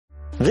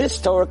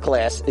This Torah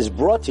class is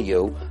brought to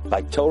you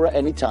by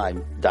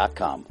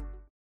TorahAnytime.com.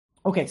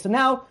 Okay, so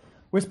now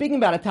we're speaking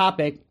about a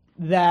topic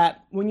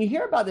that when you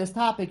hear about this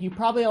topic, you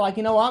probably are like,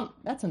 you know what,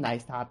 that's a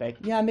nice topic.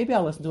 Yeah, maybe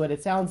I'll listen to it.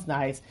 It sounds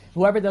nice.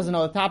 Whoever doesn't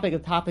know the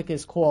topic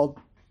is called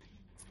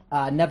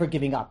never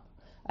giving up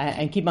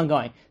and keep on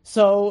going.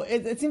 So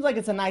it seems like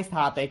it's a nice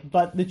topic,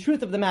 but the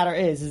truth of the matter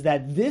is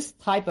that this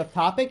type of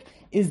topic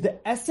is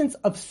the essence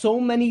of so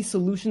many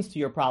solutions to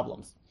your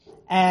problems.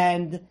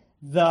 And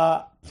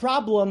the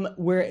problem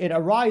where it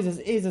arises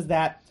is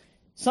that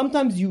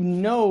sometimes you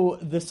know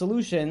the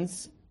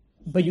solutions,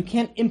 but you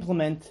can't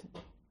implement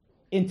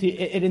into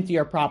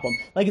your problem.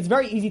 Like, it's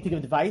very easy to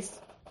give advice,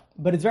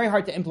 but it's very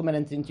hard to implement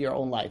it into your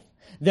own life.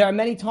 There are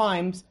many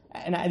times,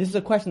 and this is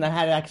a question that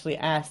had actually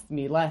asked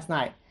me last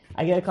night.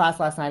 I get a class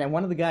last night, and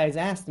one of the guys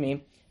asked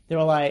me, they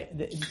were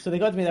like, so they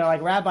go to me, they're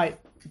like, Rabbi,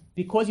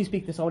 because you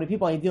speak to so many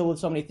people and you deal with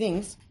so many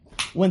things,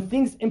 when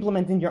things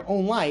implement in your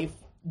own life,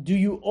 do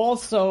you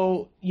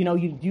also,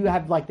 do you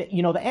have like the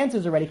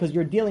answers already because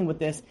you're dealing with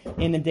this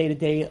in the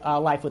day-to-day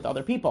life with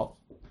other people?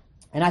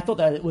 And I thought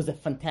that it was a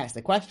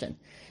fantastic question.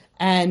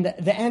 And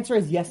the answer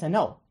is yes and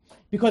no.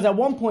 Because at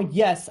one point,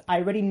 yes, I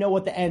already know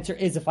what the answer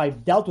is if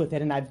I've dealt with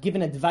it and I've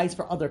given advice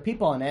for other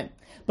people on it.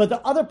 But the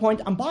other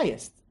point, I'm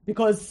biased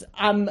because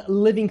I'm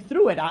living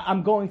through it.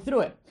 I'm going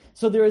through it.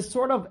 So there is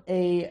sort of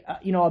a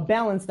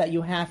balance that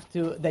you have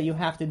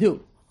to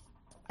do.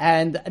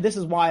 And this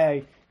is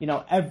why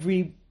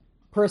every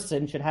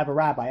person should have a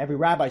rabbi. Every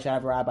rabbi should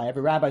have a rabbi.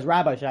 Every rabbi's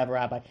rabbi should have a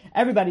rabbi.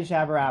 Everybody should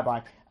have a rabbi.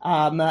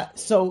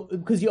 So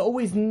because you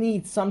always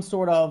need some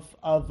sort of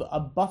a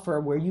buffer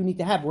where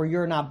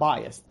you're not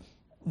biased.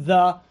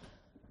 The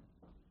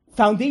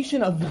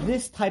foundation of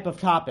this type of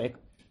topic.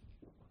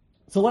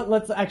 So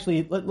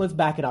let's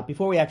back it up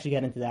before we actually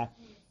get into that.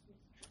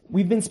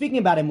 We've been speaking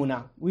about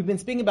emunah. We've been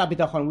speaking about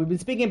bitachon. We've been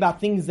speaking about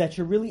things that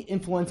should really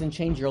influence and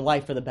change your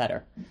life for the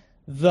better.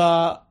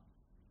 The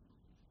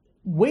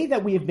way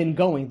that we have been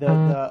going, the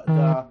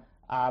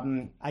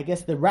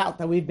route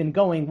that we've been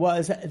going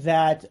was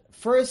that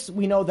first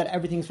we know that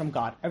everything's from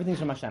God, everything's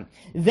from Hashem.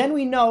 Then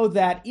we know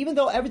that even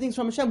though everything's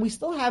from Hashem, we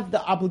still have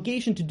the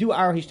obligation to do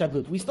our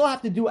hishtadlut. We still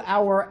have to do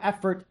our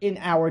effort in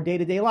our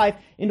day-to-day life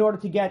in order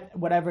to get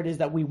whatever it is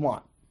that we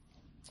want.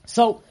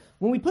 So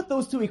when we put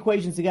those two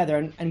equations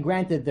together, and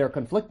granted they're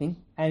conflicting,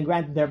 and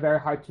granted they're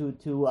very hard to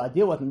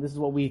deal with, and this is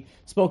what we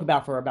spoke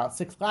about for about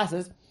 6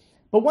 classes,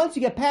 but once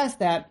you get past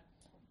that,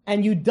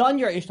 and you've done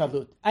your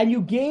ishtadlut, and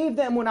you gave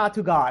the emunah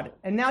to God,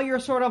 and now you're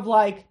sort of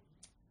like,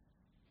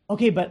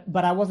 okay, but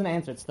I wasn't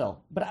answered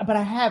still. But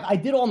I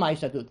did all my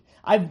ishtadlut.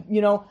 I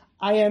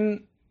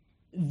am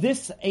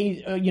this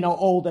age,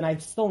 old, and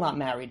I'm still not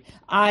married.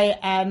 I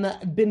am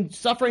been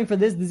suffering for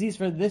this disease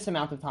for this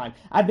amount of time.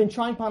 I've been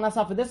trying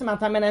parnasah for this amount of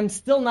time, and I'm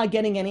still not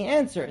getting any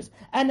answers.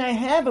 And I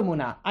have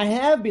emunah, I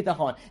have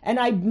bitachon, and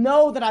I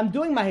know that I'm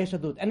doing my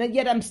hishtadlut, and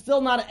yet I'm still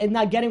not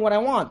getting what I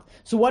want.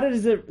 So what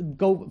does it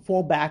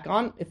fall back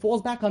on? It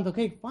falls back on,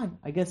 okay, fine,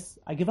 I guess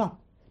I give up.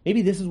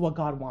 Maybe this is what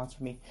God wants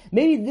for me.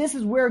 Maybe this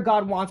is where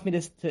God wants me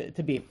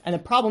to be. And the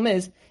problem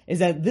is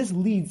that this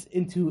leads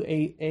into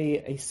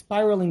a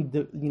spiraling,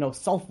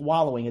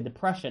 self-wallowing, a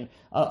depression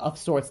of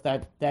sorts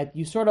that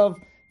you sort of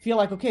feel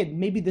like, okay,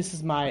 maybe this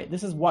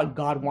is what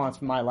God wants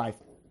for my life.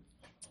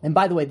 And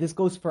by the way, this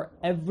goes for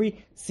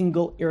every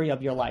single area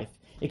of your life.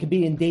 It could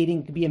be in dating,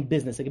 it could be in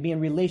business, it could be in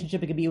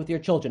relationship, it could be with your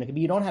children, it could be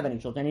you don't have any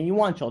children and you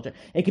want children.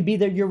 It could be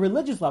your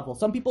religious level.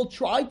 Some people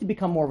try to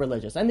become more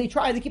religious, and they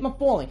keep on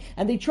falling,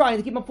 and they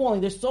keep on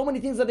falling. There's so many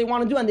things that they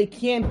want to do, and they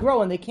can't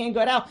grow, and they can't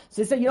get out.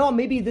 So they say,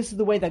 maybe this is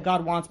the way that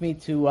God wants me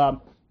to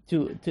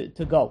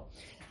go.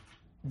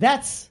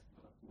 That's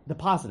the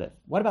positive.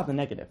 What about the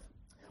negative?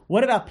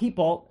 What about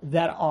people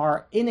that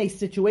are in a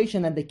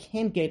situation that they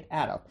can't get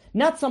out of?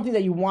 Not something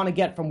that you want to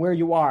get from where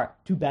you are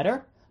to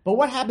better, but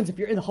what happens if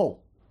you're in the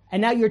hole?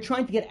 And now you're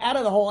trying to get out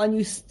of the hole, and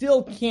you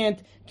still can't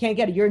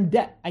get it. You're in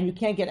debt, and you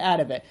can't get out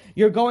of it.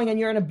 You're going and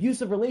you're in an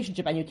abusive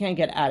relationship, and you can't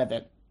get out of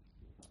it.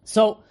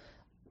 So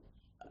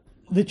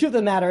the truth of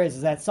the matter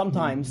is that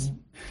sometimes,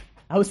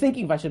 I was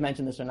thinking if I should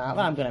mention this or not,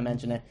 but I'm going to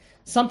mention it.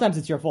 Sometimes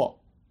it's your fault.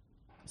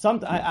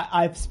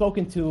 I've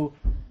spoken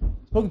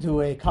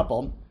to a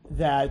couple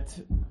that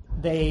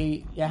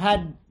they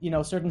had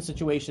certain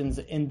situations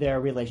in their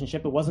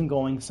relationship. It wasn't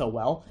going so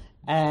well,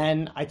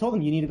 and I told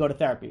them, you need to go to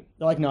therapy.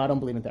 They're like, no, I don't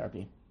believe in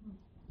therapy.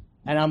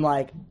 And I'm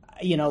like,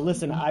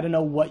 listen, I don't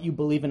know what you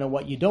believe in and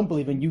what you don't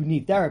believe in. You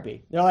need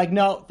therapy. They're like,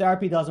 no,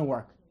 therapy doesn't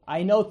work.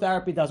 I know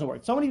therapy doesn't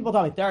work. So many people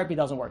tell me therapy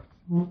doesn't work.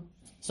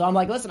 So I'm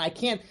like, listen, I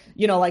can't,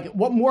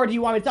 what more do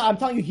you want me to tell? I'm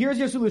telling you, here's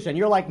your solution.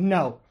 You're like,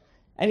 no.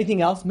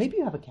 Anything else? Maybe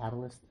you have a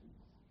catalyst.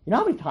 You know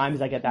how many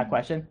times I get that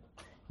question?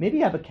 Maybe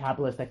you have a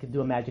Kabbalist that could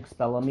do a magic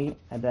spell on me,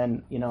 and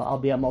then, I'll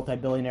be a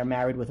multi-billionaire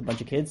married with a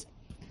bunch of kids,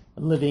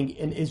 living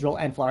in Israel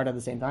and Florida at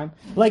the same time.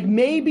 Like,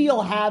 maybe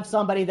you'll have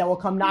somebody that will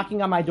come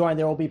knocking on my door, and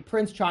there will be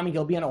Prince Charming.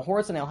 He'll be on a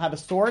horse, and he'll have a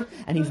sword,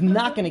 and he's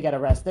not going to get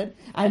arrested.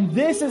 And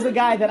this is the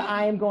guy that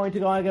I am going to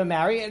go and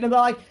marry. And they're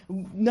like,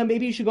 no,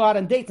 maybe you should go out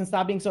on dates and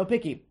stop being so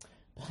picky.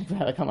 Like,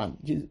 Rabbi, come on.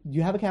 Do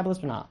you have a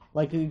Kabbalist or not?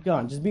 Like, go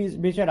on. Just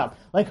be straight up.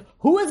 Like,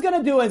 who is going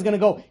to do it is going to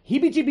go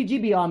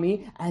heebie-jeebie-jeebie on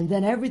me, and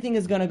then everything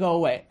is going to go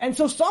away. And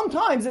so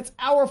sometimes it's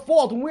our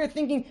fault when we're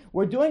thinking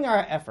we're doing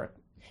our effort.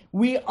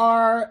 We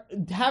are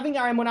having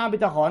our emunah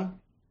bitachon,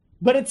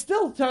 but it's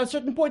still, to a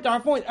certain point,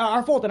 our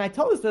fault. And I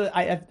tell this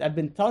I've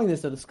been telling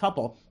this to this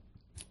couple.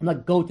 I'm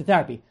like, go to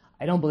therapy.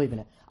 I don't believe in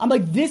it. I'm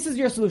like, this is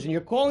your solution.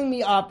 You're calling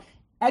me up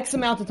X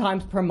amount of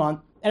times per month,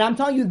 and I'm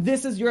telling you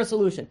this is your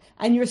solution.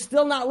 And you're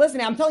still not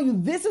listening. I'm telling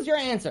you this is your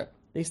answer.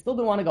 They still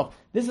don't want to go.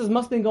 This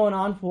must have been going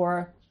on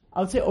for, I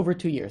would say, over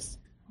 2 years.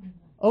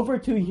 Over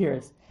 2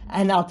 years.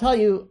 And I'll tell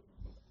you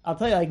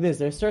like this.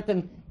 There's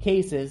certain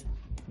cases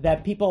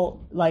that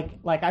people, like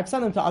I've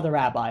sent them to other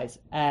rabbis,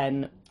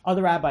 and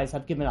other rabbis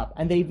have given up.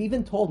 And they've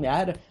even told me, I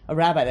had a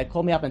rabbi that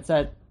called me up and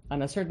said,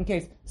 on a certain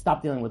case,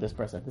 stop dealing with this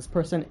person. This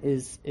person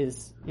is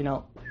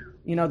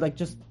like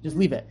just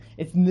leave it.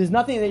 There's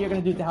nothing that you're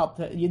going to do to help.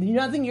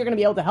 Nothing you're going to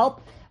be able to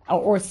help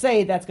or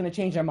say that's going to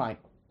change their mind.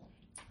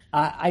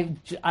 I'm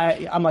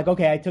like,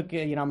 okay, I took,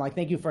 I'm like,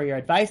 thank you for your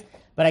advice,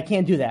 but I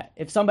can't do that.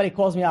 If somebody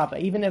calls me up,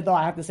 even if though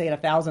I have to say it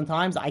 1,000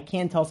 times, I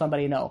can't tell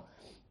somebody no.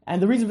 And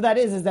the reason for that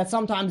is that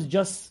sometimes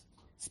just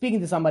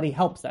speaking to somebody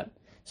helps them.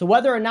 So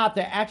whether or not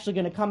they're actually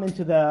going to come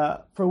into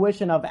the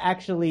fruition of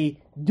actually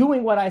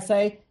doing what I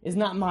say is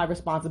not my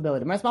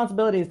responsibility. My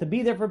responsibility is to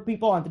be there for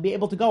people and to be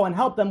able to go and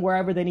help them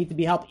wherever they need to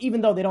be helped,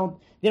 even though they don't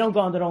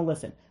go and they don't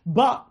listen.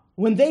 But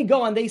when they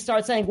go and they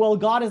start saying, well,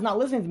 God is not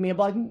listening to me, I'm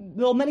like,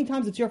 well, many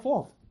times it's your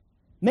fault.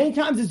 Many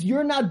times it's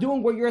you're not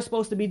doing what you're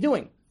supposed to be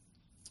doing.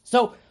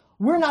 So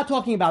we're not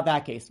talking about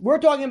that case. We're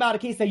talking about a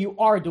case that you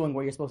are doing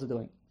what you're supposed to be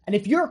doing. And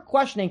if you're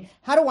questioning,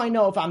 how do I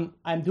know if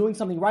I'm doing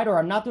something right or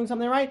I'm not doing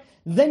something right,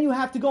 then you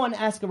have to go and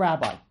ask a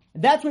rabbi.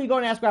 That's where you go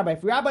and ask a rabbi.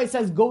 If a rabbi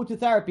says go to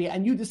therapy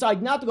and you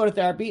decide not to go to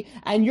therapy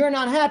and you're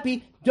not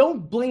happy,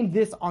 don't blame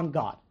this on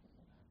God.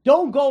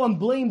 Don't go and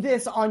blame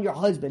this on your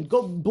husband.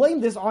 Go blame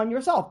this on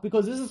yourself,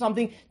 because this is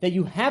something that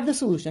you have the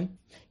solution.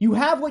 You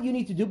have what you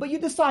need to do, but you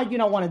decide you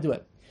don't want to do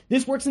it.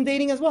 This works in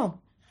dating as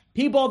well.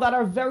 People that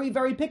are very,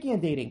 very picky in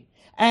dating.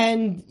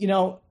 And,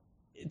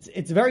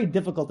 it's very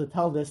difficult to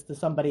tell this to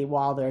somebody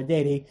while they're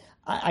dating.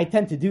 I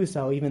tend to do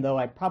so, even though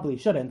I probably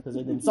shouldn't, because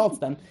it insults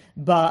them.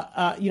 But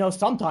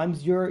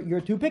sometimes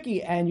you're too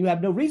picky and you have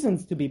no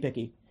reasons to be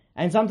picky.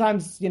 And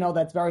sometimes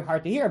that's very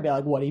hard to hear. Be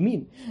like, what do you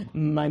mean?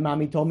 My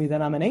mommy told me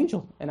that I'm an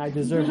angel and I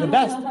deserve the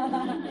best.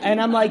 And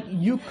I'm like,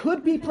 you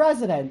could be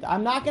president.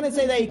 I'm not going to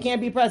say that you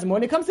can't be president.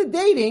 When it comes to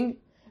dating,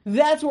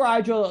 that's where I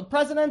draw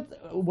president.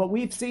 What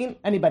we've seen,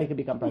 anybody can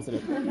become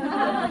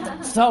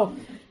president. So.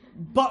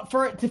 But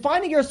to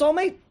finding your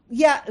soulmate,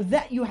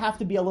 that you have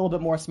to be a little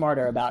bit more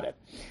smarter about it.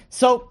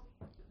 So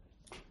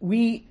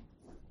we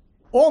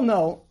all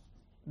know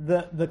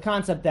the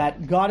concept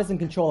that God is in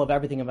control of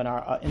everything in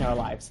our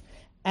lives,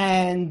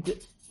 and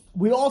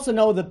we also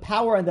know the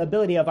power and the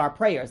ability of our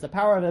prayers, the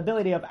power and the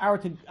ability of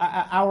our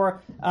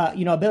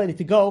ability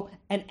to go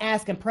and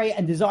ask and pray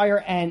and desire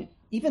and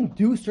even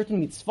do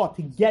certain mitzvot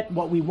to get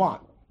what we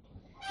want.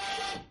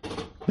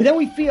 But then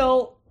we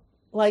feel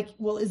like,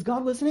 well, is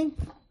God listening?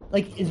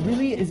 Like,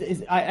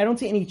 I don't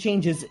see any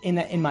changes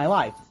in my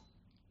life.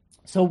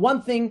 So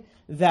one thing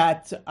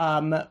that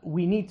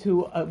we need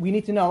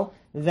to know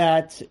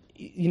that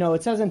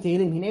it says in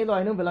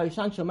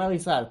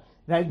Tehillim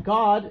that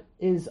God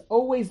is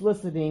always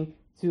listening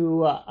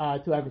to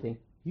everything.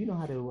 Do you know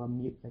how to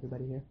mute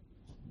everybody here?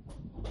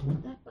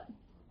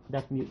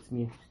 That mutes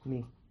me.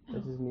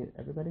 Does this mute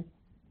everybody?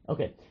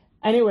 Okay.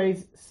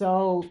 Anyways,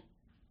 so.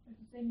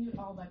 Say mute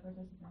all by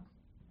participants.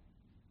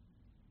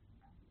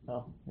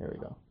 Oh, there we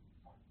go.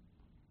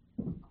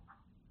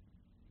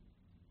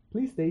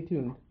 Please stay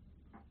tuned.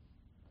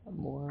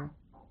 More.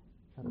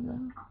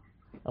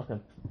 Okay.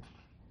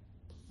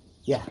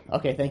 Yeah.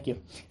 Okay. Thank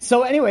you.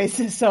 So, anyways,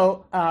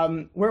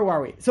 where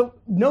were we? So,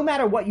 no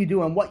matter what you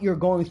do and what you're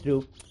going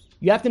through,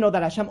 you have to know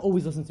that Hashem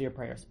always listens to your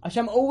prayers.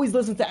 Hashem always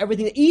listens to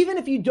everything, even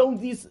if you don't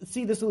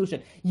see the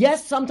solution.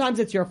 Yes, sometimes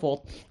it's your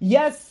fault.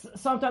 Yes,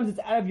 sometimes it's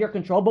out of your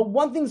control. But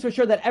one thing's for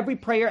sure, that every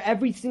prayer,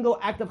 every single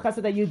act of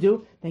chesed that you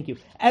do, thank you,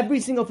 every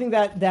single thing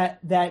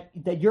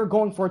that you're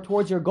going for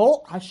towards your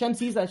goal, Hashem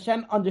sees,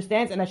 Hashem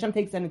understands, and Hashem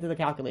takes that into the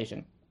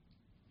calculation.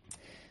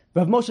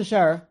 Rav Moshe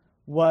Sher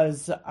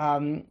was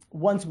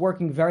once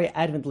working very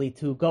adamantly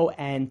to go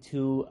and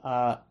to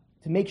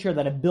make sure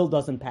that a bill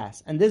doesn't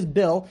pass, and this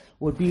bill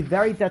would be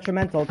very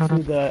detrimental to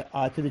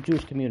the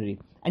Jewish community.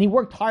 And he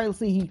worked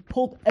tirelessly. He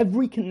pulled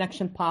every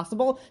connection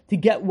possible to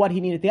get what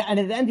he needed to get, and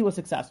at the end he was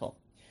successful.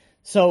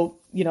 So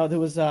there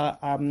was a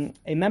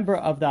member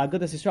of the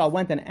Agudas Yisrael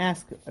went and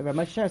asked Rav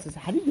Moshe Sher, says,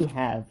 "How do you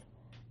have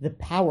the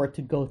power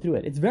to go through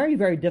it? It's very,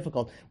 very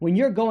difficult when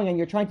you're going and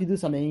you're trying to do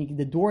something. And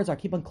the doors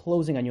keep on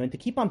closing on you, and to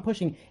keep on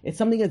pushing, it's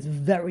something that's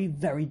very,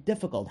 very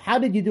difficult. How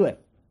did you do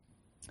it?"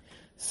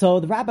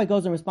 So the rabbi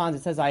goes and responds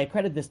and says, "I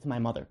accredit this to my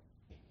mother."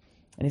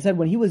 And he said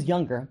when he was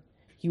younger,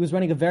 he was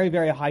running a very,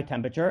 very high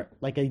temperature,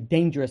 like a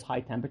dangerous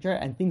high temperature,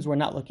 and things were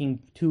not looking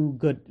too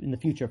good in the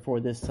future for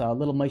this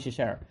little Moshe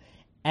Sher.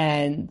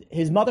 And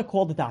his mother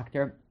called the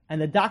doctor and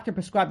the doctor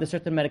prescribed a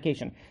certain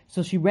medication.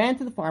 So she ran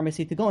to the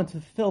pharmacy to go and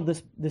to fill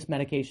this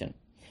medication.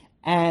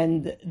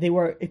 And they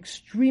were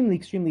extremely,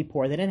 extremely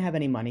poor. They didn't have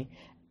any money.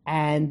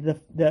 And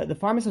the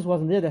pharmacist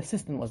wasn't there, the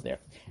assistant was there.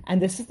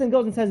 And the assistant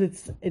goes and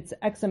says, it's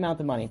X amount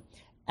of money.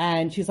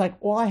 And she's like,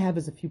 all I have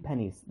is a few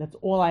pennies. That's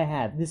all I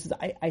have.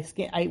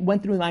 I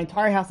went through my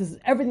entire house. This is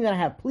everything that I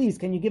have. Please,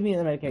 can you give me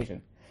the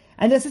medication?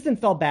 And the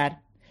assistant felt bad.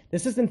 The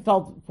assistant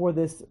felt for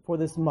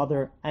this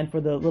mother and for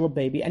the little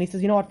baby. And he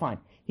says, you know what, fine.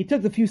 He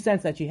took the few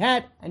cents that she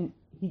had and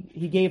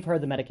he gave her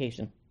the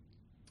medication.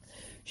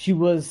 She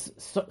was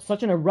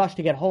such in a rush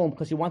to get home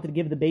because she wanted to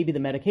give the baby the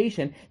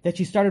medication that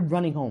she started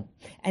running home.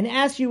 And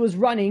as she was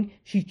running,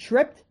 she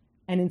tripped,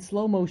 and in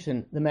slow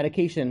motion, the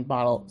medication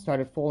bottle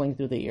started falling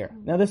through the air.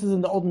 Now, this is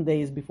in the olden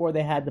days before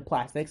they had the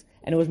plastics,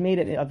 and it was made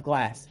of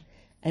glass.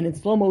 And in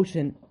slow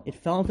motion, it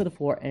fell onto the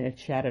floor, and it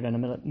shattered in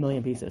a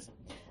million pieces.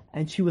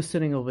 And she was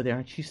sitting over there,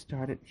 and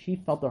she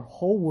felt her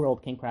whole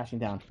world came crashing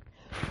down.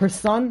 Her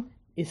son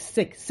is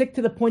sick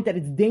to the point that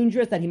it's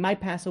dangerous that he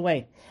might pass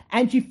away.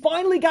 And she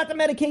finally got the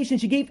medication.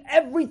 She gave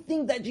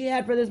everything that she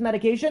had for this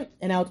medication,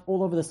 and now it's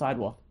all over the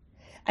sidewalk.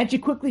 And she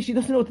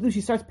doesn't know what to do.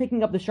 She starts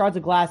picking up the shards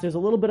of glass. There's a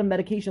little bit of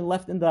medication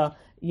left in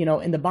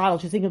the bottle.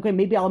 She's thinking, okay,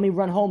 maybe let me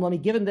run home. Let me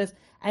give him this.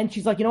 And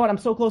she's like, you know what? I'm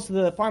so close to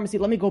the pharmacy.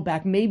 Let me go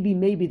back.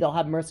 Maybe they'll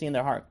have mercy in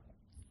their heart.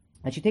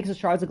 And she takes the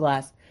shards of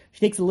glass. She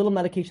takes the little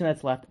medication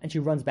that's left, and she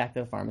runs back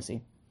to the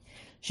pharmacy.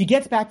 She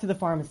gets back to the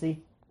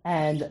pharmacy,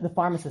 and the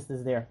pharmacist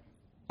is there.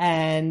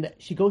 And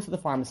she goes to the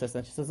pharmacist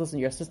and she says, listen,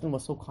 your assistant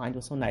was so kind,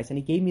 was so nice, and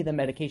he gave me the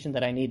medication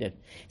that I needed.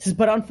 He says,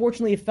 but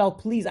unfortunately it fell.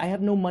 Please, I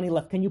have no money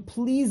left. Can you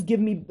please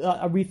give me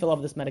a refill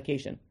of this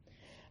medication?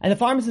 And the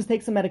pharmacist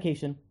takes the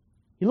medication.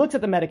 He looks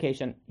at the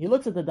medication. He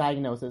looks at the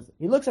diagnosis.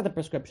 He looks at the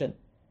prescription.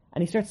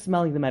 And he starts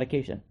smelling the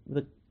medication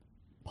with a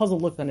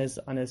puzzled look on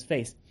his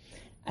face.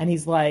 And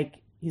he's like,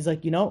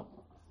 you know,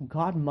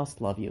 God must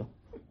love you.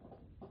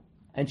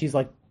 And she's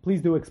like,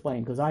 please do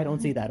explain, because I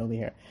don't see that over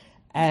here.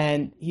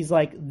 And he's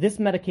like, this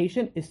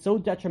medication is so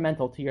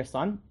detrimental to your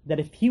son that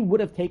if he would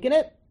have taken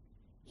it,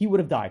 he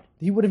would have died.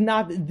 He would have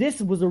not. This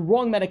was the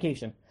wrong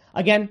medication.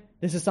 Again,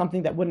 this is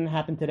something that wouldn't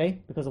happen today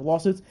because of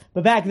lawsuits.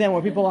 But back then,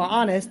 when people are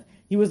honest,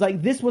 he was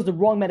like, this was the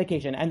wrong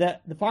medication. And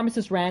the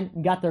pharmacist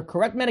got the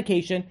correct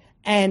medication,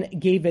 and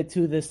gave it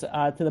to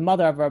the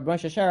mother of Rabbi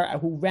Moshe Sherer,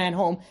 who ran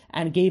home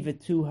and gave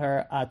it to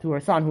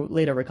her son, who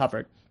later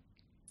recovered.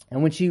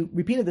 And when she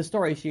repeated the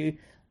story, she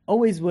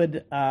always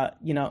would,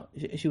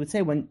 she would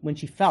say when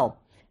she fell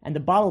and the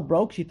bottle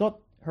broke, she thought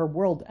her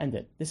world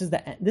ended.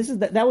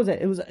 That was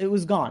it. It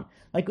was gone.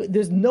 Like,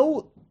 there's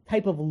no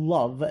type of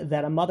love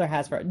that a mother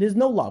has for her. There's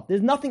no love.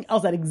 There's nothing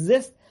else that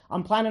exists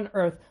on planet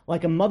Earth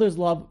like a mother's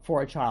love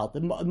for a child. The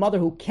mother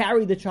who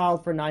carried the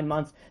child for 9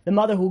 months, the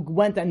mother who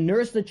went and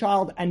nursed the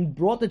child and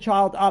brought the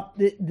child up.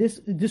 This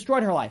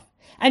destroyed her life.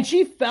 And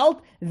she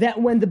felt that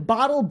when the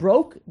bottle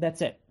broke,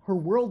 that's it. Her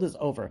world is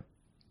over.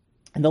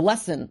 And the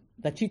lesson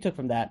that she took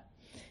from that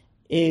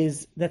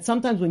is that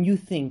sometimes when you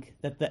think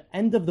that the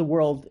end of the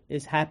world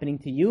is happening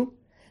to you,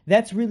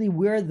 that's really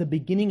where the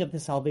beginning of the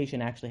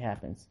salvation actually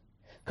happens.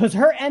 Because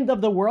her end of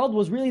the world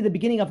was really the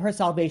beginning of her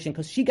salvation,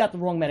 because she got the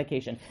wrong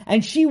medication.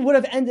 And she would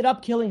have ended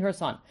up killing her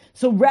son.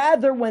 So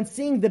rather, when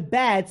seeing the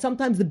bad,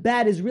 sometimes the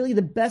bad is really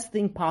the best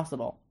thing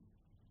possible.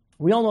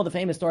 We all know the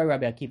famous story of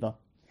Rabbi Akiva,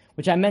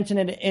 which I mentioned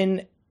it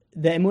in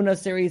the Emunah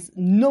series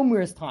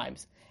numerous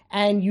times.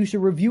 And you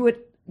should review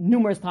it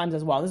numerous times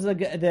as well. This is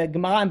the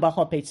Gemara in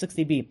Bachot, page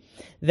 60b,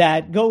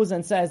 that goes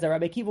and says that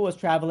Rabbi Akiva was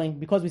traveling.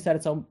 Because we said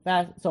it so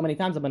many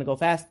times, I'm going to go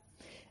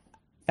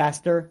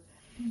faster.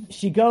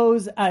 She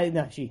goes, I'm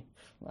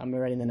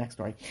already in the next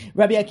story.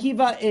 Rabbi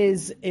Akiva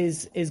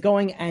is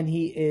going, and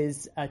he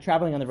is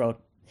traveling on the road.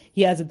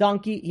 He has a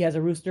donkey, he has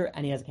a rooster,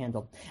 and he has a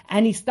candle.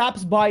 And he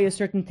stops by a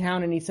certain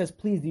town, and he says,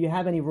 please, do you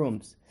have any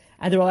rooms?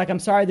 And they were like, I'm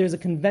sorry, there's a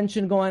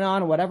convention going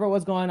on, or whatever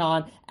was going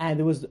on, and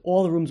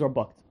all the rooms were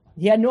booked.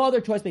 He had no other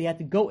choice, but he had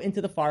to go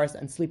into the forest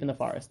and sleep in the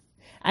forest.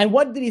 And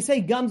what did he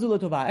say? Gamzu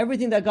l'tova.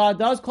 Everything that God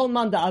does, kol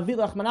man da'avid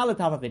rachmana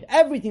l'tavavid.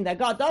 Everything that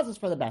God does is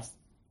for the best.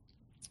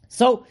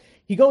 So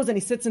he goes and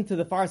he sits into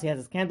the forest. He has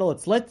his candle,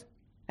 it's lit,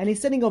 and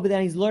he's sitting over there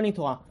and he's learning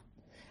Torah.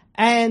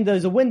 And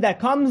there's a wind that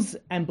comes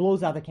and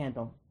blows out the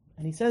candle.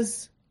 And he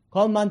says,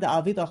 kol man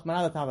da'avid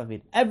rachmana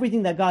l'tavavid.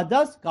 Everything that God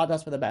does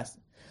for the best.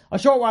 A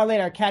short while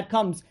later, a cat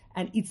comes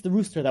and eats the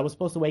rooster that was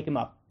supposed to wake him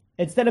up.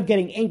 Instead of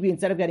getting angry,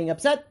 instead of getting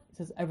upset, he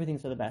says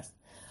everything's for the best.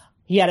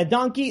 He had a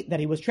donkey that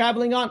he was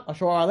traveling on. A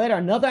short while later,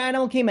 another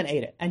animal came and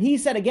ate it. And he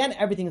said again,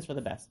 everything is for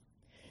the best.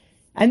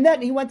 And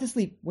then he went to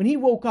sleep. When he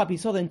woke up, he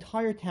saw the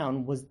entire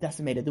town was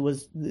decimated.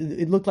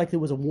 It looked like there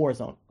was a war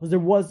zone, because there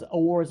was a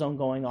war zone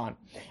going on.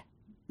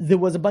 There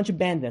was a bunch of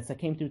bandits that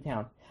came through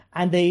town,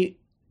 and they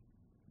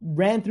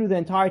ran through the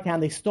entire town.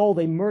 They stole,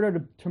 they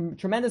murdered a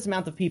tremendous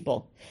amount of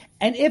people.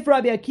 And if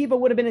Rabbi Akiva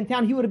would have been in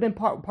town, he would have been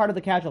part of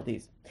the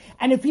casualties.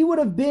 And if he would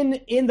have been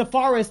in the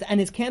forest and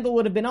his candle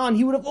would have been on,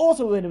 he would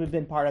have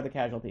been part of the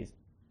casualties.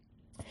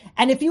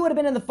 And if he would have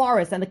been in the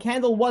forest and the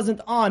candle wasn't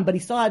on, but he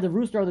still had the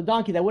rooster or the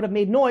donkey that would have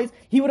made noise,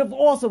 he would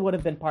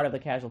have been part of the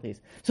casualties.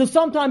 So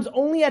sometimes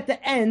only at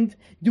the end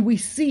do we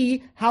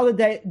see how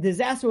the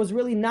disaster was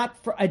really not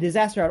a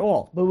disaster at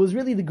all, but it was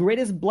really the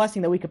greatest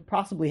blessing that we could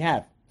possibly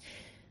have.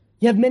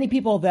 You have many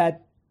people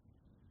that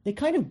they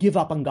kind of give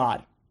up on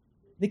God.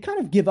 They kind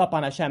of give up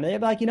on Hashem. They're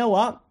like, you know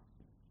what?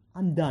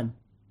 I'm done.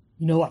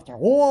 After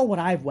all what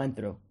I've went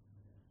through.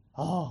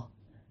 Oh,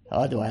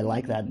 do I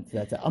like that?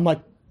 I'm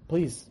like,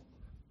 please.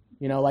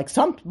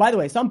 By the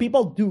way, some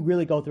people do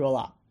really go through a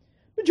lot.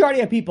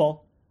 Majority of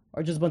people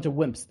are just a bunch of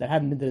wimps that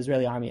haven't been to the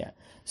Israeli army yet.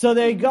 So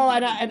they go,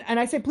 and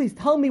I say, please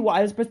tell me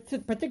why. There's a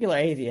particular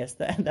atheist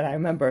that I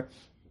remember.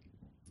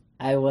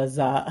 I was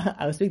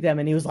speaking to him,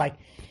 and he was like,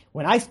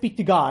 when I speak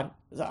to God,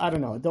 I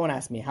don't know, don't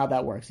ask me how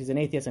that works. He's an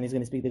atheist, and he's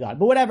going to speak to God.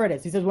 But whatever it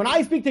is, he says, when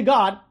I speak to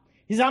God,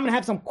 he says, I'm going to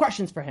have some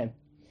questions for him.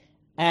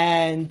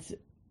 And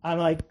I'm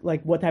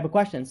like, what type of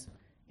questions?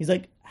 He's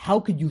like, how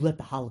could you let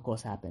the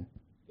Holocaust happen?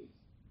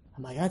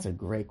 I'm like, that's a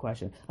great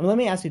question. Let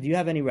me ask you, do you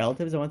have any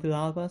relatives that went through the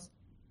Holocaust?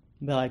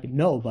 They're like,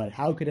 no, but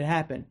how could it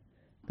happen?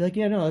 Be like,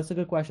 yeah, no, that's a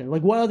good question.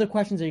 Like, what other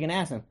questions are you going to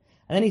ask him?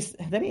 And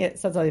then he said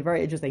something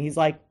very interesting. He's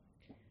like,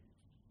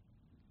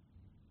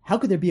 how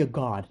could there be a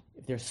God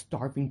if there's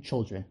starving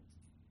children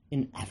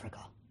in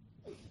Africa?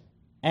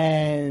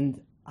 And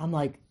I'm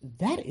like,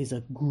 that is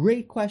a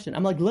great question.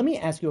 I'm like, let me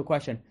ask you a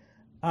question.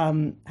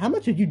 How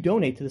much did you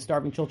donate to the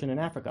starving children in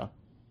Africa?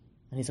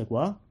 And he's like,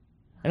 what?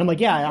 And I'm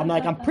like, yeah.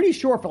 I'm pretty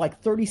sure for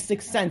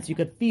 36 cents you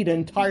could feed an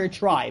entire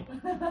tribe.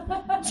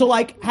 So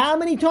how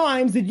many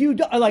times did you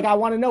I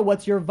want to know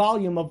what's your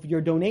volume of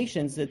your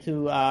donations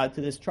to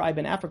this tribe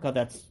in Africa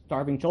that's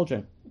starving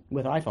children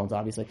with iPhones,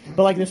 obviously.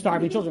 But they're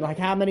starving children.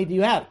 How many do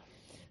you have?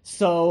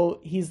 So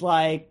he's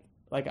like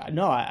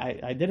no,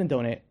 I didn't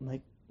donate. I'm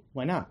like,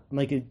 why not? I'm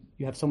like, you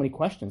have so many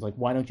questions.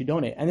 Why don't you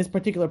donate? And this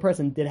particular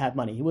person did have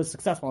money. He was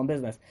successful in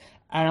business.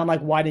 And I'm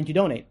like, why didn't you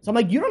donate? So I'm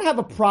like, you don't have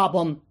a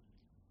problem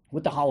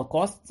with the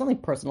Holocaust. It's nothing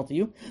personal to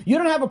you. You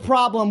don't have a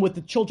problem with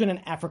the children in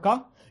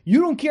Africa.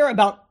 You don't care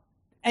about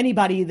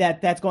anybody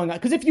that's going on.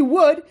 Because if you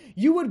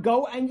would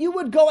go and you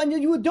would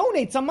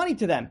donate some money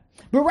to them.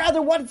 But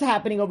rather what's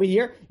happening over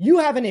here, you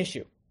have an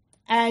issue.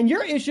 And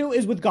your issue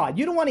is with God.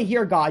 You don't want to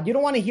hear God. You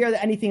don't want to hear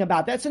anything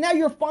about that. So now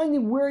you're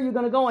finding where you're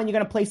going to go and you're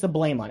going to place the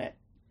blame on it.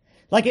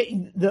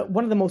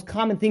 One of the most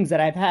common things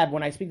that I've had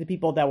when I speak to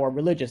people that were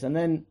religious and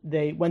then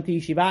they went to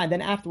yeshiva and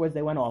then afterwards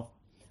they went off.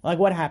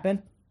 What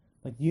happened?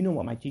 Do you know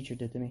what my teacher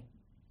did to me?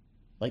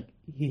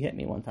 He hit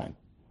me one time.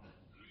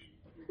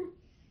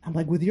 I'm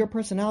like, with your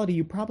personality,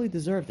 you probably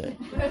deserved it.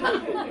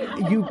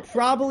 You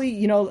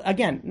probably,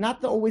 again,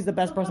 not always the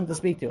best person to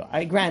speak to.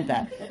 I grant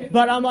that.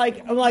 But I'm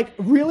like,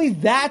 really?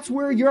 That's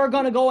where you're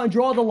going to go and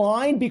draw the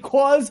line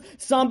because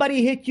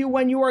somebody hit you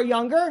when you were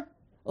younger?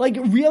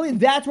 Really?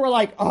 That's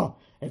where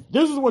if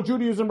this is what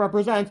Judaism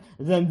represents,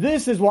 then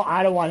this is what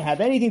I don't want to have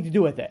anything to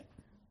do with it.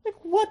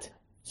 What?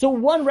 So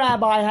one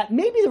rabbi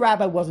maybe the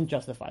rabbi wasn't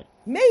justified.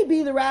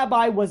 Maybe the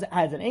rabbi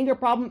has an anger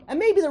problem, and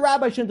maybe the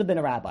rabbi shouldn't have been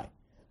a rabbi.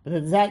 But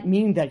does that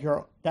mean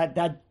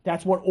that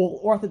that's what all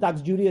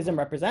Orthodox Judaism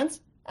represents?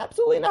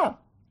 Absolutely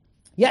not.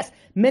 Yes,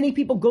 many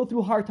people go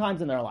through hard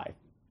times in their life.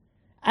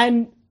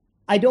 And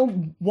I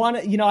don't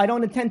want to, I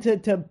don't intend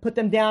to put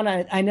them down.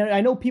 I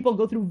know people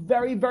go through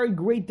very, very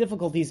great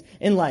difficulties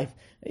in life.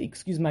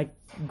 Excuse my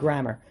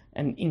grammar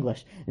and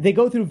English. They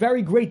go through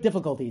very great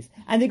difficulties.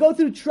 And they go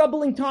through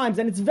troubling times.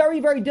 And it's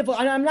very, very difficult.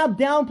 And I'm not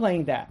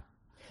downplaying that.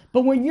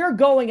 But when you're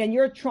going and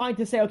you're trying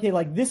to say, okay,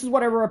 this is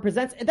what it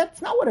represents,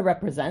 that's not what it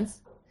represents.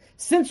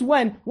 Since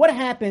when? What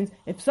happens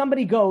if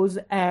somebody goes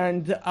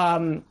and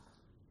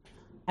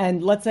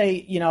let's say,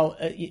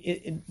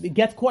 it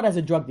gets caught as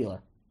a drug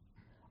dealer?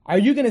 Are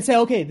you going to say,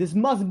 okay, this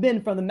must have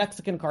been from the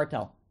Mexican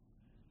cartel?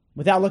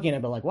 Without looking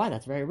at it, why?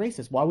 That's very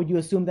racist. Why would you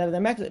assume that they're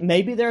Mexican?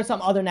 Maybe they're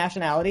some other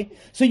nationality.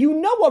 So you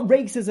know what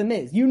racism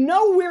is. You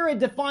know where it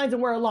defines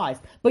and where it lies.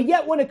 But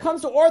yet when it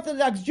comes to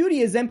Orthodox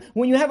Judaism,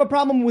 when you have a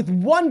problem with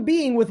one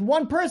being, with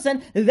one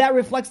person, that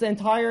reflects the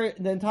entire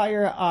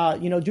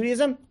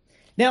Judaism.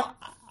 Now,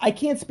 I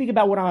can't speak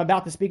about what I'm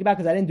about to speak about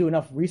because I didn't do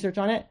enough research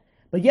on it.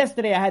 But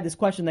yesterday I had this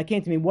question that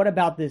came to me. What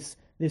about this?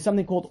 There's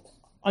something called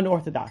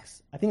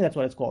unorthodox. I think that's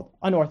what it's called.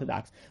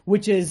 Unorthodox,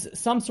 which is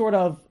some sort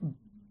of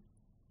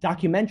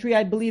documentary,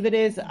 I believe it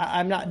is.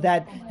 I'm not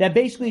that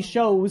basically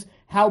shows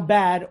how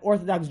bad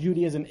Orthodox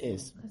Judaism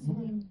is.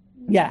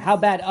 Yeah, how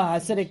bad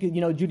Hasidic,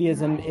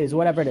 Judaism is,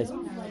 whatever it is.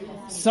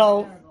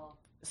 So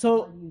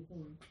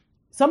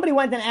somebody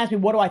went and asked me,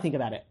 what do I think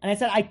about it? And I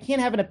said, I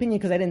can't have an opinion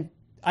because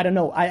I don't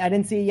know. I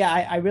didn't see. Yeah,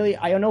 I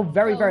don't know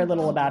very, very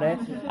little about it.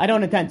 I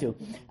don't intend to.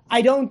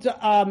 I don't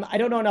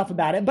know enough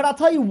about it. But I'll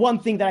tell you one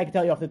thing that I can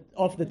tell you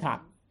off the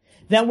top.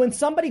 That when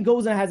somebody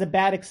goes and has a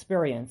bad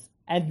experience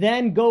and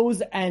then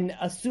goes and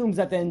assumes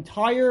that the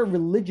entire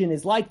religion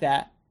is like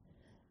that,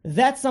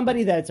 that's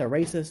somebody that's a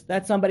racist.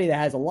 That's somebody that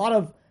has a lot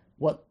of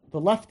what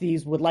the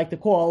lefties would like to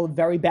call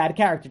very bad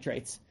character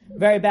traits,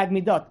 very bad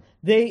midot.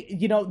 They,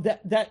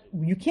 that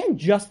you can't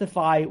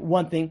justify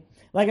one thing.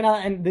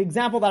 And the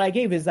example that I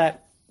gave is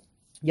that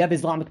you have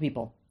Islamic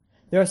people.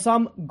 There are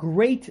some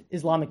great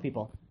Islamic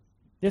people.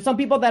 There's some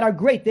people that are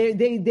great.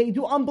 They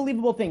do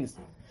unbelievable things.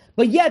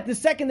 But yet, the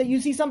second that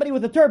you see somebody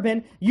with a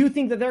turban, you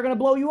think that they're going to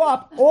blow you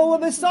up. All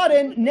of a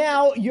sudden,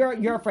 now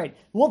you're afraid.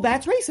 Well,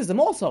 that's racism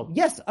also.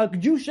 Yes, a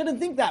Jew shouldn't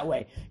think that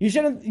way. You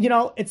shouldn't,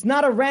 it's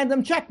not a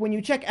random check when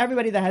you check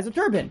everybody that has a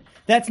turban.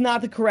 That's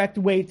not the correct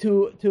way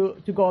to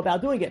go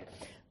about doing it.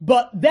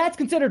 But that's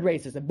considered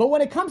racism. But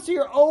when it comes to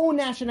your own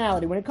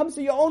nationality, when it comes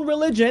to your own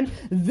religion,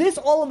 this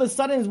all of a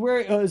sudden is where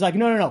it's like,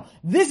 no.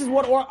 This is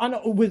what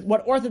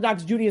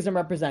Orthodox Judaism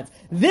represents.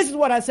 This is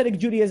what Hasidic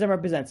Judaism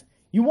represents.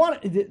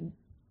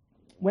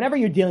 Whenever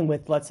you're dealing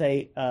with, let's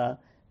say,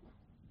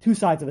 two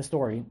sides of a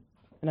story,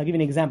 and I'll give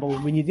you an example.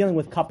 When you're dealing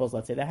with couples,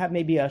 let's say, they have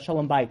maybe a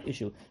shalom bayit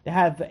issue. They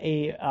have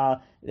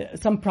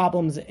some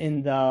problems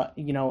in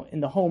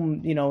the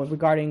home,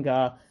 regarding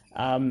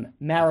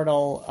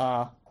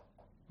marital.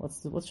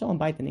 What's shalom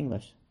bayit in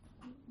English?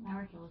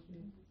 Marital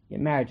issues. Yeah,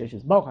 marriage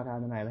issues.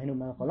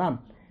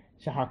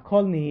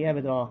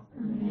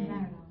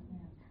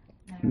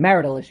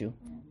 Marital issue.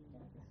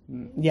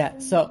 Yeah,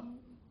 so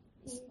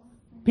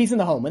peace in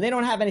the home. When they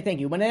don't have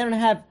when they don't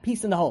have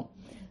peace in the home.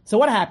 So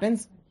what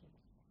happens?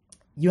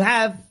 You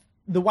have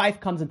the wife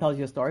comes and tells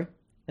you a story,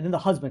 and then the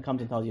husband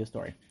comes and tells you a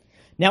story.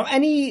 Now,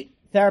 any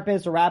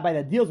therapist or rabbi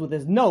that deals with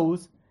this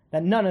knows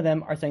that none of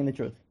them are saying the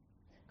truth.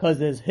 Because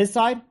there's his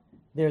side,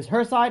 there's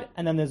her side,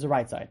 and then there's the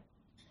right side.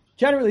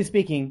 Generally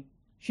speaking,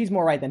 she's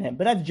more right than him,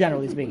 but that's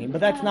generally speaking. But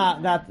that's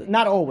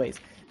not always.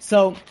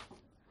 So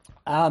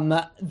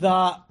the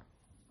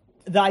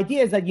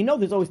idea is that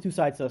there's always two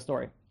sides to a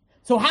story.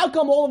 So how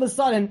come all of a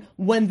sudden,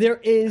 when there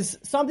is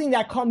something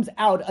that comes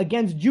out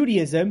against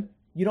Judaism,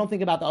 you don't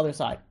think about the other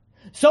side?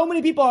 So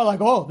many people are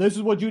like, oh, this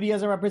is what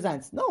Judaism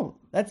represents. No,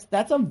 that's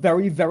a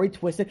very, very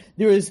twisted.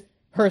 There is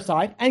her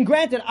side. And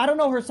granted, I don't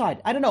know her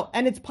side. I don't know.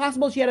 And it's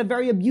possible she had a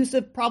very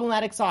abusive,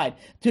 problematic side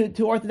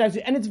to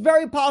Orthodoxy. And it's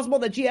very possible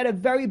that she had a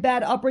very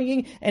bad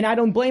upbringing, and I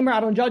don't blame her,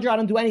 I don't judge her, I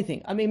don't do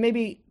anything. I mean,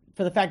 maybe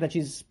for the fact that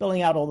she's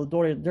spilling out all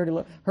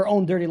the her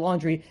own dirty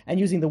laundry and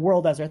using the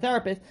world as her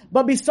therapist.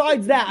 But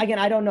besides that, again,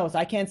 I don't know, so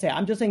I can't say.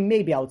 I'm just saying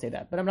maybe I would say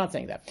that, but I'm not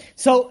saying that.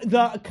 So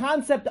the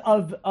concept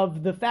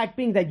of the fact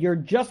being that you're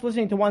just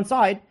listening to one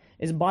side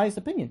is biased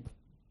opinion.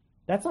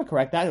 That's not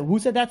correct. Who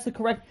said that's the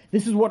correct?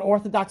 This is what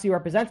Orthodoxy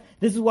represents.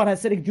 This is what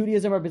Hasidic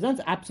Judaism represents.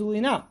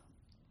 Absolutely not.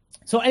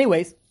 So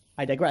anyways,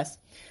 I digress.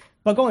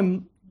 But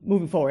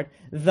moving forward,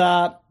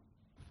 the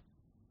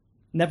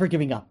never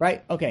giving up,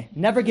 right? Okay,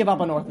 never give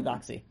up on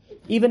Orthodoxy.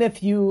 Even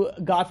if you,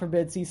 God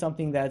forbid, see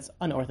something that's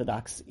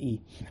unorthodox-y.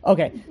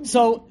 Okay,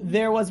 so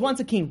there was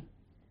once a king,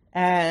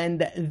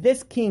 and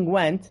this king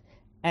went,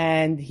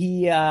 and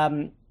he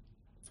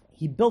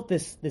built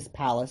this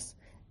palace,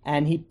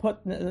 and he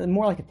put,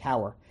 more like a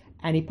tower,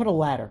 and he put a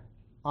ladder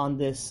on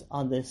this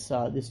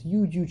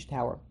huge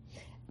tower.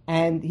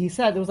 And he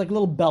said there was like a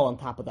little bell on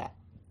top of that,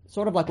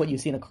 sort of like what you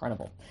see in a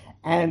carnival.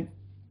 And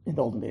in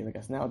the olden days, I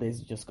guess.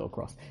 Nowadays, you just go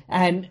across.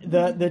 And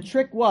the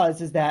trick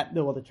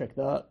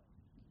the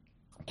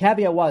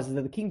caveat was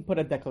that the king put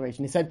a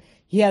declaration. He said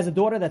he has a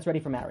daughter that's ready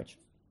for marriage.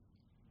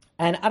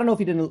 And I don't know if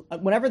he didn't,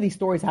 whenever these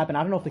stories happen,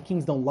 I don't know if the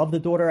kings don't love the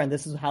daughter and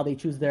this is how they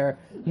choose their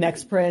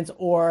next prince,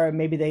 or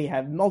maybe they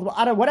have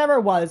multiple, whatever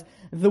it was.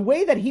 The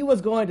way that he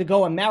was going to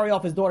go and marry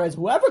off his daughter is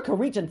whoever could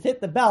reach and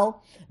hit the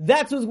bell,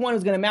 that's who's one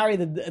who's going to marry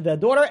the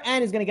daughter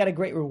and is going to get a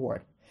great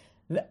reward.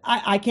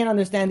 I can't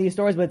understand these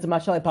stories, but it's a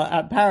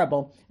Mashali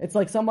parable. It's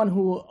like someone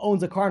who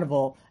owns a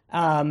carnival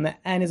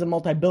and is a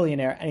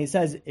multi-billionaire, and he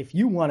says, if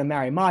you want to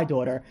marry my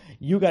daughter,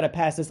 you got to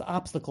pass this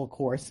obstacle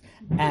course,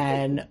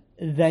 and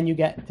then you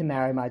get to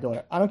marry my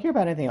daughter. I don't care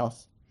about anything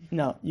else.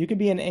 No, you can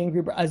be an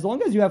angry, as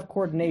long as you have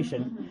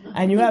coordination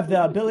and you have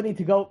the ability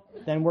to go,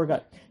 then we're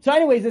good. So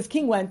anyways, this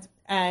king went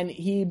and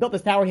he built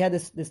this tower. He had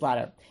this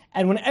ladder,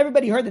 and when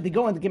everybody heard that they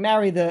go and to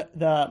marry the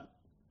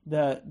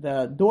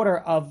daughter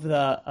of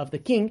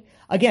the king,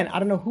 again, I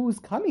don't know who's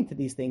coming to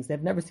these things.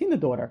 They've never seen the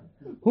daughter.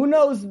 Who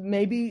knows?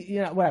 Maybe,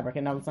 whatever. Okay,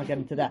 now let's not get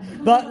into that.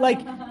 But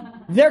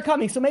they're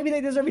coming, so maybe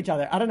they deserve each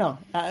other. I don't know.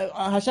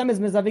 Hashem is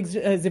mezavik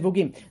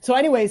zivugim. So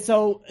anyway,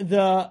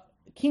 the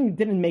king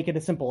didn't make it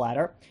a simple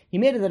ladder. He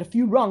made it that a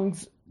few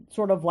rungs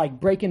sort of like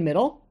break in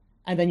middle,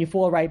 and then you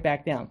fall right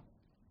back down.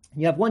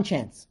 You have one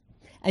chance.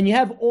 And you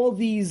have all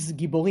these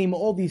giborim,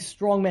 all these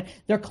strong men.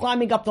 They're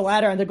climbing up the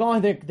ladder and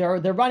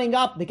they're running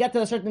up. They get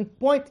to a certain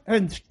point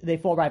and they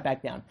fall right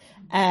back down.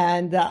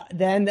 And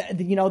then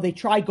they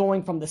try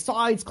going from the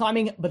sides,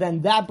 climbing, but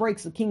then that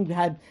breaks. The king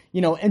had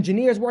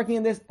engineers working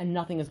in this, and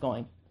nothing is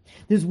going.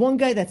 There's one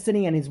guy that's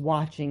sitting and he's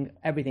watching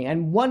everything.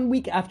 And 1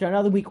 week after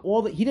another week,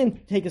 he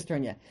didn't take his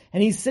turn yet.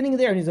 And he's sitting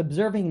there and he's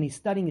observing and he's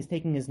studying, he's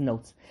taking his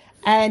notes.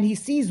 And he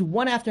sees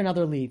one after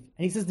another leave.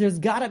 And he says,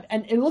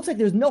 and it looks like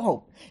there's no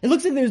hope. It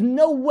looks like there's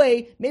no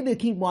way. Maybe the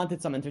king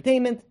wanted some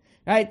entertainment,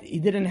 right? He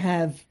didn't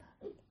have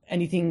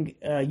anything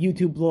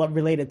YouTube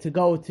related to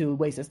go to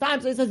waste his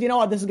time. So he says, you know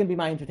what, this is going to be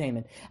my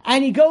entertainment.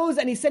 And he goes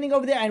and he's sitting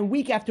over there, and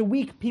week after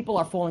week, people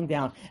are falling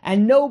down.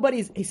 And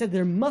he said,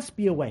 there must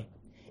be a way.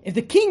 If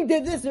the king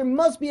did this, there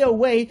must be a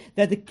way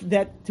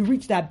that to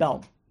reach that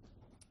bell.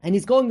 And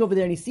he's going over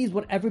there and he sees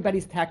what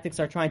everybody's tactics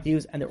are trying to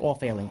use, and they're all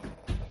failing.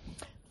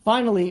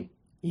 Finally,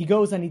 he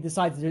goes and he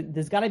decides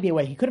there's got to be a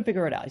way. He couldn't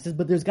figure it out. He says,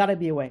 but there's got to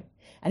be a way.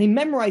 And he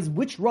memorized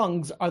which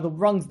rungs are the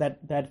rungs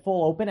that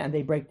fall open and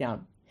they break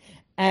down.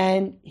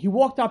 And he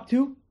walked up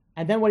to,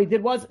 and then what he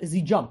did is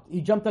he jumped.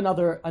 He jumped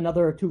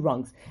another 2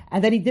 rungs.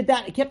 And then he did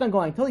that. He kept on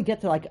going until he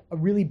get to like a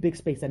really big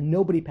space that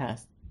nobody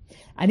passed.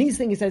 And he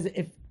says,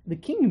 if the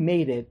king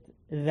made it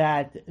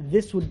that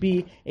this would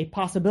be a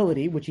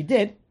possibility, which he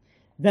did,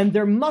 then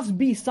there must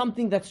be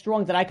something that's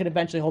strong that I could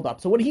eventually hold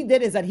up. So what he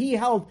did is that he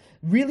held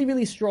really,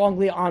 really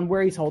strongly on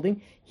where he's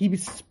holding. He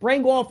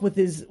sprang off with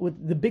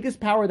the biggest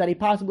power that he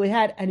possibly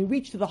had, and he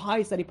reached to the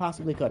highest that he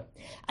possibly could.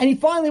 And he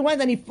finally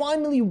went, and he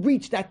finally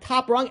reached that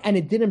top rung, and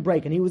it didn't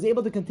break. And he was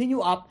able to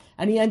continue up,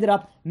 and he ended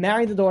up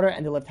marrying the daughter,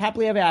 and they lived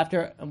happily ever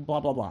after, and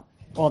blah, blah, blah.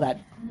 All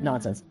that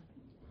nonsense.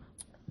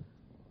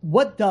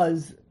 What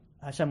does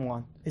Hashem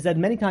want? Is that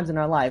many times in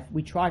our life,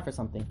 we try for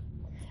something,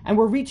 and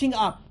we're reaching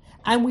up,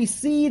 and we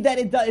see that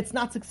it's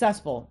not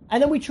successful.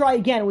 And then we try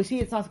again, and we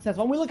see it's not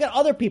successful. And we look at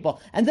other people,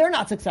 and they're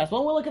not successful.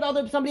 And we look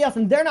at somebody else,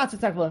 and they're not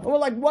successful. And we're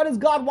like, what does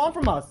God want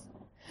from us?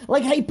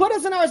 Like, he put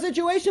us in our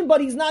situation,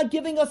 but he's not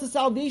giving us the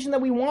salvation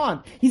that we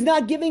want. He's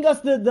not giving us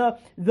the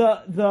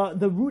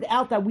route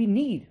out that we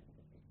need.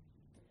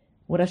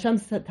 What Hashem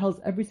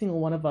tells every single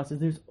one of us is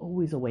there's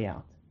always a way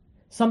out.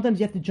 Sometimes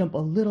you have to jump a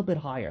little bit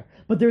higher,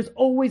 but there's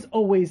always a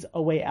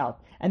way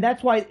out. And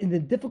that's why in the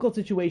difficult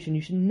situation,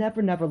 you should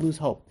never lose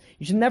hope.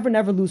 You should never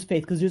lose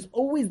faith, because there's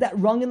always that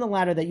rung in the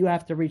ladder that you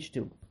have to reach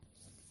to.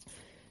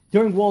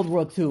 During World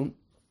War II,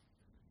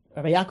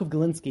 Rabbi Yaakov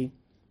Galinsky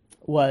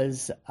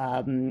was,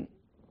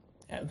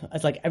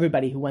 it's like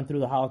everybody who went through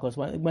the Holocaust,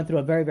 went through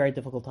a very, very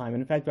difficult time.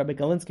 And in fact, Rabbi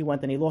Galinsky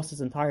went and he lost his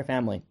entire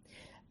family.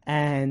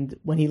 And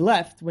when he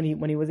left, when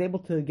he was able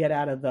to get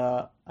out of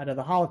the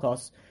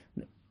Holocaust,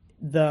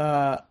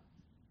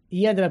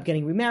 he ended up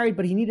getting remarried,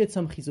 but he needed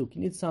some chizuk.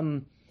 He needed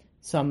some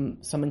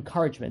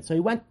encouragement. So he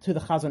went to the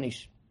Chazon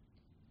Ish,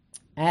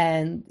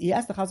 and he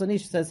asked the Chazon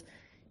Ish, he says,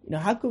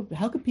 how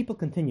could people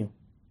continue?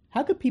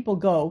 How could people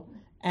go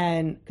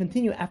and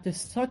continue after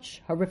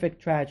such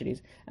horrific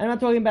tragedies? And I'm not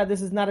talking about,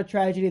 this is not a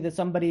tragedy that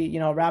somebody,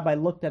 a rabbi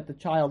looked at the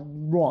child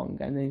wrong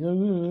and they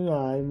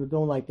I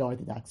don't like the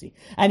orthodoxy,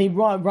 and he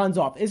runs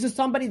off. This is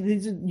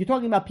you're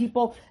talking about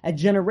people, a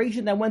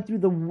generation that went through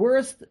the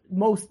worst,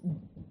 most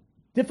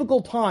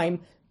difficult time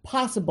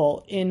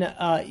possible in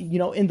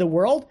the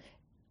world,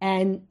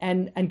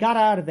 and got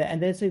out of it.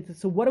 And they say,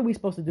 so what are we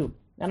supposed to do?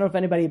 I don't know if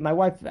anybody, my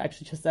wife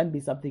actually just sent me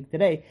something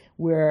today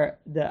where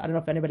I don't know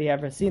if anybody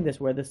ever seen this,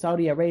 where the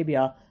Saudi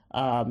Arabia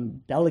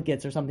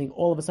delegates or something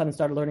all of a sudden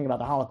started learning about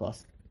the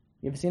Holocaust.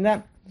 You ever seen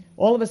that?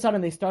 All of a sudden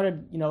they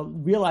started,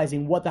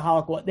 realizing what the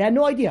Holocaust, they had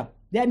no idea.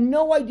 They had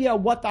no idea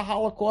what the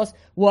Holocaust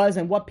was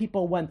and what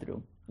people went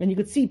through. And you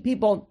could see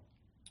people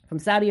from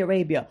Saudi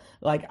Arabia,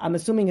 like I'm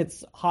assuming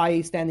it's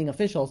high-standing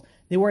officials,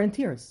 they were in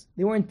tears.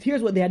 They were in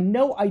tears. They had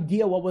no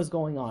idea what was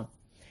going on.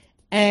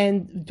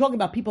 And talking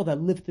about people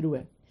that lived through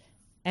it.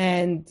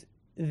 And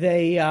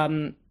they,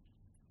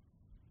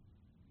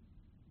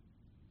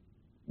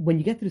 when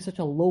you get through such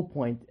a low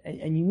point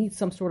and you need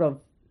some sort of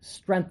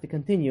strength to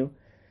continue,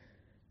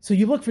 so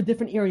you look for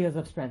different areas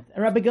of strength.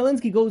 And Rabbi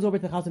Galinsky goes over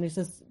to the Chazon Ish and he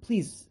says,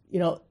 please,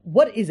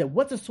 what is it?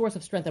 What's a source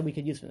of strength that we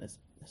could use for this?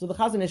 So the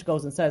Chazon Ish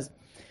goes and says,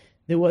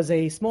 there was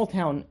a small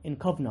town in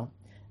Kovno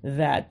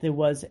that there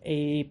was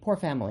a poor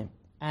family.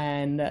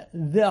 And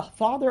the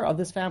father of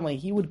this family,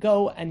 he would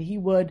go and he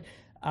would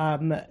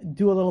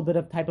do a little bit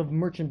of type of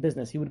merchant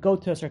business. He would go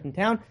to a certain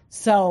town,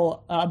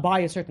 sell, buy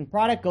a certain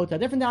product, go to a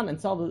different town and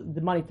sell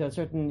the money to a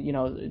certain,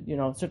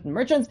 certain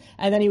merchants.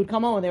 And then he would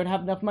come home and they would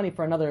have enough money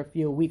for another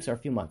few weeks or a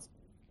few months.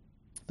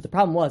 But the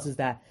problem is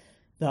that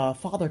the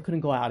father couldn't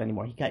go out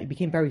anymore. He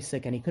became very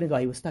sick and he couldn't go.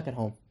 He was stuck at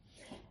home.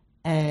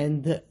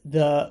 And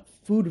the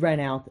food ran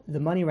out, the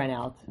money ran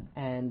out,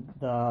 and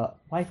the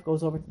wife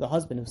goes over to the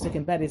husband who's sick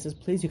in bed. He says,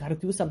 please, you got to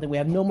do something. We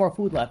have no more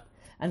food left.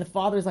 And the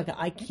father's like,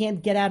 I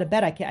can't get out of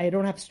bed. I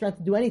don't have strength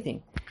to do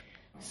anything.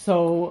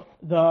 So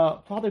the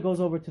father goes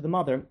over to the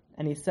mother,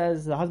 and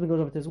the husband goes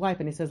over to his wife,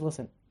 and he says,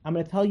 listen, I'm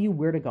going to tell you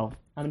where to go.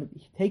 I'm going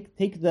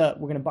to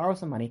we're going to borrow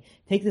some money.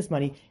 Take this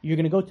money. You're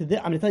going to go to I'm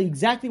going to tell you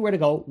exactly where to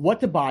go,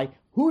 what to buy,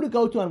 who to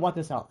go to, and what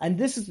to sell. And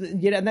this is,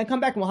 and then come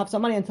back and we'll have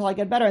some money until I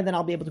get better, and then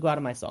I'll be able to go out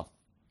of myself.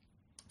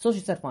 So she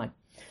said, fine.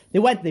 They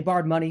went, they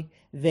borrowed money.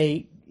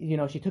 She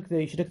took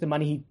the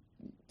money.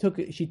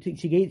 She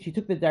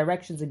took the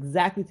directions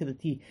exactly to the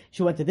T.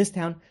 She went to this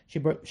town. She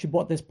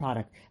bought this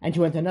product, and she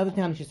went to another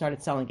town and she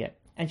started selling it.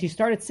 And she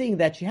started seeing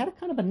that she had a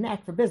kind of a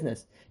knack for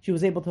business. She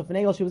was able to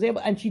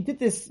finagle. And she did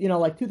this,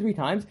 like 2-3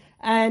 times,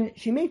 and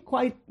she made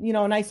quite,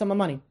 a nice sum of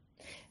money.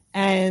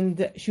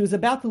 And she was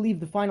about to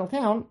leave the final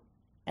town,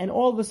 and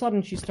all of a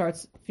sudden she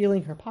starts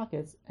feeling her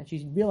pockets, and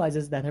she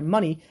realizes that her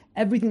money,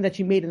 everything that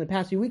she made in the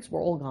past few weeks, were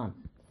all gone.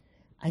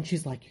 And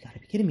she's like, you gotta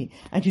be kidding me.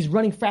 And she's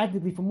running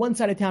frantically from one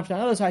side of town to the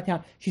other side of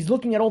town. She's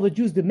looking at all the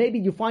Jews. Maybe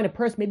you find a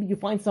purse, maybe you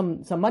find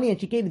some money. And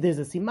she gave it, there's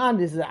a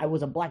siman, I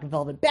was a black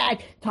velvet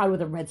bag tied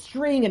with a red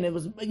string. And it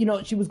was,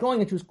 she was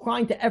going and she was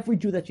crying to every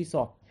Jew that she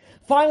saw.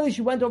 Finally,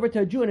 she went over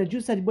to a Jew, and a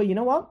Jew said, well, you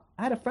know what?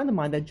 I had a friend of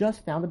mine that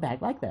just found a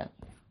bag like that.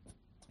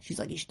 She's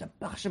like,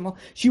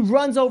 she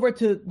runs over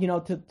to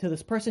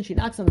this person. She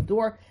knocks on the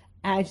door,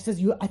 and she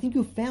says, I think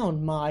you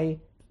found my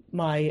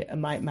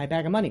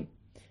bag of money.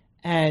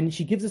 And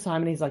she gives it to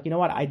him, and he's like, you know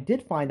what? I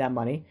did find that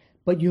money,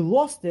 but you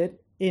lost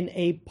it in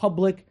a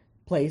public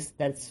place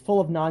that's full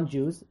of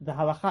non-Jews. The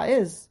halacha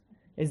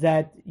is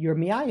that you're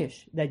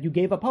miyayish, that you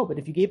gave up hope. And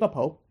if you gave up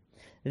hope,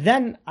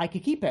 then I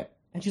could keep it.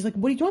 And she's like,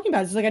 what are you talking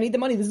about? She's like, I need the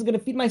money. This is going to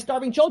feed my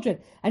starving children.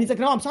 And he's like,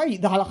 no, I'm sorry.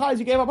 The halacha is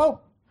you gave up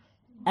hope.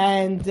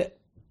 And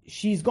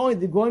she's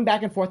going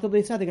back and forth till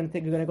they said they're going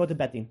to go to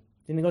Betin.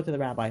 They're going to go to the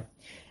rabbi.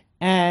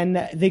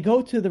 And they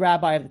go to the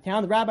rabbi of the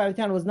town. The rabbi of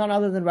the town was none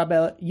other than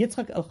Rabbi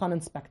Yitzchak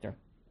Elchanan Spector.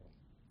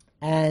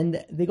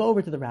 And they go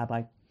over to the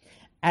rabbi.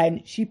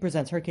 And she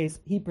presents her case.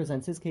 He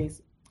presents his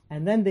case.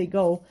 And then they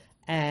go,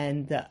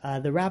 and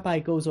the rabbi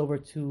goes over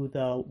to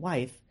the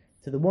wife,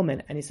 to the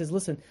woman, and he says,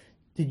 listen,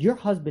 did your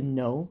husband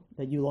know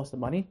that you lost the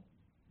money?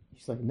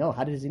 She's like, no,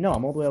 how does he know?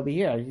 I'm all the way over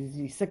here.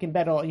 He's sick in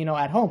bed,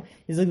 at home.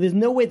 He's like, there's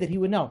no way that he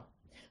would know.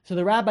 So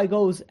the rabbi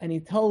goes and he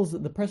tells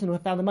the person who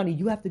found the money,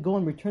 you have to go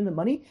and return the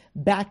money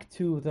back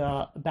to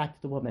the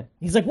woman.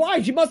 He's like,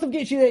 why? She must have,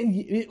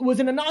 it was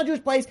in a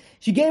non-Jewish place.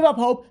 She gave up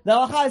hope. The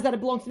halacha is that it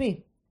belongs to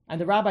me. And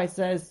the rabbi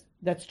says,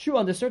 that's true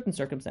under certain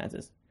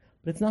circumstances,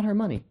 but it's not her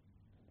money.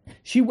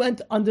 She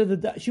went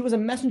she was a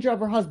messenger of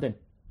her husband.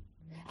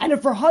 And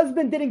if her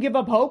husband didn't give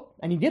up hope,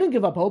 and he didn't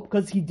give up hope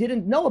because he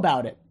didn't know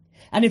about it,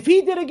 and if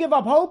he didn't give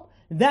up hope,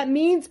 that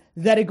means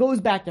that it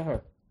goes back to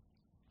her.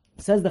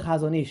 Says the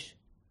Chazon Ish,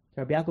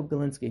 Rabbi Yaakov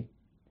Galinsky,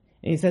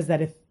 and he says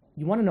that if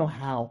you want to know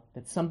how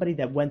that somebody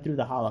that went through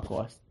the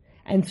Holocaust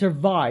and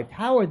survived,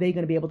 how are they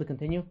going to be able to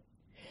continue?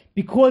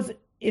 Because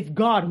if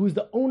God, who's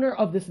the owner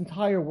of this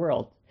entire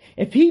world,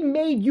 if He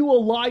made you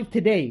alive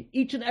today,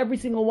 each and every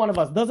single one of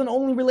us, doesn't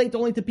only relate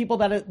only to people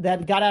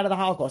that got out of the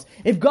Holocaust.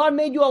 If God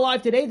made you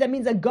alive today, that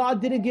means that God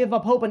didn't give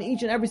up hope on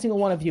each and every single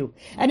one of you.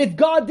 And if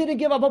God didn't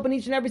give up hope on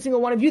each and every single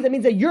one of you, that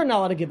means that you're not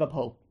allowed to give up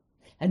hope.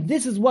 And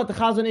this is what the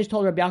Chazon Ish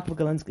told Rabbi Yaakov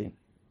Galinsky.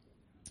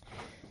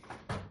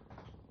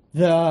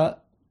 The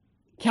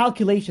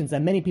calculations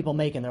that many people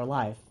make in their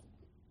life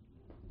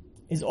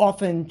is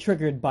often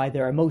triggered by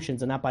their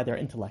emotions and not by their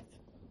intellect.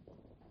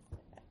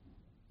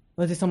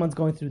 Let's say someone's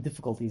going through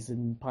difficulties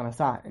in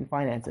parnasah, in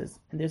finances,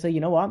 and they say,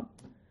 you know what?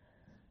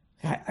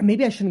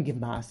 Maybe I shouldn't give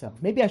ma'aseh.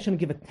 Maybe I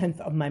shouldn't give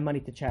 1/10 of my money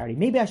to charity.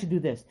 Maybe I should do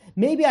this.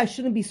 Maybe I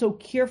shouldn't be so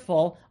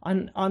careful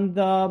on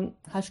the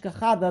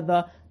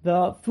hashgacha,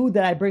 the food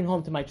that I bring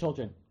home to my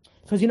children.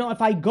 Because,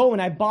 if I go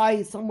and I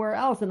buy somewhere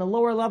else in a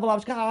lower level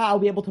of hashgacha, I'll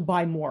be able to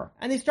buy more.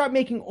 And they start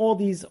making all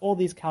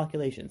these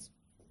calculations.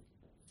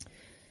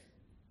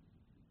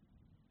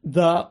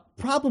 The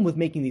problem with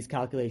making these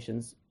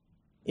calculations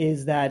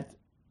is that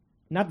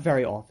not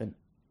very often,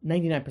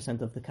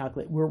 99% of the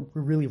calculation, we're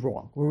really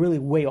wrong. We're really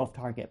way off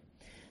target.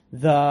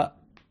 The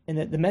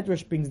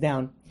Medrash brings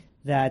down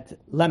that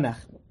Lemech,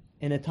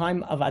 in the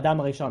time of Adam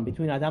HaRishon,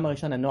 between Adam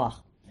HaRishon and Noach,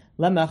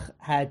 Lemech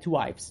had 2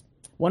 wives.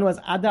 One was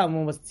Ada and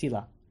one was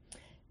Tzila.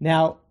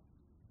 Now,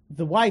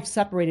 the wives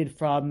separated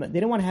they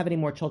didn't want to have any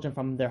more children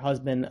from their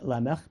husband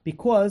Lemech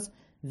because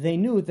they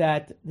knew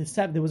that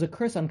there was a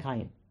curse on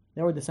Cain.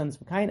 They were descendants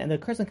of Cain, and the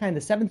curse on Cain, the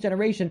 7th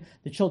generation,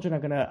 the children are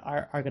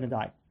gonna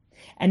die.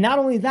 And not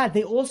only that,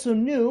 they also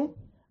knew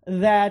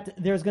that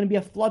there's going to be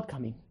a flood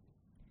coming.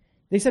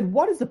 They said,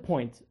 what is the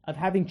point of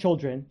having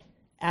children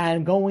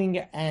and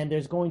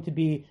there's going to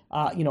be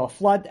a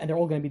flood and they're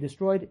all going to be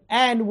destroyed,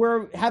 and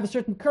have a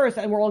certain curse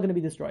and we're all going to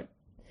be destroyed?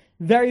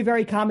 Very,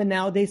 very common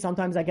nowadays.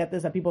 Sometimes I get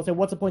this, that people say,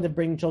 what's the point of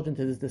bringing children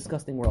to this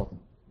disgusting world?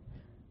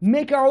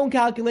 Make our own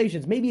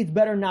calculations. Maybe it's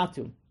better not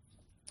to.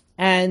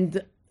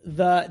 And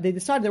they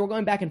decided they were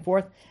going back and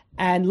forth,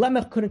 and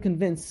Lemech couldn't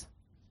convince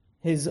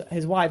his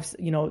wives,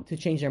 to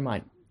change their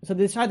mind. So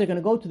they decided they're going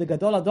to go to the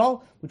Gadol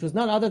Adol, which was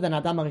none other than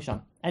Adam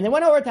HaRishon. And they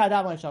went over to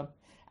Adam HaRishon,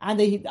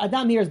 and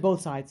Adam hears both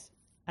sides.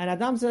 And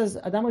Adam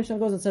HaRishon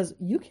goes and says,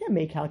 you can't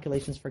make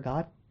calculations for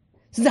God.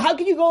 He says, how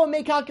can you go and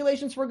make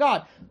calculations for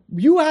God?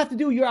 You have to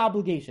do your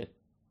obligation.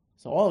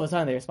 So all of a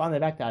sudden they responded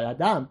back to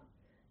Adam,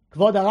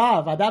 Kvod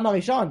Arav, Adam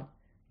HaRishon,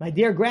 my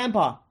dear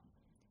grandpa.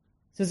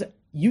 He says,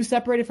 you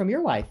separated from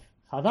your wife,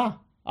 Chava,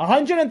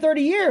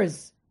 130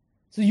 years.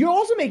 So you're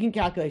also making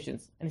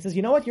calculations. And he says,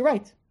 you know what? You're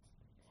right.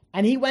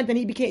 And he went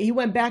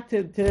back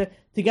to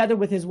together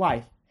with his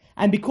wife.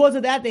 And because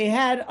of that, they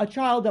had a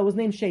child that was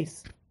named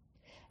Shes.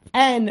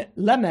 And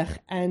Lemech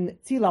and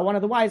Tzila, one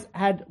of the wives,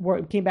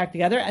 came back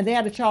together, and they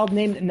had a child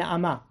named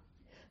Naamah.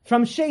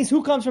 From Shes,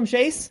 who comes from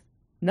Shes?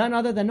 None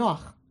other than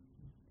Noach.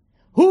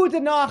 Who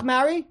did Noach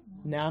marry?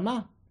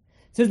 Naamah.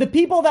 It says the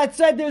people that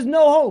said there's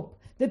no hope,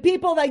 the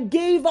people that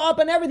gave up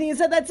and everything, and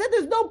said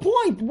there's no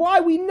point.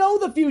 Why? We know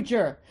the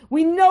future.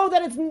 We know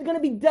that it's going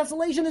to be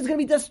desolation, there's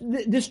going to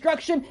be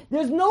destruction.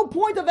 There's no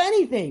point of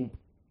anything.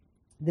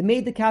 They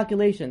made the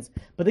calculations,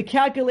 but the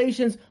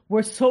calculations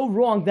were so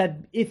wrong that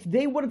if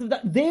they would have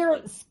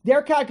done,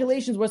 their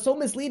calculations were so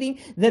misleading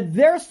that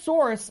their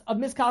source of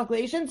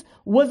miscalculations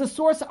was a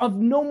source of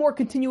no more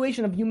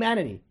continuation of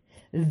humanity.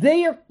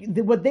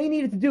 What they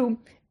needed to do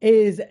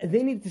is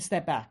they needed to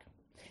step back.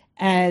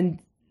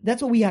 And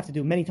that's what we have to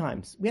do many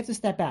times. We have to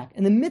step back.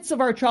 In the midst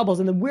of our troubles,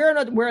 and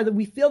where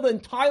we feel the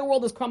entire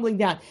world is crumbling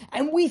down,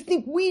 and we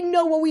think we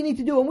know what we need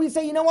to do, and we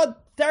say, you know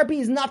what, therapy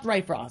is not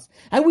right for us.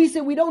 And we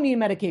say we don't need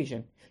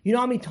medication. You know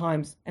how many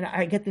times, and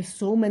I get this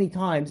so many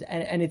times,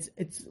 and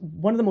it's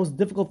one of the most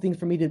difficult things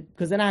for me to,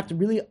 because then I have to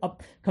really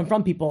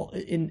confront people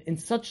in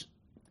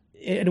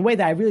a way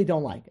that I really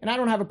don't like. And I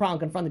don't have a problem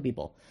confronting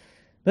people.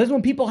 But it's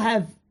when people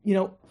have,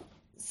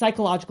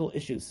 psychological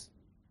issues.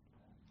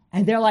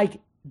 And they're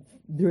like,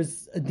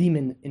 there's a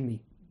demon in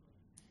me.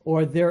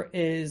 Or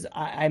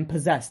I'm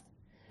possessed.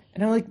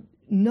 And I'm like,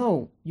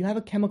 no, you have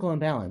a chemical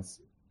imbalance.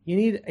 You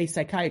need a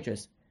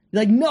psychiatrist.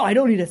 You're like, no, I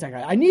don't need a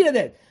psychiatrist. I needed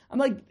it. I'm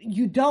like,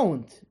 you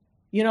don't.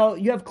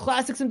 You have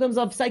classic symptoms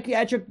of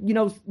psychiatric,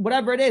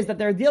 whatever it is that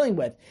they're dealing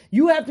with.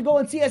 You have to go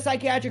and see a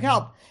psychiatric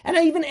help. And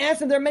I even asked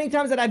them, there are many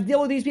times that I've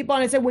dealt with these people,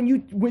 and I said,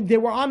 when they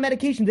were on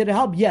medication, did it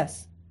help?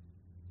 Yes.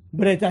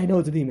 But I know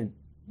it's a demon.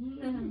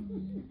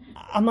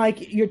 I'm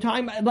like, your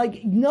time,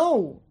 like,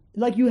 no.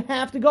 Like, you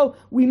have to go.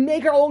 We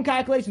make our own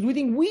calculations. We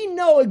think we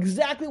know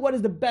exactly what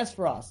is the best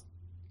for us.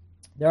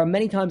 There are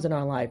many times in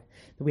our life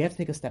that we have to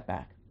take a step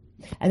back.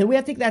 And then we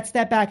have to take that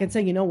step back and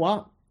say, you know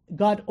what?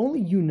 God,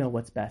 only you know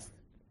what's best.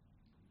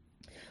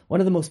 One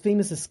of the most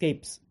famous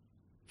escapes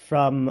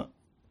from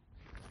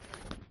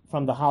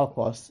the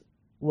Holocaust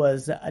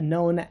was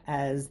known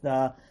as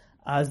the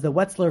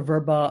Wetzlar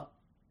Verba.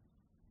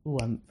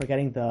 I'm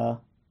forgetting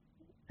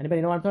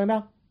anybody know what I'm talking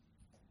about?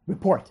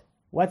 Report.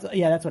 That's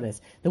what it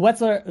is. The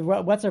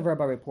Wetzlar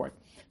Verba report.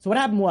 So what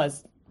happened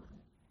was,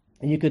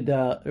 and you could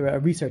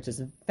research this.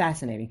 It's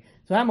fascinating.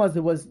 So what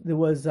happened was there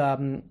was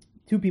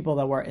two people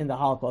that were in the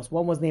Holocaust.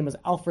 One was named as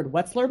Alfred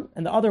Wetzlar,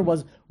 and the other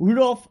was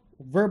Rudolf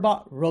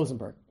Verba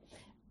Rosenberg.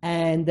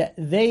 And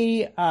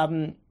they,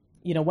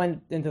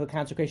 went into the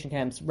concentration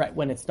camps right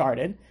when it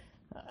started.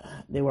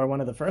 They were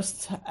one of the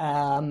first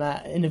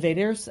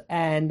innovators,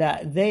 and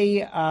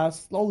they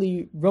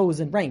slowly rose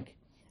in rank.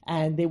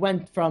 And they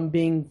went from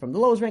being from the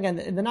lowest rank, and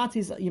the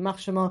Nazis, Yimach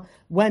Shema,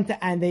 went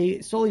and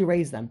they slowly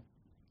raised them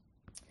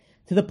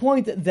to the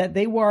point that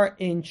they were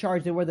in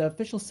charge. They were the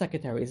official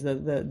secretaries.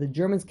 The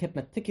Germans kept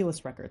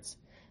meticulous records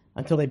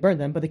until they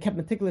burned them, but they kept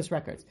meticulous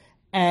records.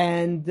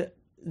 And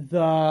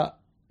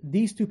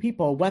these two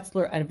people,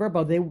 Wetzlar and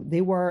Verba,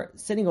 they were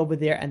sitting over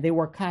there and they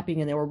were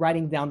copying and they were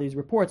writing down these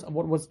reports of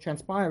what was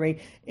transpiring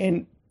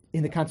in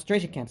the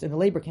concentration camps, in the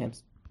labor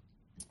camps.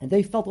 And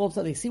they felt all of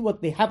a sudden,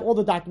 they have all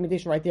the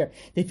documentation right there.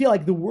 They feel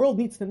like the world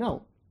needs to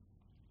know.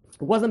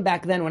 It wasn't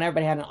back then when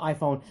everybody had an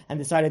iPhone and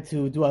decided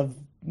to do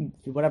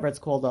whatever it's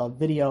called, a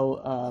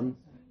video,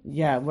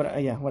 whatever,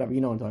 you know what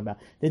I'm talking about.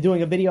 They're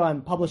doing a video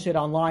and publish it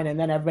online and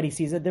then everybody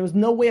sees it. There was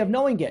no way of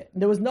knowing it.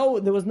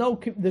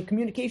 The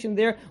communication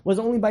there was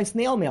only by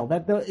snail mail.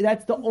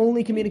 That's the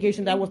only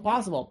communication that was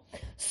possible.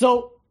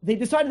 So they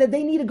decided that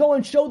they need to go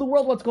and show the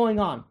world what's going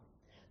on.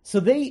 So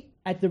they,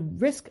 at the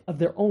risk of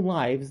their own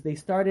lives, they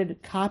started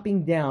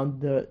copying down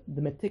the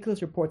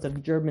meticulous reports that the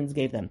Germans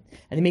gave them.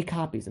 And they made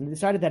copies. And they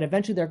decided that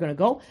eventually they're going to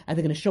go and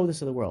they're going to show this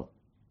to the world.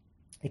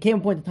 It came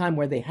a point in time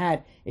where they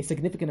had a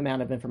significant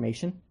amount of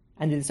information.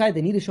 And they decided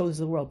they need to show this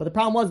to the world. But the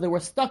problem was they were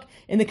stuck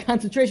in the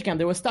concentration camp.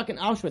 They were stuck in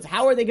Auschwitz.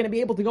 How are they going to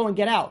be able to go and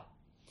get out?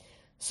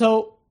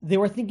 So they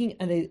were thinking,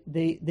 and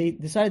they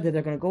decided that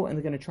they're going to go and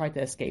they're going to try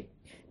to escape.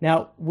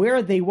 Now,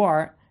 where they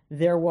were,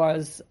 there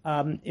was,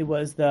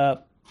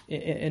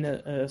 in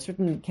a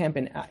certain camp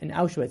in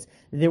Auschwitz,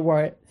 there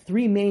were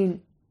 3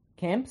 main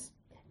camps,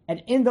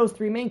 and in those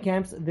 3 main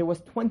camps, there was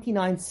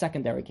 29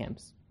 secondary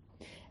camps.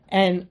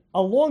 And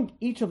along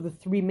each of the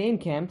 3 main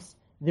camps,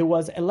 there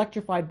was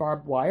electrified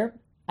barbed wire,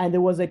 and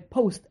there was a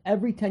post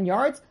every 10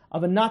 yards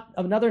of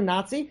another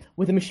Nazi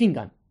with a machine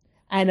gun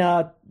and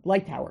a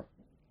light tower.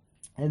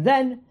 And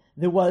then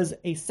there was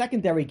a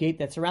secondary gate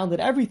that surrounded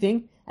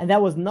everything, and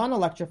that was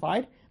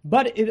non-electrified,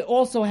 but it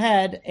also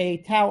had a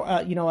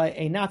tower,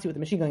 a Nazi with a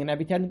machine gun and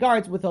every 10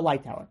 guards with a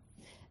light tower.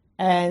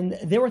 And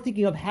they were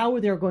thinking of how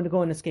they were going to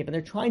go and escape, and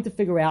they're trying to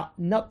figure out,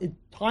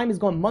 time is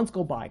going, months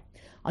go by,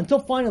 until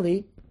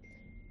finally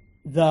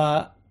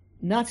the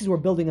Nazis were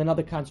building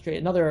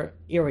another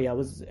area. It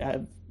was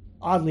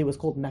oddly, it was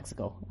called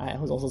Mexico. I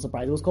was also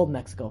surprised. It was called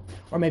Mexico,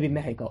 or maybe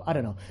Mexico. I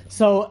don't know.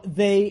 So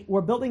they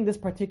were building this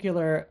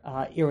particular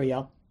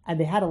area, and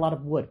they had a lot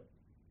of wood.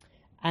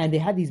 And they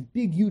had these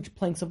big, huge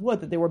planks of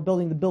wood that they were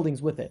building the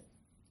buildings with it.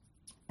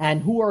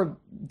 And who were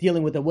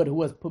dealing with the wood, who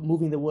was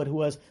moving the wood, who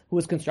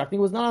was constructing,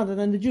 was none other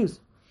than the Jews.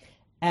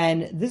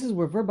 And this is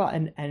where Verba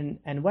and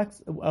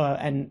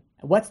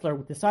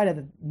Wetzlar decided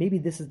that maybe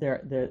this is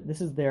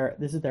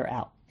their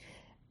out.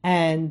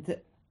 And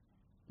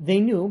they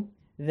knew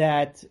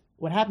that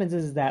what happens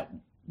is that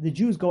the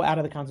Jews go out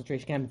of the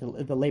concentration camp,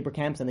 the labor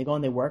camps, and they go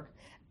and they work.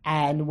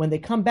 And when they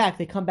come back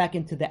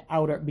into the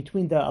outer,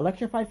 between the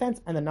electrified fence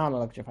and the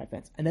non-electrified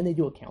fence. And then they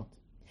do a count.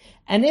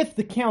 And if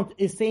the count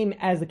is same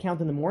as the count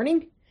in the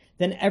morning,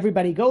 then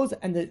everybody goes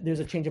and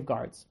there's a change of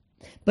guards.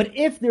 But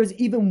if there's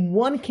even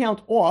one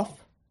count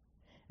off,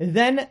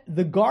 then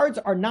the guards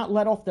are not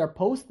let off their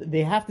post.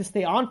 They have to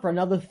stay on for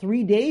another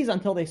 3 days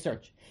until they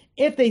search.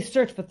 If they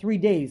search for 3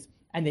 days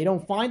and they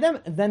don't find them,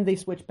 then they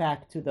switch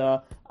back to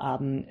the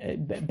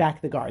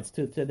guards.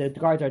 To the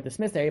guards are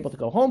dismissed. They're able to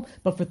go home.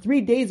 But for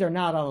 3 days, they're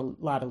not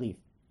allowed to leave.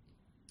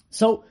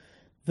 So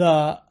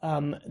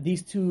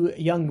these two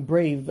young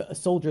brave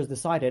soldiers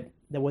decided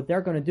that what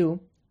they're going to do,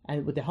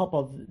 and with the help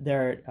of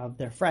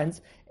their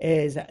friends,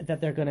 is that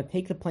they're going to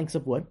take the planks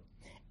of wood,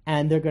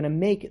 and they're going to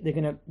make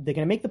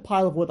the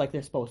pile of wood like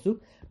they're supposed to,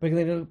 but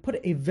they're going to put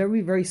a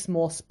very, very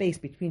small space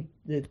between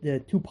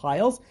the two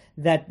piles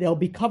that they'll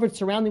be covered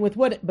surrounding with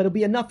wood, but it'll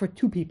be enough for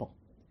 2 people,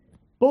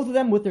 both of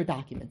them with their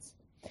documents.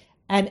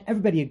 And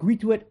everybody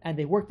agreed to it, and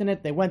they worked on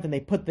it. They went and they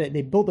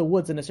built the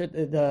woods in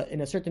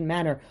a certain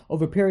manner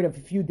over a period of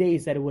a few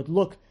days that it would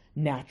look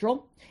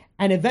natural.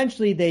 And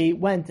eventually they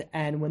went,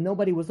 and when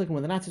nobody was looking,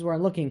 when the Nazis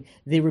weren't looking,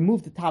 they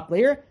removed the top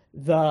layer.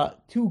 The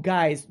 2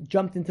 guys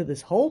jumped into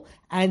this hole,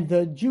 and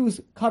the Jews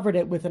covered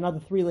it with another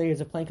 3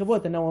 layers of plank of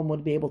wood that no one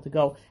would be able to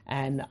go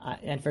and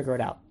figure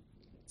it out.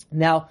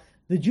 Now,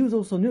 the Jews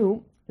also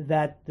knew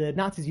that the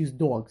Nazis used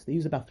dogs. They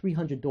used about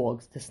 300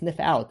 dogs to sniff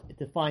out,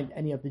 to find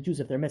any of the Jews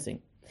if they're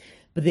missing.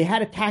 But they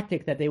had a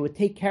tactic that they would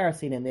take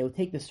kerosene and they would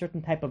take this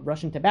certain type of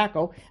Russian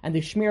tobacco and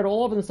they smeared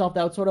all over themselves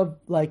that would sort of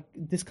like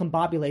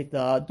discombobulate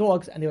the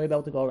dogs, and they were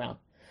able to go around.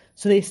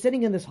 So they're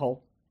sitting in this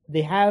hole.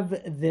 They have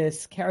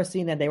this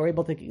kerosene, and they were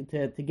able to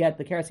get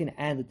the kerosene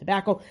and the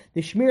tobacco.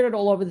 They smeared it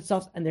all over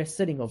themselves, and they're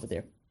sitting over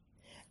there.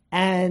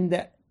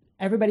 And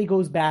everybody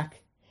goes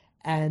back,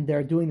 and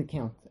they're doing the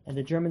count. And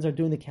the Germans are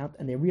doing the count,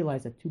 and they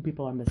realize that 2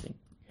 people are missing.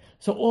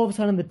 So all of a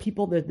sudden, the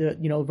people,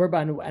 Verba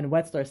and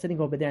Wetzler are sitting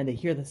over there, and they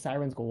hear the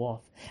sirens go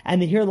off, and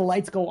they hear the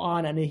lights go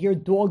on, and they hear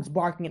dogs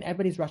barking, and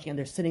everybody's rushing, and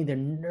they're sitting there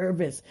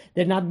nervous.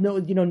 They're not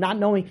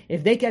knowing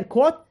if they get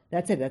caught,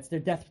 that's it. That's their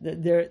death.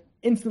 Their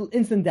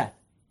instant death.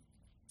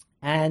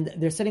 And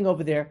they're sitting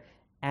over there,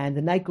 and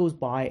the night goes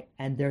by,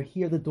 and they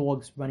hear the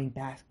dogs running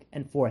back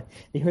and forth.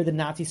 They hear the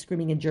Nazis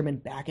screaming in German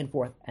back and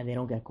forth, and they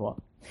don't get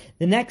caught.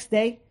 The next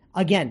day,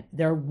 again,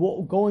 they're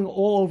going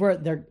all over.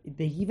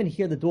 They even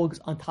hear the dogs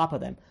on top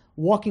of them,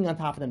 walking on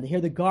top of them. They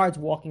hear the guards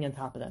walking on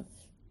top of them,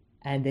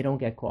 and they don't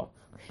get caught.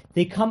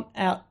 They come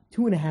out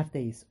 2.5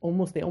 days.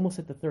 They almost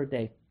hit the 3rd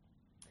day,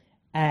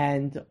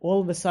 and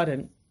all of a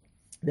sudden,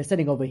 they're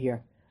sitting over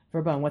here.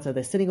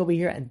 They're sitting over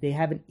here, and they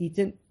haven't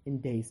eaten in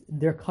days.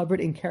 They're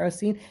covered in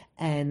kerosene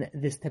and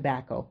this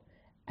tobacco,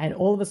 and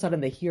all of a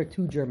sudden, they hear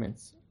 2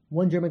 Germans.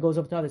 One German goes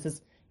up to the other and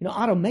says,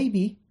 Otto,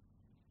 maybe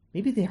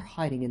they're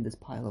hiding in this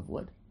pile of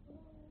wood.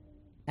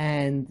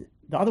 And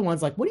the other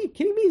one's like, what are you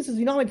kidding me? He says,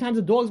 how many times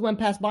the dogs went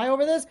past by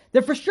over this?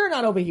 They're for sure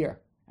not over here.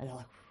 And they're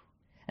like, whew.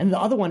 And the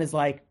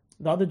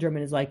other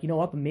German is like, you know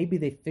what? But maybe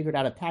they figured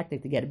out a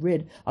tactic to get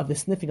rid of the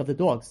sniffing of the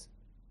dogs.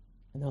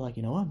 And they're like,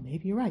 you know what?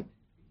 Maybe you're right.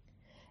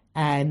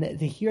 And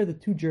they hear the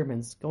 2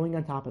 Germans going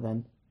on top of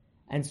them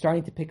and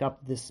starting to pick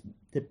up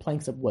the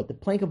planks of wood. The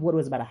plank of wood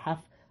was about a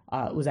half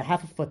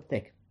a foot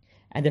thick.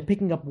 And they're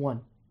picking up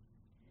one.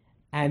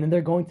 And then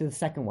they're going to the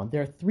second one.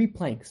 There are 3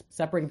 planks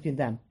separating between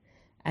them.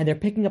 And they're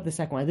picking up the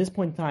second one. At this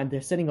point in time, they're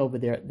sitting over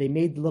there. They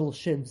made little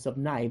shivs of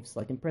knives,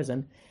 like in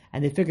prison,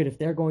 and they figured if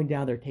they're going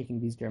down, they're taking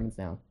these Germans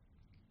down.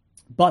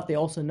 But they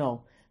also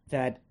know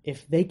that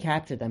if they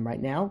capture them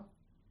right now,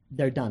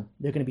 they're done.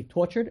 They're going to be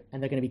tortured, and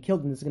they're going to be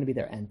killed, and this is going to be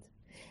their end.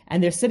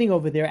 And they're sitting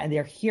over there, and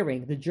they're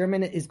hearing the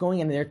German is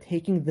going, and they're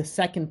taking the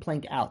second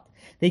plank out.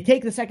 They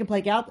take the second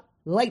plank out,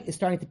 light is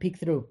starting to peek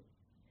through.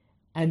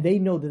 And they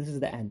know that this is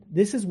the end.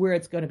 This is where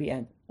it's going to be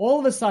end. All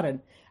of a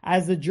sudden,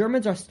 as the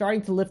Germans are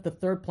starting to lift the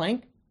 3rd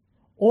plank,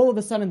 all of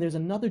a sudden there's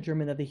another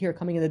German that they hear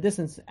coming in the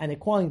distance, and they're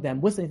calling them,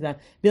 whistling to them.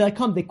 They're like,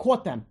 come, they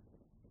caught them.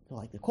 They're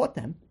like, they caught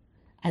them?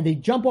 And they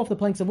jump off the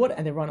planks of wood,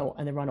 and they run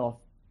off.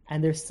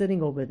 And they're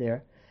sitting over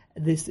there.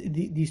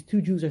 These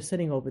 2 Jews are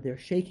sitting over there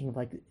shaking,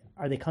 like,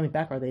 are they coming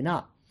back or are they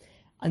not?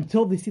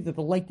 Until they see that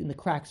the light in the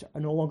cracks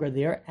are no longer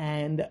there,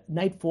 and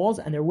night falls,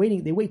 and they're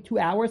waiting. They wait 2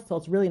 hours till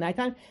it's really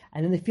nighttime,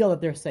 and then they feel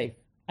that they're safe.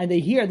 And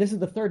they hear this is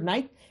the 3rd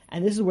night,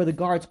 and this is where the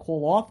guards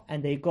call off,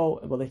 and they go,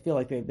 well, they feel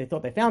like they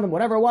thought they found him,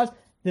 whatever it was.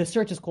 The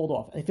search is called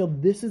off, and they feel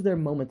this is their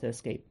moment to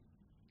escape.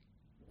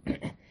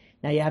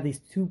 Now you have these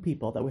 2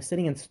 people that were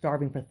sitting and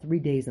starving for 3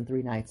 days and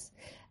 3 nights,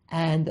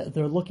 and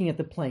they're looking at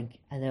the plank,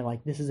 and they're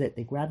like, this is it.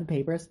 They grab the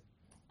papers,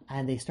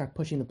 and they start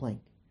pushing the plank.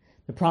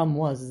 The problem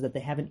is that they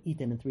haven't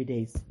eaten in 3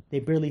 days. They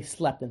barely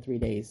slept in 3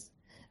 days.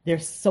 They're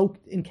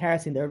soaked in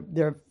kerosene.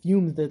 They're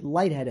fumes. They're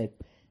lightheaded.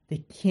 They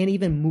can't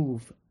even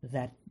move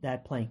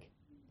that plank.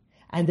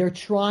 And they're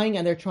trying,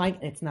 and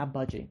it's not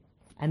budging.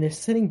 And they're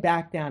sitting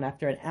back down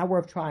after an hour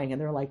of trying,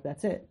 and they're like,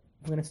 that's it.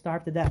 We're going to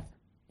starve to death.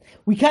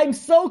 We came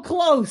so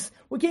close,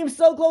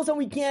 and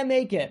we can't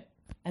make it.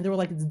 And they were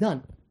like, it's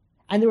done.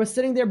 And they were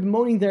sitting there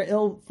bemoaning their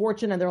ill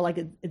fortune, and they're like,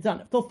 it's done.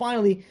 Until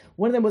finally,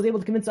 one of them was able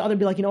to convince the other to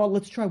be like, you know what,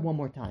 let's try one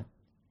more time.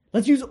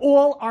 Let's use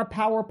all our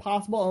power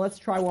possible, and let's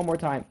try one more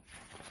time.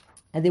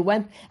 And they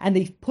went, and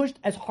they pushed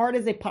as hard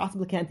as they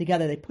possibly can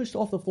together. They pushed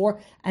off the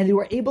floor, and they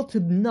were able to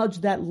nudge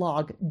that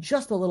log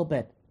just a little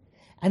bit.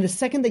 And the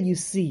second that you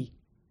see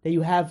that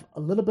you have a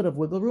little bit of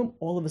wiggle room,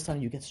 all of a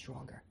sudden you get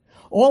stronger.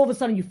 All of a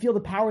sudden you feel the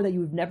power that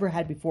you've never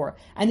had before.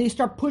 And then you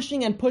start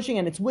pushing and pushing,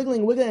 and it's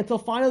wiggling until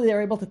finally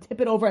they're able to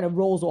tip it over and it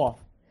rolls off.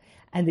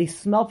 And they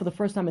smell for the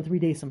first time in 3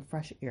 days some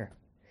fresh air.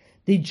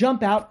 They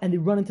jump out and they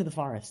run into the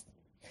forest.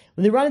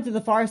 When they run into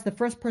the forest, the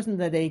first person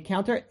that they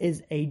encounter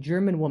is a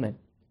German woman.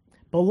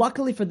 But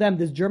luckily for them,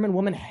 this German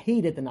woman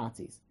hated the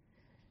Nazis.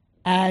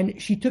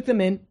 And she took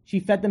them in,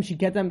 she fed them, she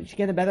get them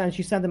better, and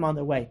she sent them on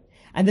their way.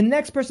 And the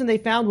next person they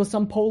found was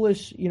some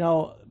Polish,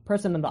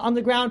 person in the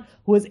underground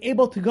who was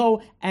able to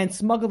go and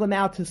smuggle them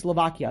out to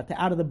Slovakia,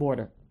 out of the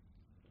border.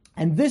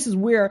 And this is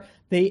where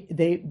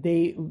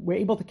they were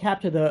able to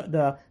capture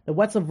the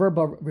Wetzel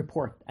Verba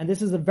report. And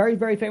this is a very,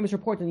 very famous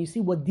report, and you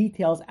see what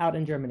details out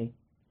in Germany,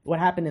 what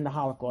happened in the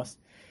Holocaust.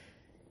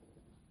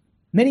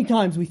 Many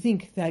times we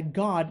think that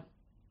God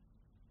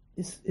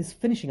is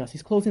finishing us.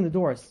 He's closing the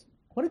doors.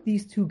 What did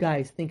these two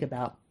guys think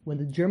about when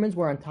the Germans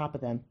were on top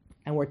of them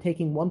and were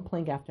taking one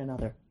plank after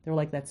another? They were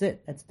like, that's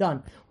it. That's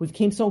done. We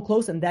came so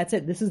close, and that's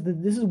it. This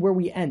is where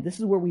we end. This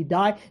is where we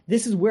die.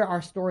 This is where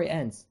our story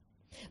ends.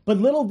 But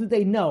little did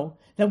they know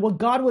that what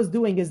God was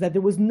doing is that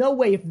there was no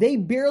way, if they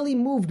barely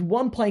moved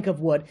one plank of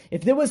wood,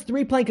 if there was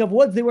 3 plank of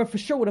wood, they for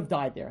sure would have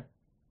died there.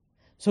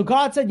 So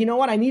God said, you know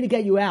what? I need to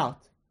get you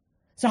out.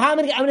 So I'm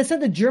going to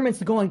send the Germans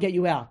to go and get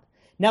you out.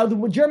 Now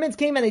the Germans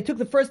came and they took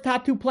the first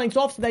top 2 planks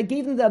off, so that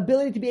gave them the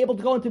ability to be able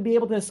to go and to be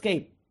able to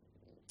escape.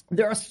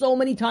 There are so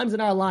many times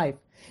in our life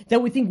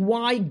that we think,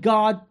 why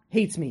God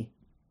hates me?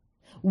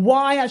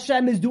 Why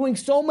Hashem is doing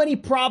so many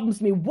problems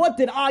to me? What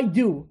did I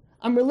do?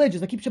 I'm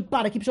religious. I keep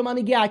Shabbat. I keep Shema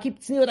Nigah. I keep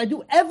Tzniut. I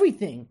do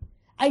everything.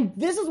 And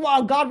this is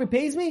why God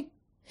repays me?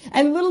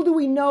 And little do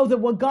we know that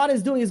what God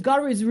is doing is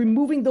God is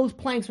removing those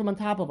planks from on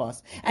top of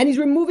us. And He's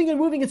removing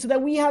it so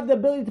that we have the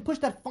ability to push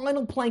that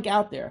final plank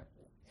out there.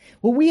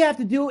 What we have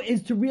to do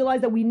is to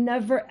realize that we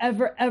never,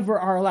 ever, ever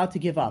are allowed to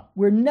give up.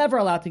 We're never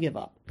allowed to give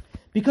up.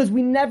 Because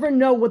we never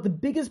know what the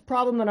biggest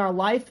problem in our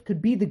life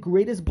could be the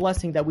greatest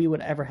blessing that we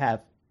would ever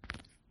have.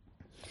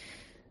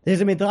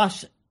 There's a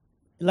Midrash,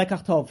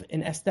 Lekach Tov,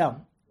 in Esther.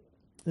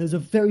 There's a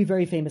very,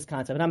 very famous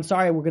concept. And I'm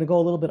sorry, we're going to go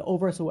a little bit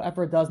over, so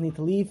whoever does need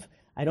to leave.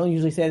 I don't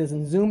usually say this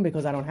in Zoom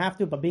because I don't have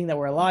to, but being that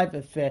we're live,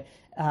 if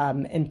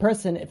in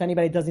person, if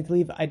anybody does need to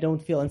leave, I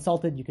don't feel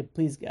insulted. You could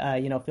please,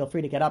 feel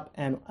free to get up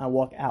and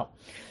walk out.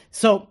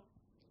 So,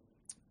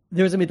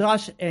 there's a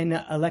Midrash in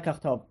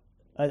Lekach Tov.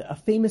 A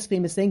famous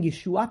saying,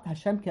 Yeshuat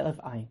Hashem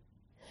Ke'elef Ayin.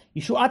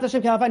 Yeshuat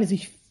Hashem Ke'elef Ayin is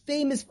a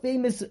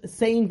famous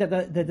saying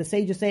that the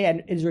sages say, and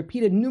it is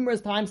repeated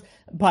numerous times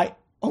by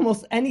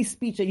almost any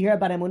speech that you hear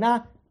about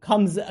Emunah,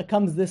 comes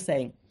this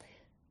saying.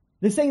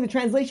 This saying, the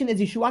translation is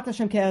Yeshuat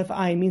Hashem Ke'elef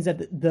Ayin, means that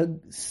the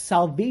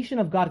salvation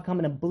of God come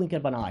in a blink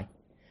of an eye.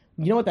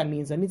 You know what that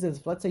means? That means that,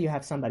 let's say you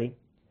have somebody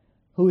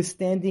who is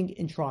standing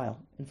in trial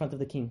in front of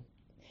the king,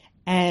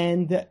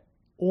 and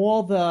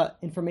all the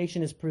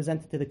information is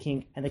presented to the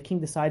king, and the king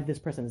decides this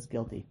person is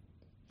guilty.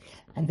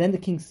 And then the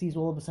king sees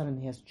all of a sudden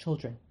he has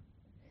children,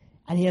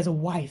 and he has a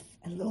wife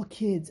and little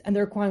kids, and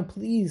they're crying,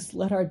 please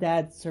let our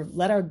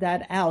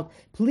dad out,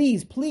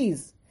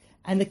 please.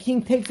 And the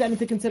king takes that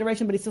into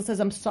consideration, but he still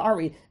says, I'm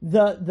sorry.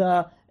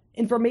 The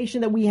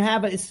information that we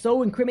have is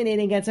so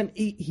incriminating against him,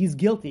 he's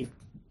guilty.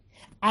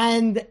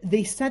 And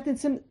they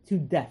sentence him to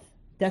death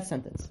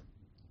sentence.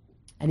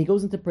 And he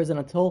goes into prison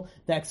until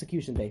the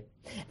execution day.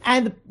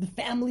 And the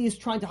family is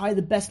trying to hire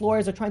the best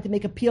lawyers, are trying to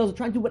make appeals, are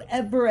trying to do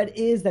whatever it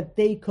is that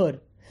they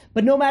could.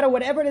 But no matter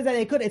whatever it is that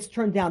they could, it's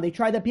turned down. They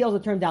tried the appeals,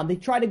 it turned down. They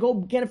tried to go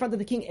get in front of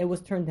the king, it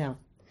was turned down.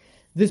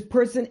 This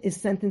person is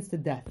sentenced to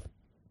death.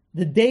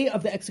 The day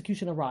of the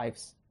execution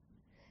arrives.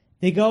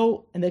 They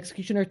go, and the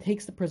executioner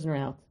takes the prisoner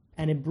out,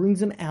 and it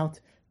brings him out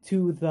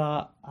to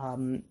the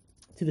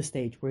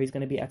stage where he's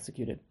going to be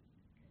executed.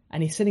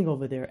 And he's sitting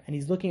over there, and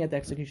he's looking at the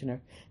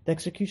executioner. The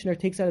executioner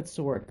takes out its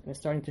sword, and is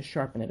starting to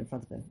sharpen it in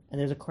front of him. And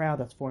there's a crowd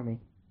that's forming.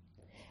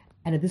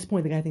 And at this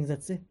point, the guy thinks,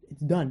 that's it.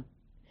 It's done.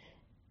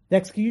 The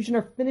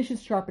executioner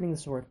finishes sharpening the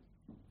sword,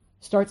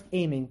 starts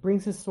aiming,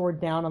 brings his sword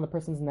down on the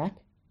person's neck,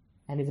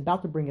 and he's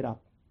about to bring it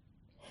up.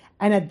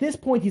 And at this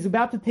point, he's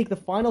about to take the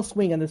final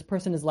swing, and this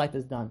person's life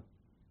is done.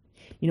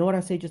 You know what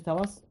our sages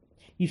tell us?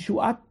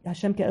 Yeshuat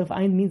Hashem Ke'elef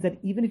Ayin means that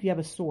even if you have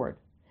a sword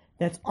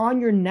that's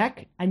on your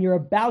neck and you're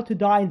about to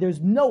die and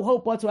there's no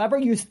hope whatsoever,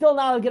 you're still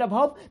not going to get up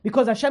hope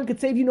because Hashem could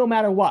save you no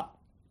matter what.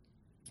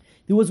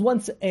 There was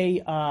once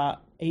a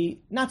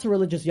not so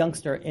religious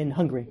youngster in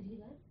Hungary.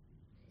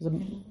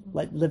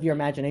 Live your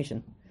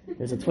imagination.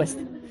 There's a twist.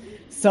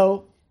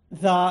 So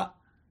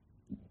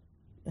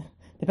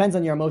depends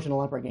on your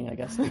emotional upbringing, I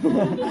guess.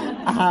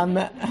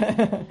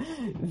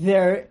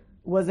 There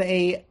was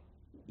a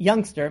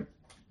youngster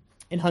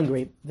in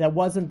Hungary that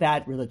wasn't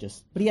that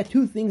religious, but he had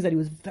 2 things that he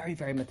was very,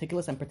 very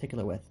meticulous and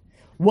particular with.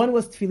 One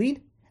was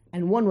tefillin,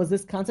 and one was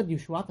this concept,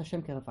 Yeshuat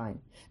Hashem Ke'elef Ayin,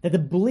 that the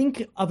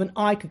blink of an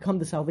eye could come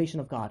the salvation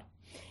of God.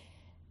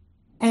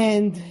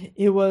 And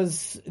it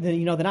was, the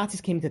Nazis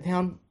came to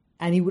town,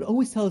 and he would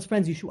always tell his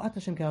friends, Yeshuat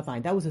Hashem Ke'elef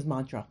Ayin. That was his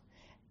mantra.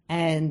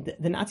 And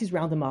the Nazis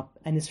round him up,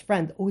 and his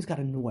friend always got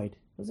annoyed.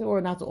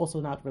 Or not,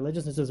 also not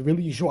religious. It says,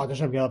 really, Yeshua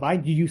Hashem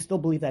Gavai? Do you still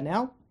believe that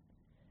now?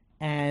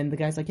 And the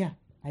guy's like, yeah,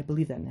 I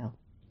believe that now.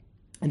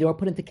 And they were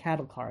put into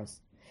cattle cars.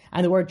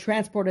 And they were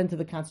transported into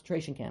the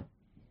concentration camp.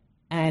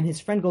 And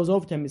his friend goes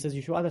over to him and says,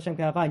 Yeshua Hashem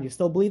Gavai, you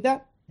still believe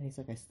that? And he's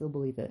like, I still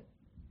believe it.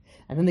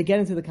 And then they get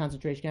into the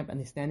concentration camp and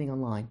they're standing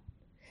on line.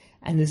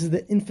 And this is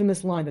the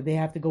infamous line that they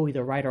have to go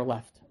either right or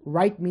left.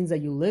 Right means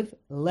that you live.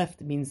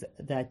 Left means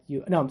that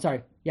you... No, I'm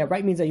sorry. Yeah,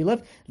 right means that you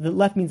live. The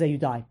left means that you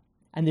die.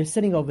 And they're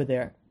sitting over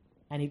there.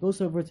 And he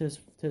goes over to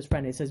his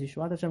friend and he says,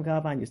 Yeshua Hashem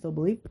Gavai, you still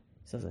believe? He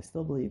says, I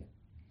still believe.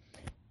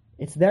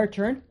 It's their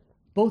turn.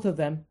 Both of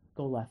them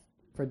go left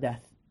for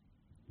death.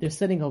 They're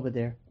sitting over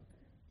there.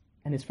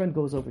 And his friend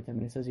goes over to him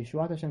and he says,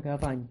 Yeshua Hashem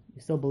Gavai,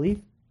 you still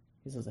believe?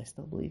 He says, I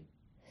still believe.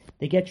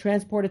 They get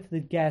transported to the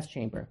gas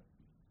chamber.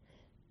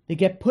 They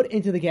get put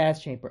into the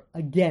gas chamber.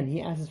 Again,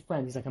 he asks his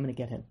friend, he's like, I'm going to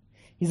get him.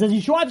 He says,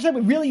 Yeshua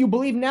Hashem, really, you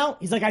believe now?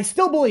 He's like, I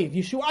still believe.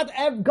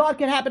 Yeshua, God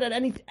can happen at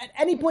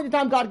any point in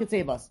time, God can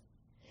save us.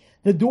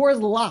 The doors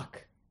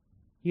lock.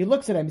 He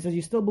looks at him. He says,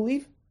 you still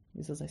believe?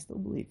 He says, I still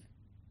believe.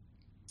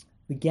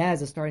 The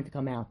gas is starting to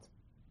come out.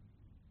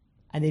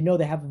 And they know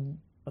they have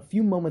a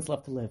few moments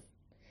left to live.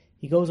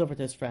 He goes over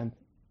to his friend.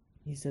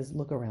 He says,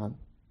 look around.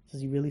 He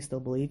says, you really still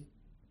believe?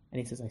 And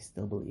he says, I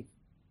still believe.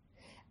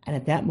 And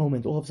at that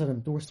moment, all of a sudden,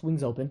 the door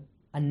swings open.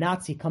 A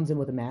Nazi comes in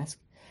with a mask.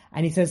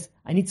 And he says,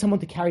 I need someone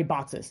to carry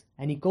boxes.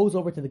 And he goes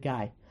over to the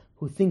guy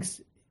who thinks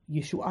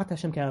Yeshuat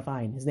Hashem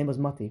Ka'avayin. His name was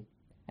Mati.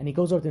 And he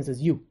goes over to him and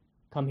says, you,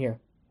 come here.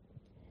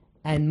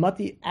 And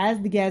Mati, as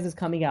the gas is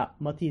coming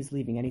out, Mati is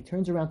leaving. And he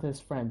turns around to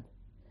his friend.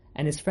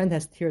 And his friend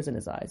has tears in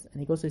his eyes. And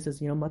he goes to him and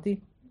says, you know, Mati?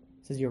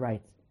 He says, you're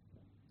right.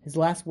 His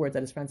last words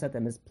that his friend said to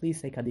him is, please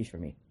say Kaddish for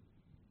me.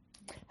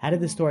 How did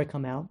this story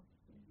come out?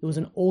 There was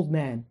an old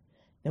man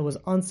that was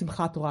on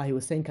Simchat Torah. He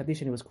was saying Kaddish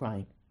and he was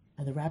crying.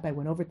 And the rabbi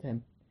went over to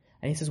him.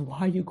 And he says, why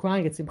are you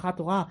crying? It's Simchat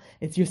Torah.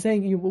 You're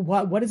saying,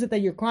 what is it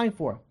that you're crying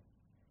for?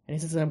 And he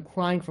says, I'm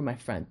crying for my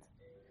friend.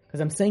 Because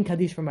I'm saying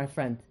Kaddish for my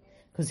friend.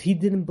 Because he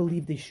didn't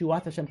believe the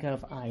Yeshuat Hashem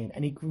Ka'af Ayin.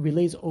 And he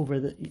relays over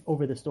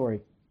the story.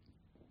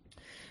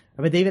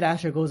 Rabbi David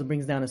Asher goes and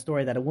brings down a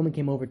story that a woman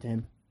came over to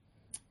him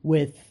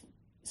with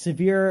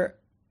severe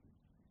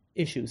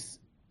issues,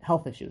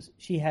 health issues.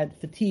 She had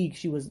fatigue.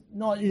 There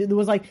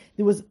was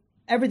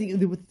everything.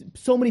 There was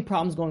so many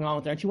problems going on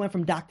with her. And she went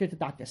from doctor to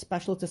doctor,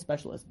 specialist to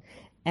specialist.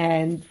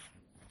 And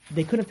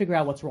they couldn't figure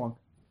out what's wrong.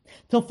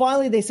 Till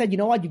finally they said, you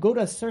know what, you go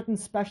to a certain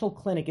special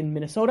clinic in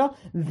Minnesota,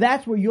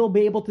 that's where you'll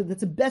be able to,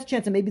 that's the best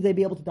chance that maybe they'll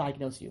be able to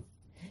diagnose you.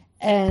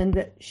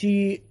 And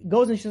she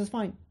goes and she says,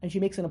 fine. And she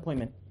makes an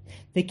appointment.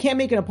 They can't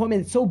make an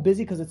appointment. It's so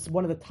busy because it's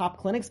one of the top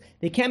clinics.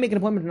 They can't make an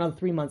appointment another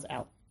 3 months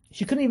out.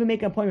 She couldn't even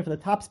make an appointment for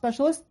the top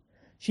specialist.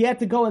 She had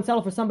to go and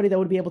settle for somebody that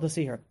would be able to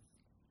see her.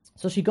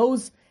 So she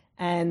goes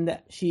and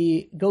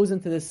she goes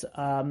into this,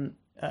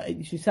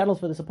 she settles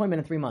for this appointment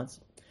in 3 months.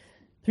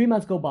 3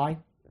 months go by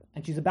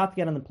and she's about to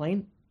get on the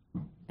plane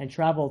and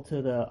travel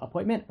to the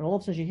appointment. And all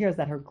of a sudden she hears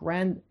that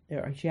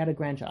she had a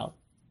grandchild.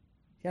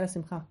 She had a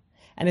simcha.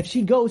 And if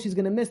she goes, she's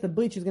going to miss the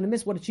bleach. She's going to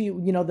miss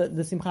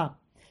the simcha.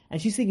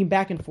 And she's thinking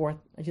back and forth.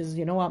 And she says,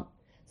 you know what?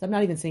 So I'm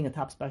not even seeing a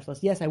top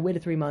specialist. Yes, I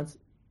waited 3 months.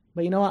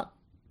 But you know what?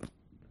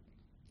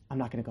 I'm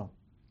not going to go.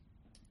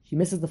 She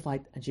misses the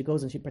flight and she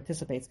goes and she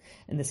participates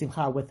in the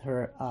simcha with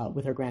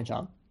her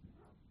grandchild.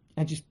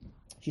 And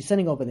she's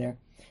sitting over there.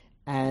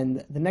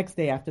 And the next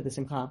day after the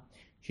simcha,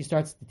 she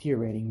starts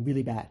deteriorating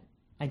really bad.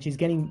 And she's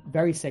getting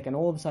very sick. And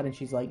all of a sudden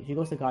she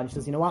goes to God and she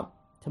says, you know what?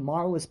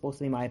 Tomorrow is supposed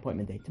to be my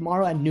appointment day.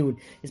 Tomorrow at noon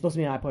is supposed to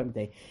be my appointment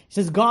day. She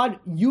says, God,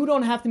 you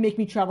don't have to make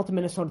me travel to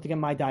Minnesota to get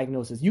my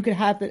diagnosis. You can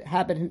have it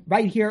happen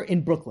right here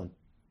in Brooklyn.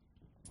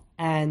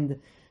 And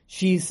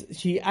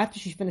after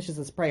she finishes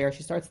this prayer,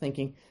 she starts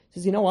thinking, she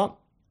says, you know what?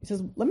 She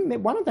says,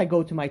 why don't I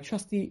go to my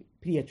trusty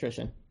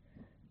pediatrician?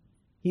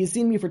 He has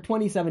seen me for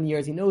 27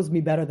 years. He knows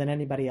me better than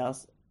anybody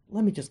else.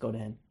 Let me just go to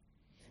him.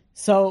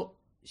 So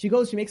she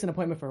makes an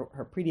appointment for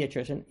her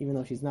pediatrician, even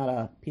though she's not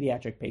a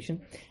pediatric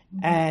patient. Mm-hmm.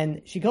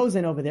 And she goes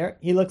in over there.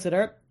 He looks at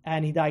her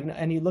and he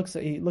looks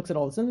at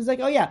all the symptoms. He's like,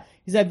 oh yeah.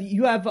 He said,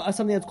 you have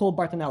something that's called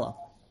Bartonella.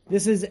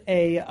 This is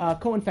a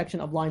co-infection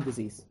of Lyme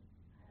disease.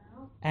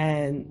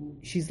 And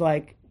she's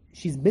like,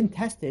 she's been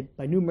tested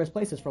by numerous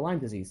places for Lyme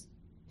disease,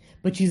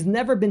 but she's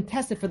never been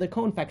tested for the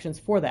co-infections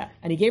for that.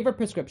 And he gave her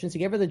prescriptions. He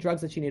gave her the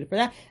drugs that she needed for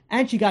that.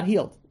 And she got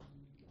healed.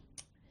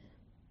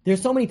 There's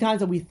so many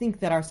times that we think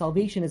that our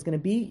salvation is going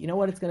to be, you know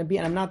what it's going to be,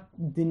 and I'm not,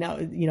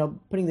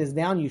 putting this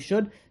down. You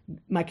should.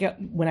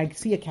 When I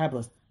see a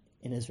Kabbalist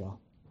in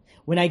Israel,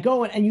 when I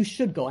go, and you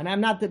should go, and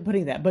I'm not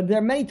putting that, but there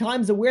are many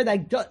times where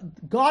that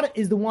God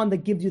is the one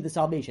that gives you the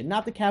salvation,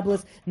 not the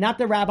Kabbalist, not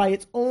the rabbi.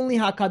 It's only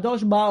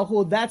HaKadosh Baruch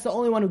Hu. That's the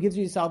only one who gives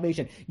you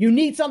salvation. You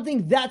need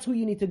something, that's who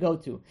you need to go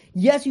to.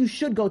 Yes, you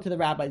should go to the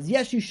rabbis.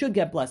 Yes, you should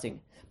get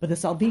blessing, but the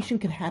salvation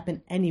can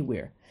happen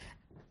anywhere.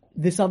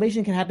 The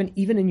salvation can happen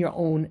even in your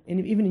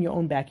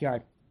own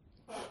backyard.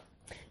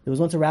 There was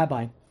once a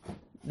rabbi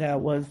that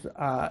was,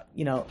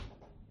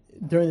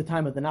 during the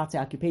time of the Nazi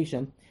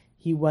occupation,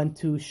 he went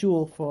to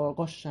shul for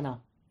Rosh Hashanah,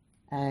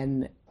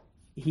 and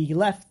he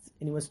left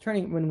and he was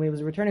when he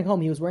was returning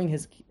home, he was wearing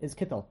his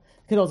kittel.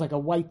 Kittel is like a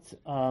white.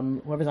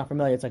 Whoever's not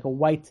familiar, it's like a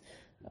white.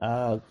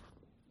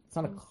 It's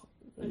not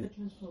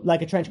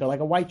like a trench coat, like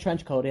a white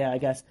trench coat. Yeah, I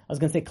guess I was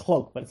gonna say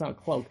cloak, but it's not a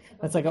cloak.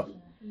 It's like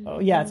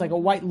it's like a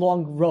white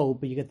long robe.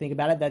 But you could think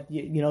about it that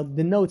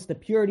denotes the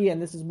purity,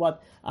 and this is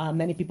what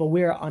many people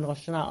wear on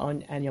Rosh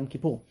Hashanah and Yom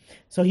Kippur.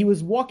 So he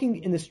was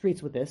walking in the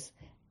streets with this,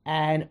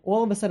 and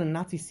all of a sudden, a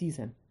Nazi sees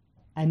him,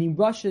 and he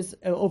rushes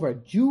over. A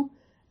Jew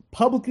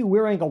publicly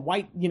wearing a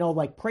white,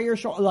 like prayer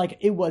shawl,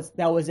 like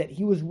that was it.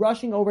 He was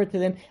rushing over to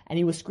them, and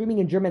he was screaming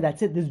in German,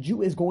 "That's it! This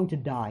Jew is going to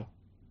die."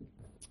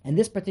 And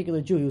this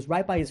particular Jew, he was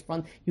right by his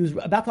front. He was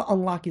about to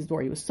unlock his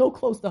door. He was so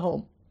close to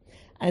home.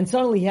 And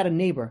suddenly he had a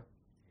neighbor.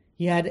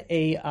 He had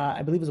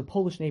I believe it was a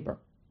Polish neighbor,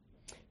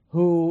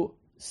 who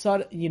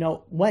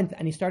went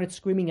and he started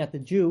screaming at the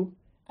Jew.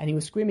 And he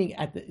was screaming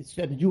at the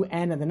Jew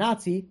and at the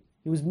Nazi.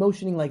 He was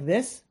motioning like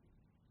this,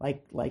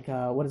 like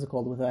what is it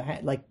called? With a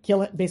hand, like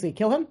basically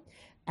kill him.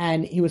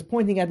 And he was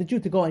pointing at the Jew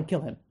to go and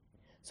kill him.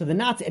 So the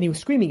Nazi, and he was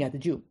screaming at the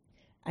Jew.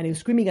 And he was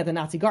screaming at the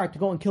Nazi guard to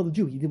go and kill the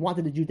Jew. He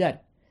wanted the Jew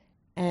dead.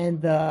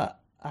 And the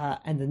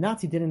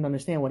Nazi didn't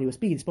understand what he was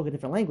speaking. He spoke a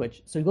different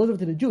language. So he goes over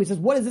to the Jew. He says,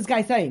 "What is this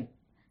guy saying?"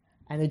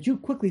 And the Jew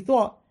quickly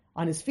thought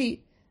on his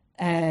feet,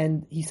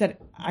 and he said,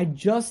 "I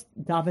just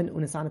daven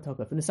Unisana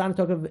Tokov." Unisana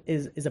Tokov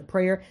is a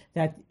prayer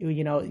that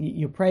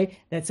you pray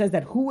that says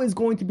that who is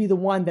going to be the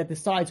one that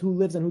decides who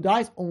lives and who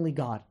dies? Only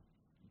God.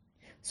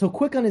 So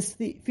quick on his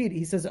feet,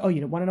 he says, "Oh,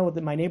 you want to know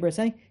what my neighbor is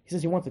saying?" He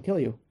says, "He wants to kill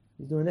you.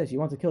 He's doing this. He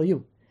wants to kill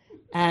you."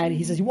 And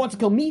he says, "He wants to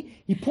kill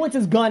me." He points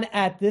his gun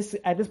at this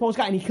Polish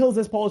guy, and he kills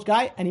this Polish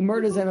guy, and he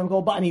murders him,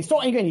 and he's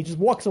so angry, and he just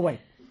walks away.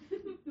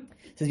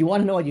 He says, "You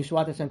want to know what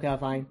Yeshuat Hashem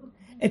Kavayim?"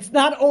 It's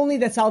not only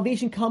that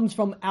salvation comes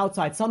from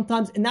outside.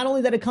 Sometimes, and not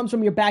only that it comes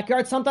from your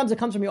backyard, sometimes it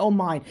comes from your own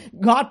mind.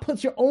 God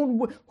puts your own...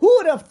 Who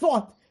would have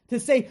thought to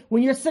say,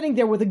 when you're sitting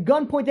there with a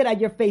gun pointed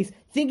at your face,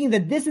 thinking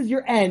that this is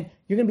your end,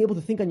 you're going to be able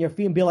to think on your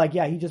feet and be like,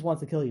 yeah, he just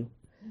wants to kill you.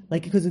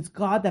 Like, because it's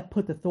God that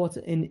put the thoughts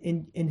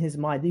in his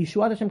mind. The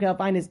Yeshuat Hashem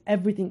Kavayim is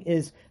everything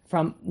is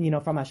from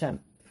Hashem.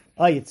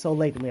 Oh, it's so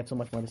late and we have so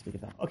much more to speak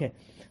about. Okay,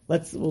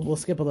 we'll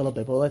skip a little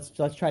bit, but let's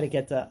try to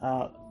get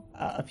to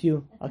a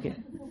few. Okay,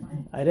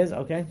 it is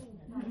okay.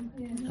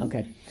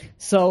 Okay,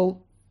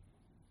 so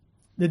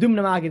the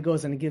Dubno Maggid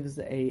goes and gives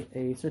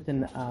a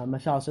certain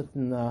mashal,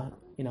 certain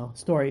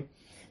story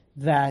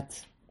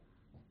that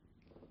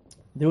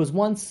there was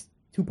once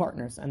two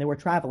partners and they were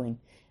traveling.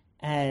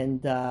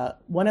 And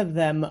one of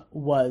them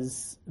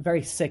was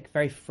very sick,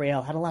 very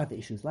frail, had a lot of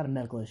issues, a lot of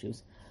medical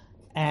issues.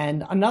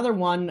 And another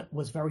one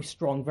was very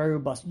strong, very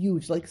robust,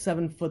 huge, like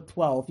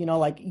 7'12",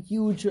 like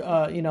huge,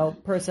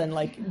 person,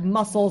 like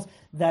muscles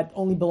that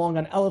only belong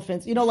on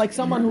elephants, like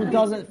someone who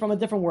doesn't, from a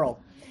different world.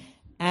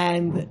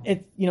 And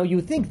you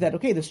would think that,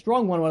 okay, the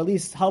strong one would at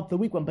least help the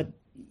weak one, but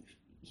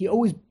he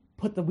always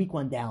put the weak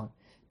one down.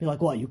 Be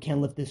like, "What, you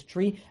can't lift this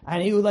tree?"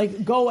 And he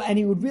would go and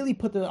he would really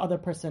put the other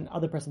person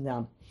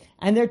down.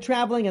 And they're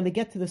traveling and they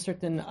get to the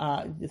certain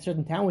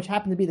town, which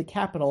happened to be the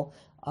capital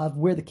of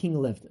where the king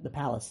lived, the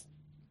palace.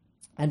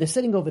 And they're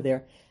sitting over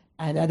there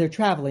and they're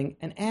traveling.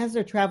 And as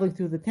they're traveling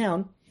through the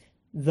town,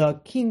 the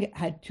king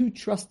had two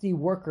trusty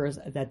workers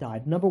that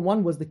died. Number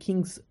one was the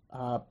king's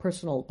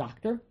personal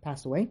doctor,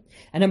 passed away.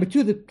 And number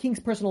two, the king's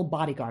personal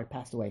bodyguard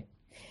passed away.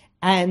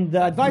 And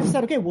the advisor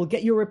said, "Okay, we'll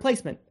get you a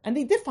replacement." And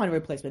they did find a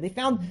replacement. They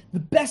found the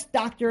best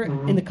doctor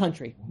in the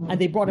country,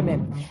 and they brought him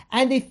in.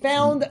 And they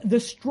found the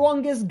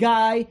strongest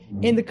guy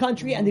in the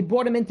country, and they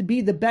brought him in to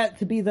be the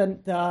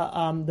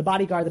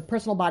bodyguard, the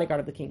personal bodyguard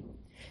of the king.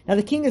 Now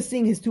the king is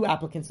seeing his two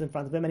applicants in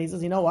front of him, and he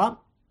says, "You know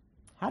what?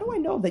 How do I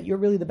know that you're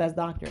really the best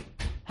doctor?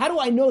 How do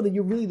I know that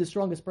you're really the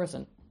strongest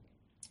person?"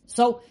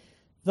 So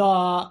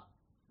the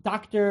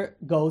doctor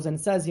goes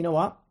and says, "You know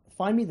what?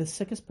 Find me the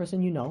sickest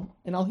person you know,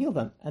 and I'll heal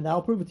them, and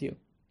I'll prove it to you."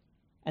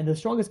 And the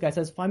strongest guy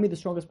says, "Find me the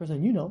strongest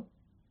person you know,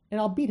 and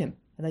I'll beat him,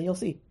 and then you'll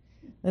see."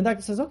 And the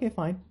doctor says, "Okay,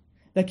 fine."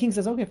 The king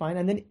says, "Okay, fine."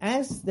 And then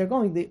as they're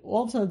going,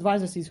 all of a sudden the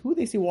advisor sees who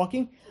they see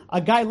walking.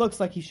 A guy looks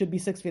like he should be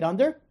 6 feet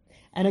under,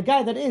 and a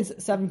guy that is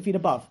 7 feet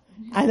above.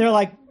 And they're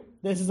like,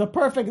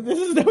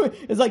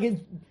 it's like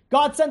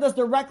God sent us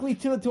directly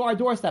to our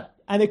doorstep.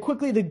 And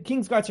the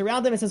king's guard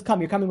surround him and says,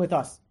 "Come, you're coming with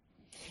us."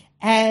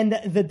 And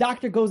the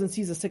doctor goes and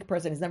sees a sick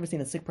person. He's never seen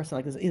a sick person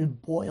like this.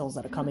 It boils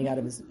that are coming out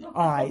of his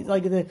eyes.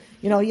 Like he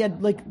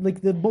had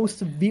like the most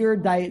severe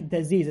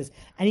diseases.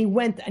 And he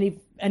went and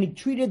he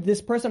treated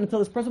this person until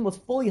this person was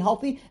fully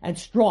healthy and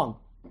strong.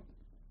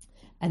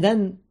 And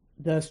then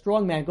the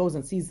strong man goes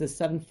and sees this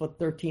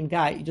 7'13"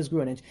 guy. He just grew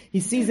an inch.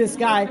 He sees this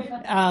guy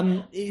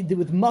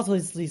with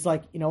muscles. He's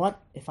like, "You know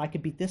what? If I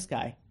could beat this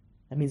guy,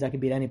 that means I could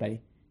beat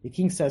anybody." The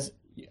king says,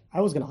 "I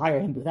was going to hire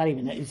him without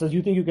even." He says,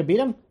 "You think you could beat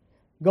him?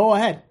 Go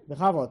ahead, the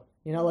chavod.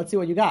 Let's see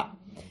what you got."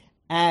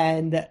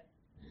 And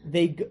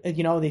he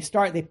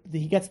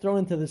gets thrown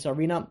into this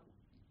arena.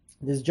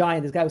 This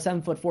giant, this guy was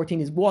 7'14",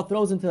 his wall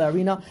throws into the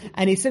arena,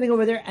 and he's sitting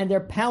over there, and they're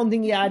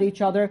pounding at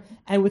each other.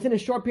 And within a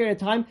short period of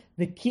time,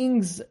 the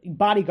king's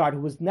bodyguard,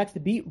 who was next to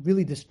beat,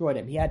 really destroyed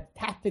him. He had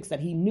tactics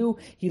that he knew.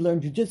 He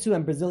learned jiu-jitsu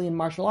and Brazilian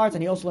martial arts,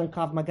 and he also learned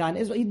Krav Maga in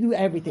Israel. He knew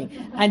everything.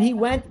 And he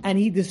went and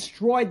he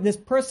destroyed, this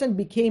person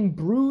became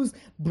bruised,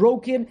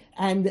 broken,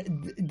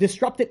 and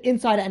disrupted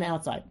inside and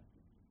outside.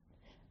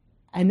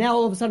 And now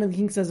all of a sudden the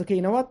king says, okay,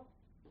 you know what?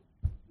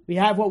 We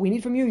have what we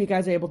need from you. You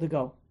guys are able to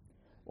go.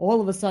 All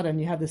of a sudden,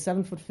 you have the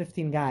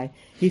 7'15" guy.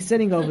 He's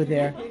sitting over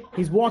there.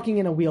 He's walking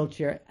in a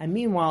wheelchair. And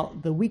meanwhile,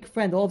 the weak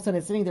friend all of a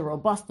sudden is sitting there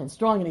robust and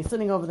strong. And he's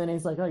sitting over there and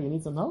he's like, oh, you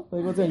need some help?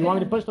 You want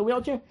me to push the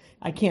wheelchair?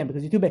 I can't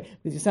because you're too big.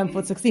 Because you're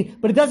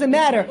 7'16". But it doesn't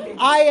matter.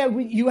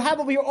 You have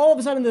over here, all of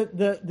a sudden,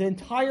 the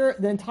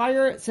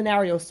entire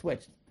scenario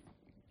switched.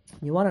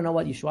 You want to know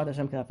what Yeshuat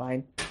Hashem can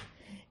find?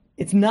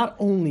 It's not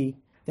only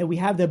that we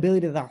have the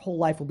ability that our whole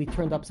life will be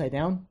turned upside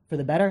down for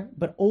the better,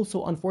 but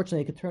also,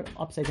 unfortunately, it could turn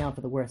upside down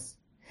for the worse.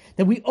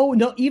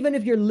 That even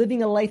if you're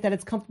living a life that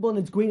it's comfortable and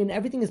it's great and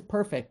everything is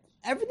perfect,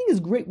 everything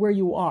is great where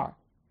you are.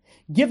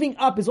 Giving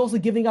up is also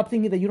giving up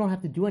thinking that you don't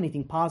have to do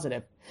anything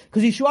positive.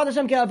 Because Yeshuat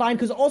Hashem Ke'avayim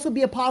could also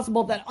be a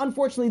possible that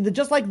unfortunately,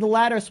 just like the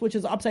ladder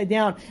switches upside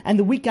down and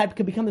the weak guy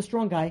could become the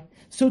strong guy,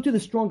 so too the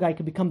strong guy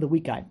could become the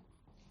weak guy.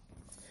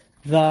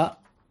 There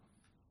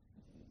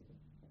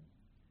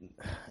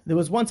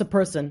was once a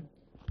person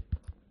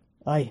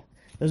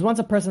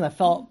that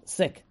fell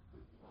sick.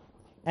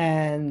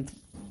 And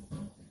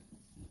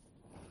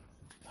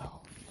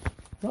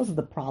this is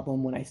the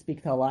problem when I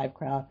speak to a live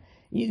crowd.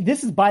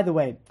 This is, by the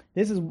way,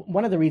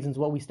 one of the reasons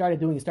what we started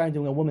doing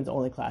a women's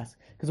only class.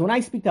 Because when I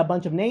speak to a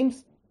bunch of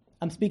names,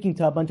 I'm speaking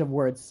to a bunch of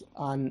words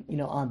on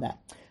that.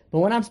 But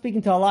when I'm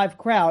speaking to a live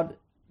crowd,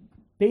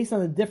 based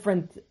on the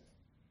different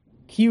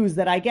cues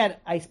that I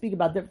get, I speak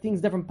about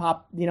different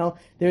pop.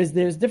 There's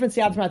different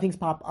siyabs when things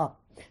pop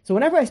up. So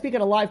whenever I speak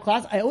at a live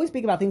class, I always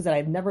speak about things that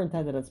I've never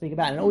intended to speak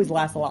about, and it always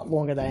lasts a lot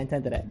longer than I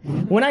intended it.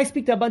 When I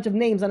speak to a bunch of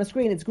names on a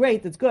screen, it's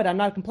great, it's good, I'm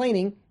not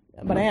complaining,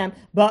 but I am.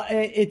 But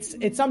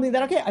it's something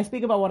that, okay, I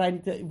speak about what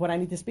I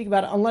need to speak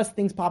about, unless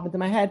things pop into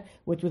my head,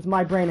 which with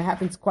my brain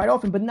happens quite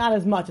often, but not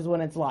as much as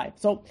when it's live.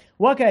 So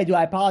what can I do?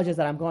 I apologize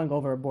that I'm going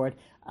overboard.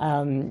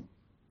 But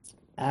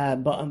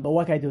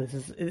what can I do?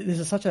 This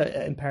is such an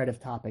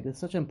imperative topic. It's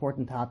such an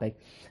important topic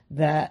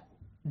that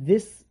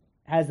this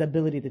has the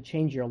ability to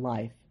change your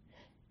life.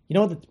 You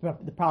know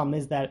what the problem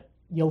is? That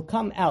you'll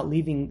come out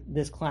leaving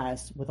this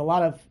class with a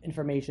lot of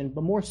information,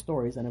 but more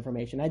stories than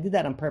information. I did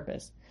that on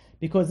purpose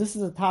because this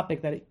is a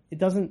topic that it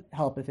doesn't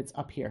help if it's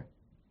up here.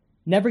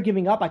 Never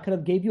giving up. I could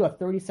have gave you a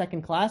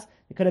 30-second class.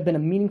 It could have been a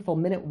meaningful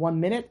 1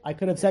 minute. I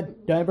could have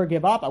said, don't ever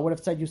give up. I would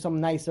have said you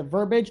some nice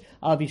verbiage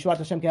of Yeshuat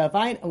Hashem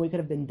Ke'avayim, and we could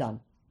have been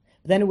done.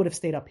 But then it would have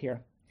stayed up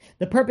here.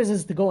 The purpose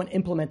is to go and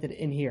implement it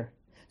in here.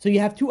 So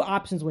you have two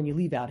options when you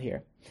leave out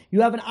here.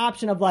 You have an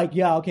option of like,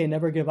 yeah, okay,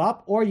 never give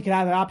up. Or you can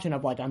have an option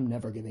of like, I'm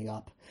never giving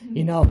up.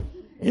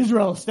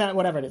 Israel,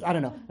 whatever it is. I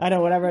don't know,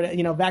 whatever it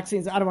is,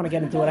 vaccines. I don't want to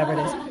get into whatever it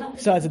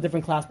is. So it's a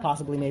different class,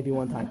 possibly, maybe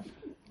one time.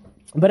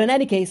 But in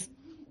any case,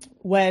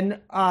 when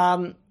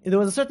there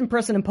was a certain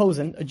person in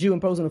Posen, a Jew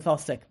in Posen who fell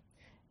sick.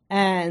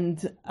 And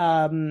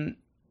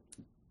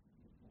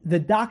the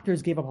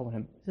doctors gave up on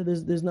him. So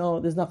there's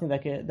nothing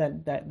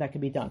that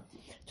could be done.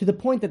 To the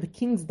point that the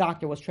king's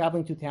doctor was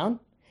traveling to town,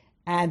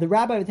 and the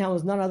rabbi of the town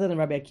was none other than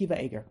Rabbi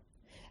Akiva Eger.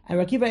 And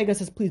Rabbi Akiva Eger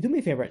says, please do me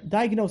a favor,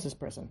 diagnose this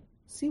person.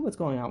 See what's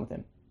going on with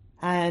him.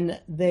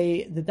 And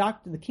the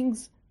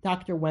king's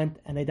doctor went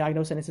and they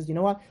diagnosed him, and he says, you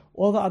know what?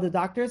 All the other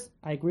doctors,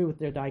 I agree with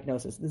their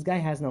diagnosis. This guy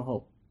has no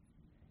hope.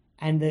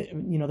 And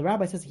the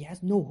rabbi says he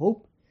has no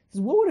hope. He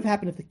says, what would have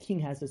happened if the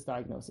king has this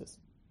diagnosis?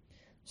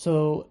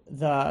 So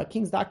the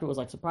king's doctor was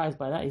like surprised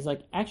by that. He's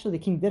like, actually,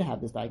 the king did have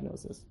this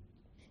diagnosis.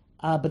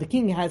 But the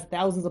king has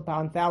thousands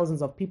upon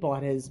thousands of people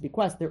at his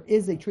bequest. There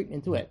is a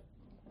treatment to it.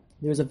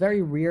 There's a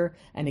very rare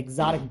and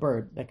exotic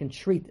bird that can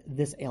treat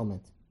this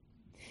ailment.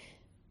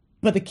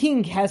 But the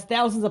king has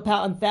thousands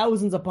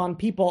upon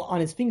people on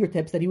his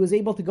fingertips that he was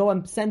able to go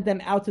and send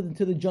them out to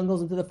the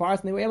jungles and to the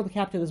forest, and they were able to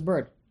capture this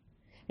bird.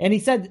 And he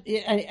said,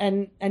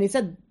 and he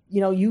said,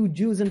 you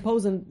Jews in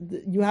Posen,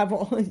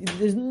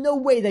 there's no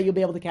way that you'll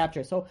be able to capture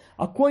it. So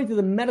according to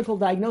the medical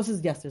diagnosis,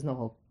 yes, there's no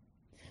hope.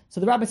 So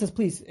the rabbi says,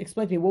 please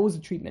explain to me, what was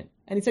the treatment?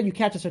 And he said, you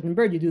catch a certain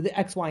bird, you do the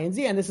X, Y, and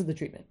Z, and this is the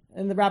treatment.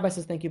 And the rabbi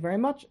says, thank you very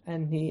much.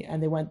 And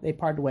they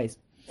parted ways.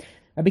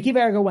 Rabbi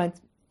Akiva Eger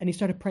went, and he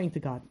started praying to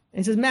God. And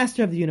he says,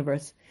 Master of the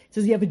universe, he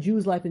says, you have a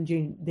Jew's life in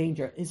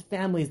danger. His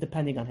family is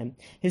depending on him.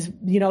 His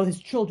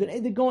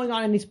children, they're going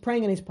on, and he's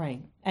praying and he's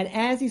praying. And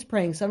as he's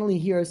praying, suddenly he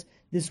hears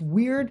this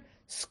weird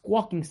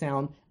squawking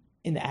sound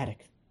in the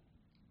attic.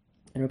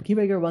 And Rabbi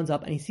Akiva Eger runs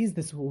up, and he sees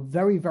this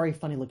very, very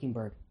funny looking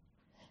bird.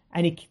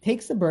 And he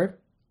takes the bird,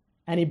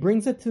 and he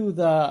brings it to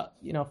the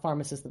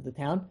pharmacist of the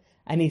town,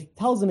 and he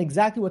tells him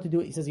exactly what to do.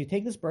 He says, you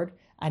take this bird,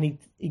 and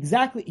he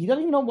doesn't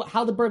even know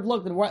how the bird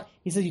looked, and what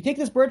he says, you take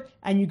this bird,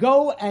 and you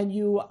go and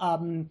you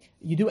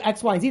do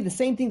X, Y, and Z, the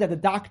same thing that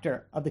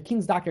the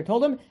king's doctor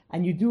told him,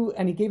 and he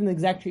gave him the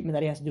exact treatment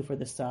that he has to do for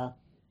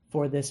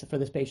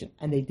this patient.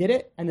 And they did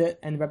it, and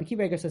Rabbi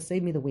Akiva Eger says,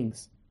 save me the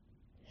wings.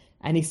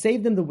 And he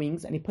saved them the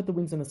wings, and he put the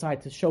wings on the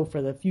side to show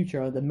for the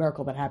future of the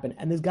miracle that happened,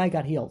 and this guy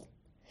got healed.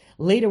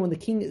 Later, when the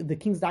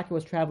king's doctor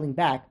was traveling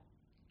back,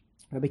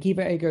 Rabbi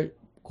Akiva Eger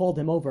called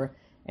him over,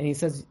 and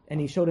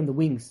he showed him the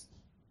wings.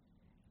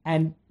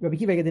 And Rabbi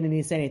Akiva Eger didn't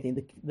need to say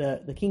anything.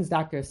 The king's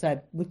doctor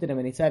looked at him,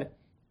 and he said,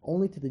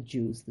 only to the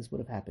Jews this would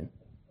have happened.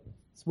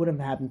 This wouldn't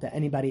have happened to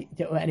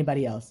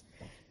anybody else.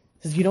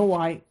 He says, you know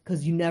why?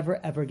 Because you never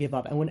ever give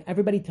up. And when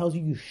everybody tells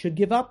you should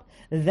give up,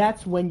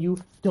 that's when you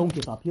don't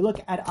give up. You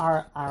look at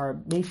our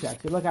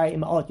matriarchs, you look at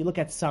Imaot, you look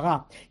at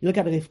Sarah, you look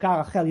at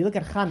Rivka, Rachel, you look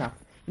at Chana.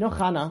 You know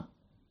Chana,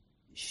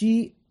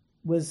 she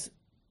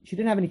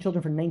didn't have any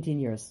children for 19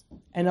 years.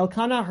 And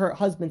Elkanah, her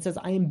husband, says,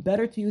 I am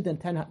better to you than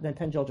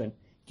 10 children.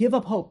 Give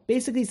up hope.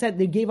 Basically said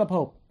they gave up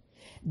hope.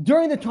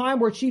 During the time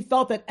where she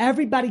felt that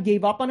everybody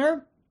gave up on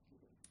her,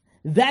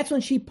 that's when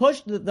she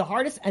pushed the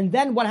hardest. And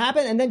then what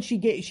happened? And then she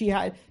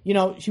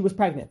was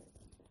pregnant.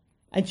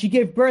 And she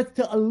gave birth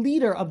to a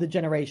leader of the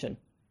generation.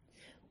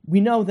 We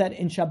know that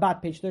in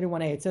Shabbat, page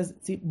 31a, it says,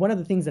 see, one of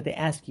the things that they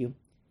ask you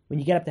when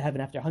you get up to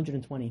heaven after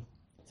 120, it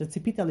says,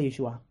 Tzipita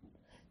liyeshua.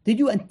 Did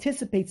you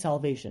anticipate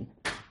salvation?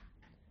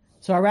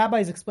 So our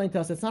rabbis explained to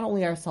us it's not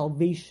only our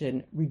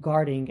salvation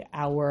regarding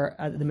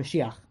the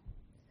Mashiach,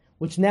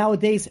 which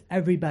nowadays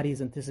everybody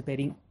is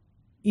anticipating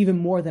even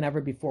more than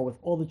ever before with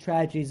all the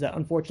tragedies that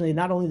unfortunately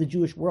not only the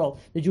Jewish world,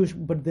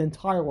 but the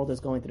entire world is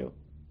going through.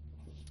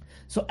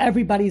 So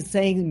everybody's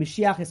saying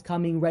Mashiach is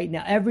coming right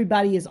now.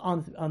 Everybody is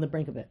on the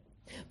brink of it.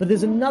 But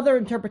there's another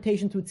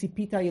interpretation to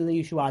Tzipita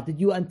Yeshua. Did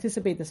you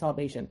anticipate the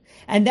salvation?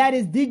 And that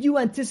is, did you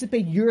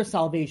anticipate your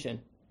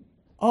salvation?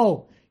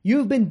 Oh,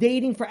 you've been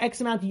dating for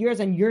X amount of years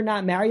and you're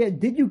not married yet.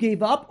 Did you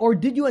give up or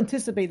did you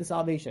anticipate the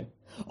salvation?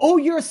 Oh,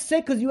 you're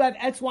sick because you have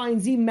X, Y,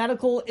 and Z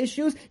medical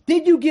issues.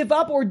 Did you give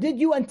up or did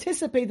you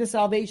anticipate the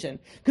salvation?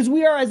 Because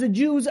we are, as a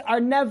Jews, are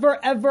never,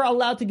 ever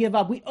allowed to give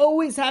up. We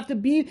always have to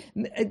be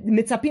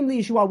mitzapim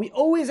liyeshua. We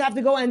always have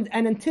to go and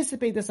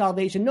anticipate the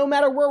salvation, no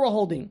matter where we're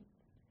holding.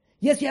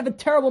 Yes, you have a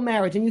terrible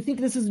marriage and you think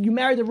you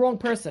married the wrong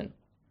person.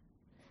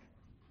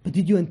 But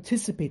did you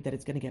anticipate that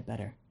it's going to get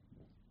better?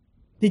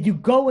 Did you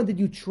go and did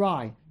you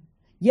try?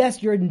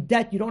 Yes, you're in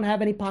debt. You don't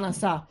have any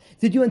panasa.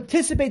 Did you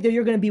anticipate that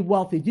you're going to be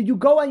wealthy? Did you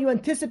go and you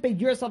anticipate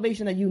your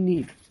salvation that you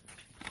need?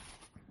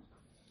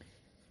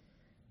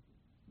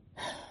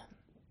 I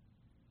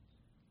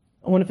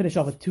want to finish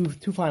off with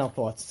two final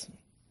thoughts.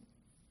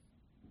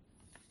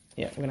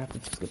 Yeah, we're going to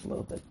have to skip a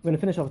little bit. We're going to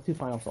finish off with two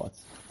final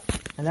thoughts.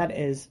 And that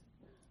is,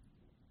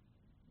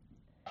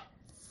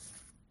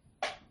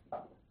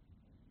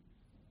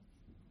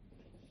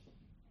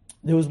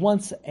 there was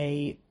once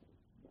a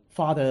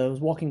father that was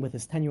walking with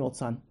his 10-year-old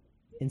son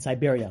in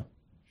Siberia.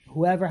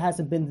 Whoever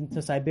hasn't been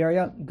to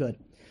Siberia, good.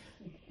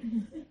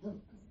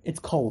 It's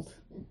cold,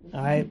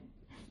 all right?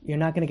 You're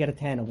not going to get a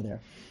tan over there.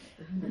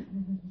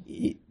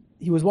 He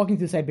was walking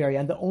through Siberia,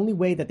 and the only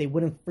way that they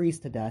wouldn't freeze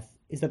to death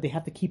is that they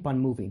have to keep on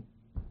moving.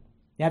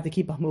 They have to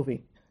keep on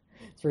moving.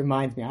 This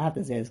reminds me, I have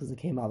to say this because it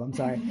came up, I'm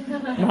sorry.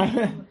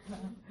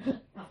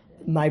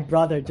 My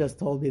brother just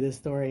told me this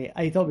story.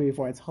 He told me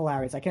before, it's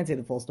hilarious. I can't say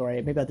the full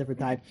story, maybe at a different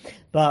time.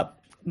 But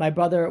my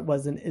brother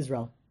was in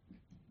Israel,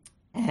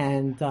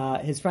 and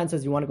his friend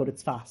says, you want to go to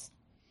Tzfas?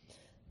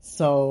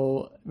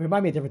 So,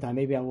 remind me a different time.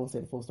 Maybe I will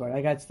say the full story.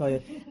 I got to tell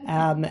you.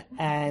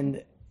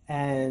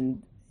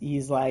 And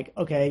he's like,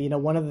 okay,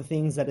 one of the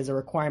things that is a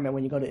requirement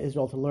when you go to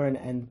Israel to learn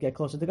and get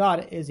closer to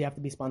God is you have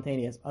to be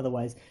spontaneous.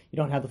 Otherwise, you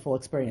don't have the full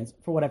experience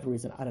for whatever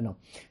reason. I don't know.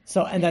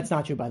 So, and that's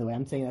not true, by the way.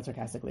 I'm saying that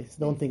sarcastically. So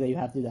don't think that you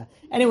have to do that.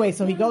 Anyway,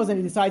 so he goes and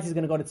he decides he's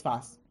going to go to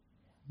Tzfas.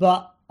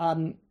 But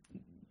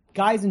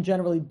guys in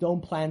generally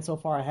don't plan so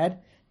far ahead.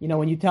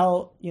 When you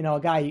tell, a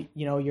guy,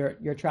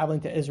 you're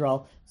traveling to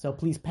Israel, so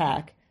please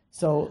pack.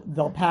 So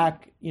they'll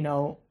pack,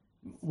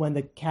 when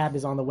the cab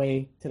is on the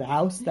way to the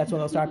house. That's when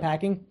they'll start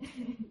packing.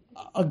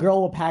 A girl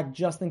will pack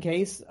just in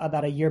case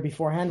about a year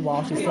beforehand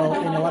while she's still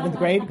in 11th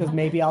grade, because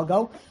maybe I'll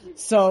go.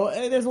 So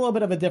there's a little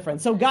bit of a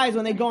difference. So guys,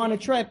 when they go on a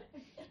trip,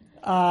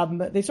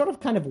 they sort of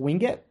kind of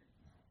wing it,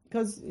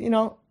 because,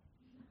 Yeshua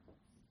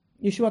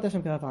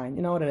Hashem Kavayim,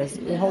 you know what it is.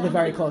 They hold it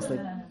very closely.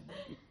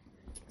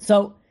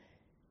 So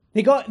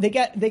they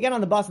get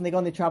on the bus and they go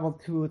and they travel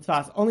to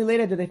Tzfas. Only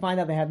later do they find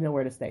out they have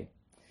nowhere to stay.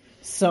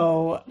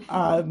 So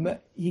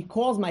he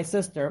calls my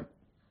sister,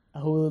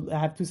 who I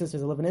have two sisters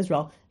that live in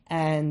Israel,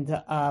 and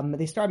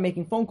they start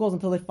making phone calls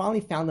until they finally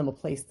found them a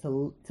place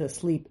to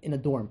sleep in a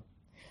dorm.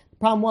 The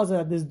problem was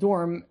that this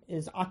dorm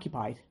is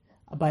occupied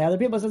by other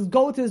people. It says,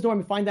 go to this dorm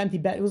and find an empty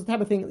bed. It was the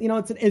type of thing,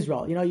 it's in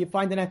Israel. You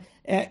find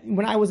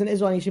when I was in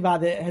Israel in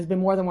Yeshiva, there has been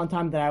more than one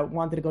time that I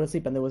wanted to go to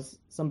sleep and there was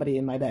somebody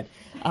in my bed.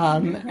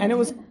 And it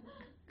was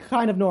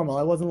kind of normal.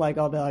 It wasn't like,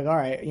 I'll be like, all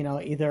right,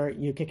 either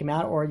you kick him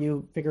out or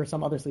you figure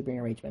some other sleeping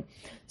arrangement.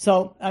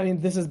 So,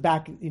 this is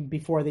back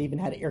before they even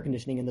had air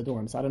conditioning in the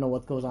dorm. So I don't know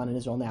what goes on in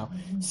Israel now.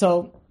 Mm-hmm.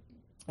 So,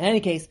 in any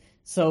case,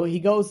 so he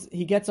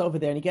gets over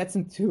there and he gets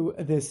into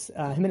this, him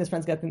and his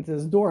friends get into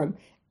this dorm,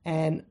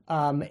 and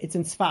it's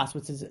in Tzfas,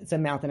 which is, it's a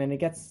mountain, and it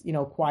gets,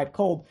 quite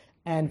cold.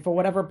 And for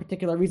whatever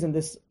particular reason,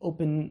 this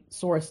open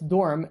source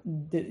dorm,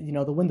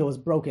 the window was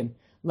broken.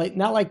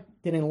 Not like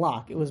didn't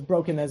lock. It was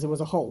broken as it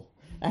was a hole.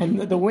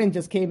 and the wind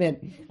just came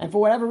in. And for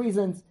whatever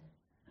reasons,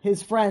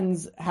 his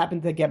friends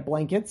happened to get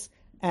blankets,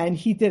 and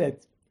he did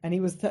it. And he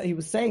was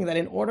saying that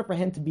in order for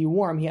him to be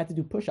warm, he had to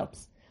do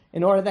push-ups.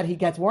 In order that he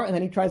gets warm, and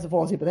then he tries to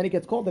fall asleep, but then he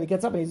gets cold, then he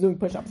gets up and he's doing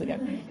push-ups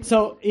again.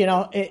 So,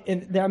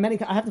 there are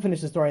many. I have to finish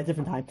the story at a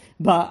different time,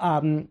 but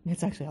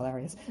it's actually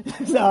hilarious.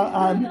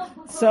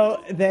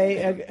 So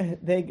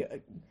they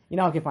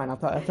okay, fine. I'll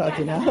tell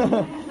you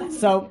now.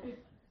 So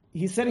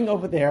he's sitting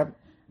over there,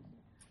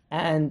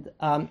 and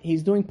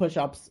he's doing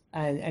push-ups,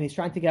 and he's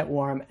trying to get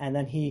warm, and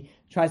then he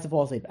tries to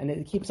fall asleep, and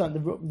it keeps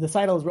on the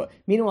sidle is.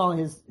 Meanwhile,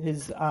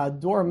 his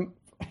dorm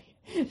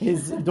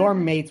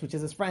mates, which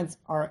is his friends,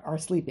 are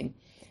sleeping.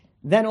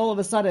 Then all of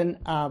a sudden,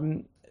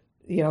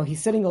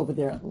 he's sitting over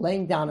there,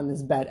 laying down on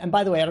this bed. And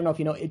by the way, I don't know if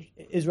you know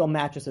Israel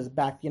mattresses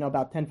back,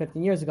 about 10,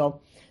 15 years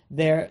ago.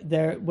 They're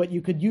what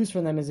you could use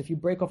for them is if you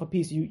break off a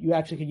piece, you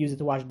actually could use it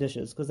to wash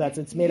dishes because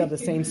it's made of the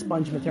same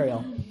sponge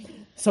material.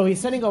 So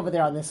he's sitting over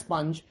there on this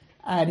sponge,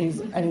 and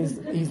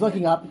he's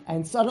looking up,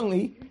 and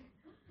suddenly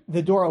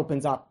the door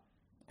opens up,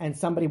 and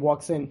somebody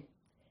walks in,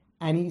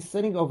 and he's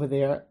sitting over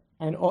there,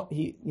 and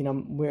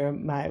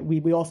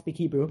we all speak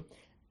Hebrew.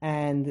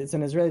 And it's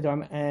an Israeli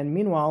dorm. And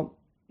meanwhile,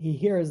 he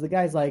hears the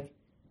guy's like,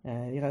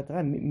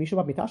 Mishu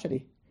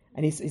bab,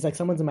 and he's like,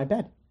 someone's in my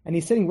bed. And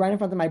he's sitting right in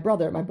front of my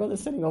brother. My brother's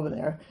sitting over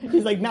there.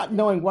 He's like not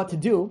knowing what to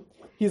do.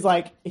 He's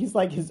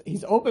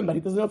open, but he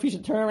doesn't know if he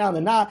should turn around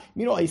or not.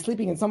 Meanwhile, he's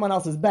sleeping in someone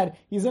else's bed.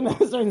 He's in a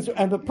certain,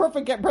 and the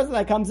perfect person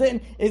that comes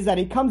in is that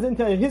he comes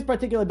into his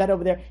particular bed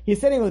over there. He's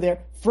sitting over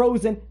there,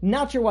 frozen,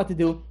 not sure what to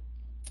do.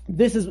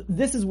 This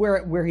is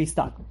where he's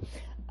stuck.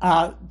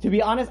 To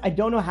be honest, I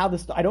don't know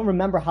I don't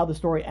remember how the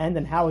story ended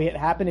and how it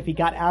happened, if he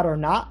got out or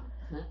not,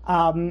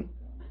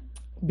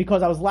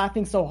 because I was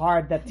laughing so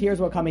hard that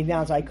tears were coming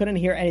down, so I couldn't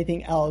hear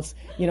anything else,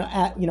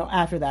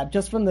 after that,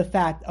 just from the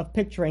fact of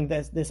picturing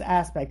this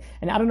aspect.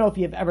 And I don't know if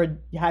you've ever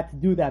had to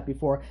do that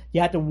before.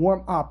 You had to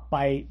warm up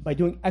by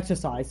doing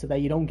exercise so that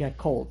you don't get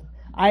cold.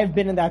 I have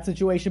been in that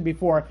situation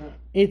before.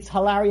 It's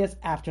hilarious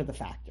after the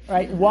fact,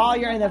 right? While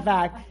you're in the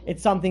fact,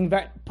 it's something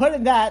put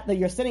in that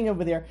you're sitting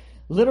over there,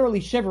 literally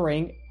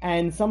shivering,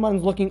 and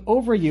someone's looking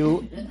over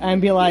you and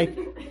be like,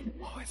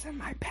 "Oh, it's in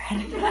my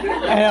bed,"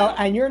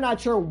 and you're not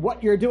sure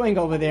what you're doing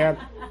over there.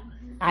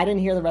 I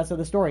didn't hear the rest of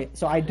the story,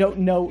 so I don't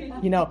know,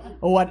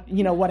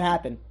 what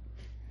happened.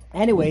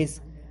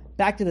 Anyways,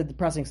 back to the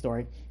depressing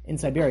story in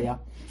Siberia,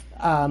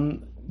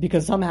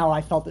 because somehow I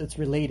felt it's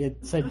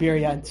related,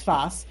 Siberia and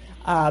Tfas.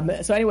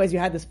 So anyways, you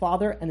had this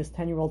father and this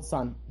 10-year-old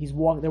son.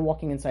 They're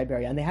walking in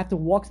Siberia, and they have to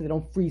walk so they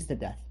don't freeze to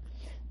death.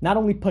 Not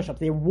only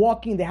push-ups, they're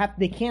walking,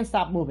 they can't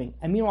stop moving.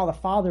 And meanwhile, the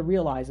father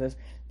realizes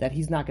that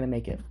he's not going to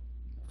make it.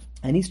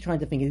 And he's trying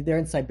to think, they're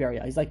in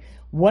Siberia. He's like,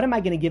 what am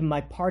I going to give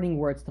my parting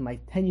words to my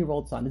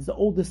 10-year-old son? This is the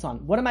oldest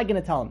son. What am I going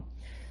to tell him?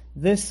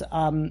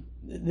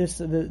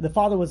 The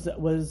father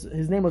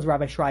his name was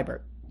Rabbi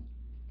Schreiber.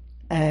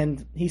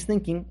 And he's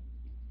thinking,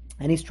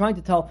 and he's trying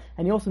to tell,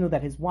 and he also knew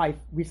that his wife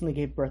recently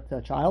gave birth to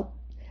a child,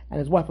 and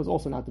his wife was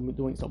also not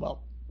doing so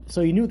well.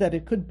 So he knew that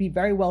it could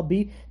very well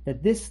be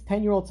that this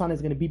 10-year-old son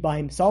is going to be by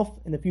himself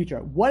in the future.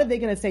 What are they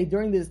going to say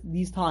during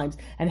these times,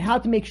 and how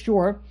to make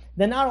sure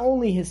that not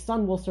only his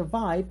son will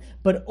survive,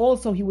 but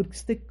also he would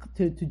stick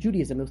to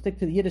Judaism, he'll stick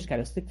to the Yiddishkeit,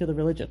 he'll stick to the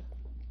religion.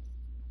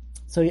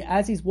 So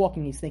as he's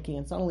walking, he's thinking,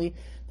 and suddenly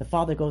the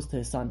father goes to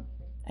his son,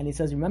 and he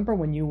says, remember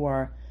when you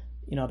were,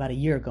 about a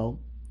year ago,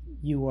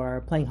 you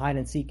were playing hide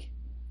and seek,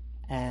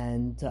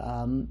 and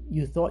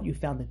you thought you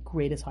found the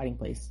greatest hiding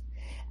place,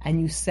 and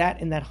you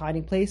sat in that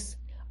hiding place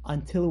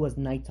until it was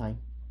nighttime.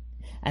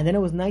 And then it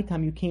was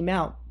nighttime, you came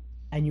out,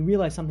 and you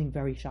realized something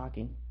very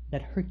shocking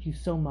that hurt you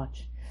so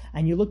much.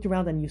 And you looked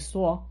around and you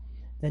saw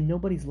that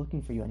nobody's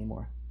looking for you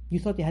anymore. You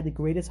thought you had the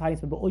greatest hiding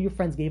spot, but all your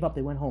friends gave up,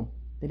 they went home.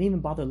 They didn't even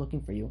bother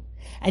looking for you.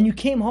 And you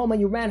came home and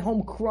you ran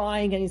home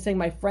crying, and you're saying,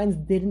 my friends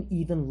didn't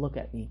even look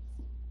at me.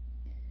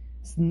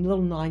 This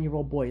little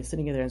 9-year-old boy is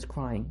sitting there and is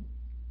crying.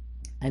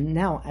 And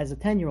now, as a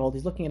 10-year-old,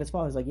 he's looking at his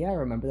father, he's like, yeah, I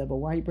remember that, but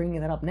why are you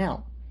bringing that up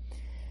now?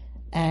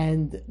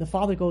 And the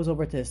father goes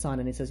over to his son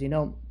and he says,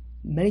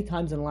 many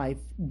times in life,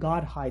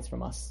 God hides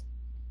from us.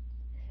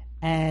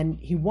 And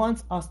he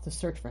wants us to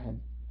search for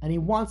him. And he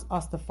wants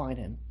us to find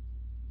him.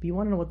 But you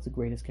want to know what the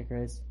greatest kicker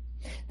is?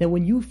 That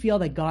when you feel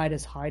that God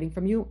is hiding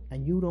from you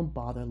and you don't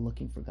bother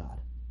looking for God.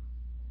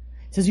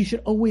 He says you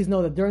should always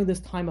know that during this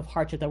time of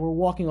hardship that we're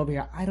walking over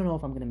here, I don't know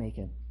if I'm going to make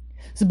it.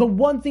 So, but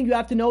one thing you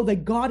have to know,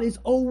 that God is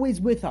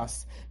always with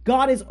us.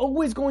 God is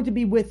always going to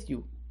be with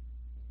you.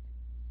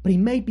 But he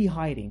may be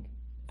hiding.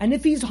 And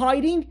if he's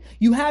hiding,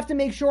 you have to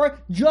make sure,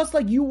 just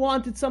like you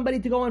wanted somebody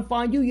to go and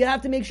find you, you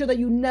have to make sure that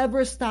you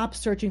never stop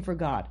searching for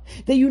God.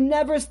 That you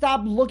never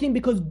stop looking,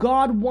 because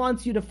God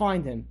wants you to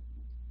find him.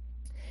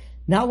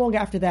 Not long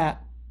after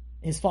that,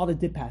 his father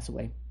did pass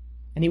away.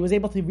 And he was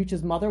able to reach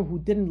his mother, who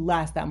didn't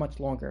last that much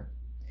longer.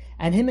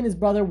 And him and his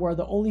brother were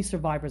the only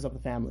survivors of the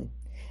family.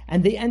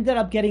 And they ended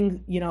up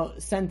getting,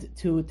 sent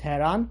to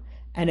Tehran.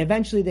 And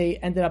eventually they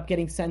ended up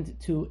getting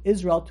sent to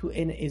Israel, to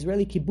an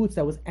Israeli kibbutz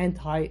that was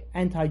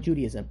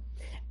anti-Judaism.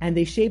 And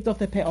they shaved off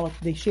the peot,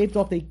 they shaved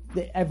off the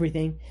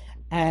everything.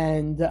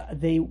 and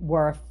they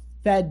were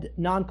fed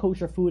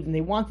non-kosher food, and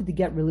they wanted to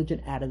get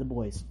religion out of the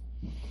boys.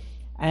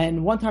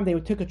 And one time they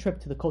took a trip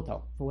to the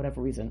Kotel for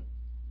whatever reason.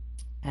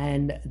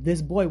 And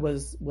this boy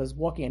was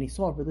walking, and he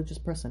saw a religious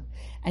person.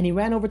 And he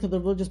ran over to the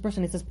religious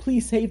person, and he says,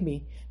 "Please save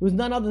me." It was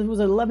none other than, he was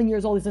 11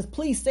 years old. He says,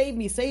 "Please save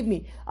me, save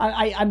me.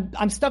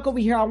 I'm stuck over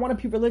here. I want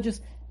to be religious."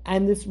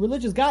 And this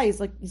religious guy is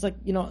like, he's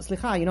like,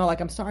 slicha,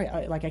 like, I'm sorry,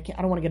 I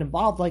don't want to get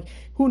involved. Like,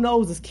 who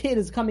knows? This kid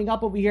is coming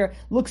up over here,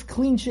 looks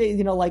clean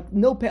shaved, like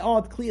no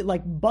peot, clean,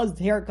 like buzzed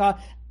haircut.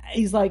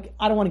 He's like,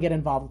 I don't want to get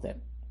involved with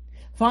it.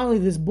 Finally,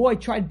 this boy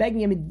tried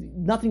begging him,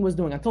 and nothing was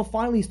doing, until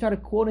finally he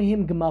started quoting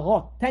him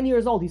Gemarot. 10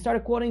 years old, he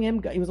started quoting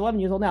him, he was 11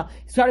 years old now,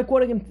 he started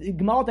quoting him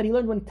Gemarot that he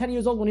learned when 10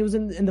 years old, when he was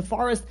in the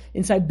forest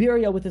in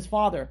Siberia with his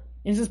father.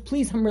 And he says,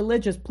 "Please, I'm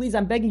religious, please,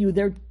 I'm begging you,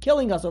 they're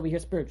killing us over here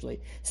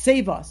spiritually.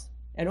 Save us."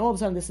 And all of a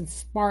sudden, this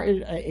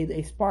inspired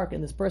a spark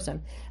in this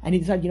person, and he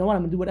decided, you know what,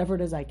 I'm going to do whatever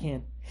it is I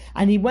can.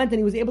 And he went, and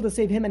he was able to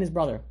save him and his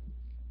brother.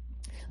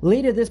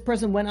 Later, this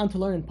person went on to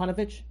learn in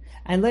Panovich,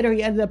 and later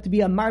he ended up to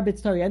be a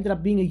Marbitz Torah. He ended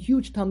up being a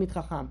huge Talmid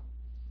Chacham.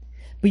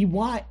 But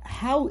why?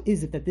 How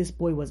is it that this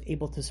boy was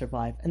able to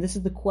survive? And this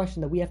is the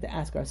question that we have to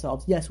ask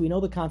ourselves. Yes, we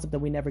know the concept that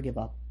we never give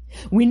up.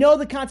 We know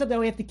the concept that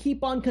we have to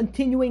keep on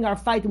continuing our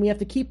fight, and we have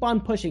to keep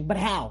on pushing. But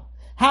how?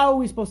 How are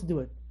we supposed to do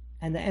it?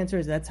 And the answer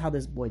is, that's how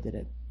this boy did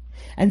it.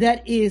 And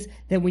that is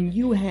that when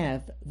you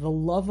have the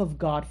love of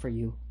God for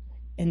you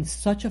and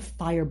such a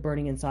fire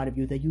burning inside of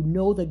you that you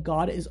know that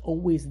God is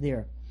always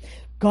there.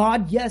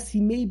 God, yes,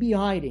 He may be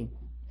hiding,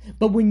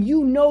 but when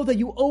you know that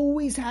you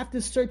always have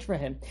to search for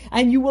Him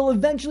and you will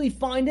eventually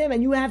find Him,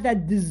 and you have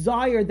that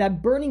desire,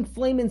 that burning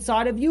flame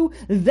inside of you,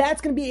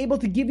 that's going to be able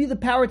to give you the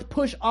power to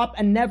push up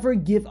and never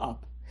give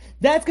up.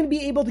 That's going to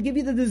be able to give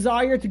you the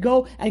desire to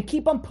go and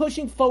keep on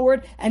pushing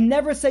forward and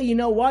never say, you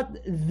know what,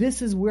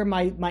 this is where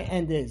my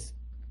end is.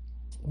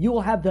 You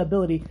will have the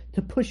ability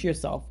to push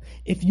yourself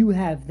if you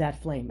have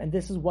that flame. And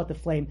this is what the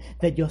flame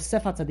that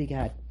Yosef HaTzadik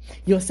had.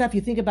 Yosef,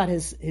 you think about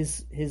his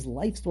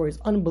life story, is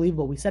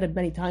unbelievable. We said it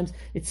many times.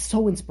 It's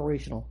so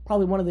inspirational.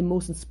 Probably one of the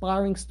most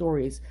inspiring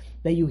stories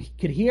that you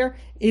could hear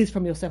is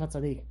from Yosef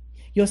HaTzadik.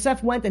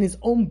 Yosef went and his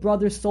own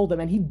brothers sold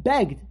him, and he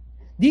begged.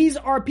 These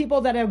are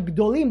people that are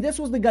Gdolim. This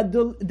was the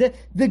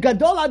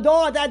Gadol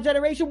Ador of that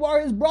generation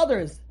were his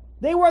brothers.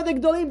 They were the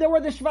Gdolim. They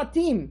were the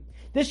Shvatim.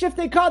 The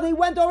Shiftei Kal, they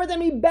went over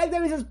them, he begged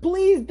them, he says,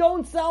 "Please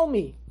don't sell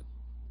me."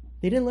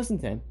 They didn't listen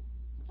to him.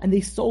 And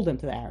they sold him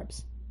to the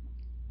Arabs.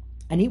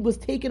 And he was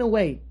taken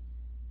away.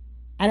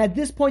 And at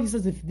this point he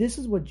says, if this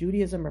is what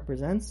Judaism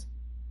represents,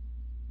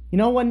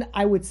 when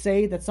I would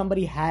say that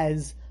somebody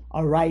has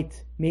a right,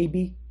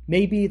 maybe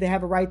they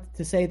have a right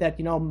to say that,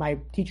 my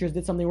teachers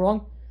did something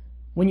wrong.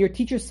 When your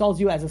teacher sells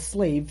you as a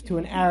slave to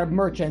an Arab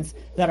merchants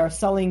that are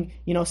selling,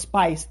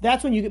 spice,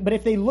 that's when but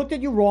if they looked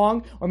at you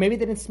wrong, or maybe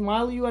they didn't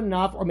smile at you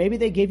enough, or maybe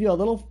they gave you a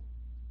little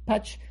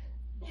patch,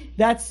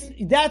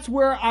 that's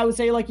where I would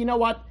say, you know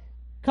what,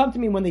 come to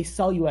me when they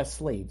sell you as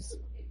slaves.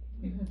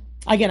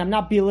 Again, I'm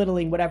not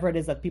belittling whatever it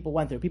is that people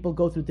went through. People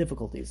go through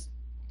difficulties.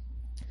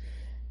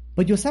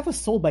 But Yosef was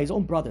sold by his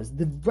own brothers,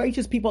 the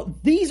righteous people.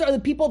 These are the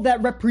people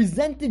that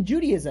represented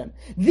Judaism.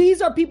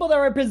 These are people that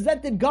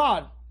represented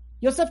God.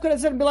 Yosef could have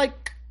said and be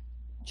like,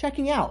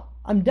 checking out,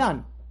 I'm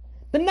done.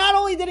 But not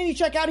only didn't he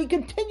check out, he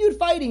continued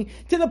fighting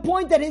to the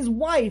point that his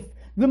wife,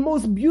 the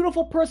most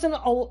beautiful person,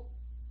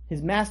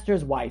 his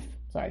master's wife,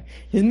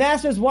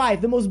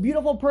 the most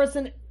beautiful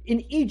person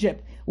in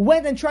Egypt,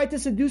 went and tried to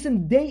seduce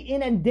him day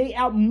in and day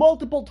out,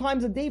 multiple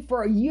times a day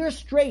for a year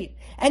straight.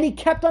 And he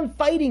kept on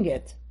fighting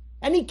it.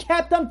 And he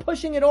kept on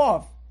pushing it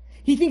off.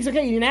 He thinks,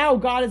 okay, now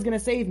God is going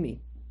to save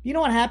me. You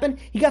know what happened?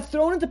 He got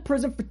thrown into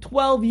prison for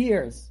 12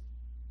 years.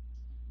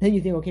 Then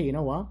you think, okay, you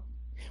know what?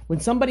 When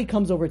somebody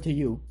comes over to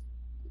you,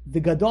 the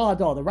Gadol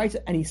Adol, the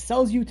righteous, and he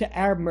sells you to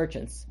Arab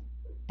merchants,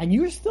 and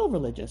you're still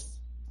religious,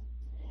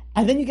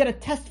 and then you get a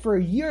test for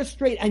a year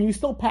straight, and you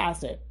still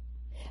pass it,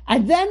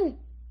 and then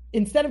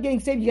instead of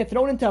getting saved, you get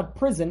thrown into a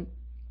prison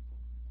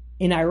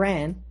in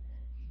Iran,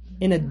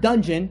 in a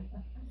dungeon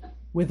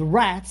with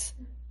rats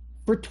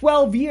for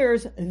 12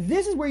 years,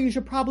 this is where you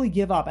should probably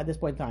give up at this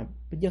point in time.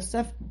 But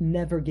Yosef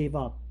never gave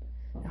up.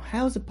 Now,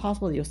 how is it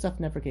possible that Yosef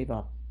never gave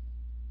up?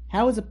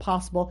 How is it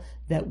possible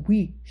that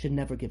we should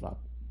never give up?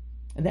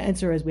 And the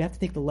answer is we have to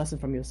take the lesson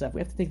from Yosef.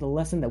 We have to take the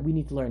lesson that we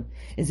need to learn,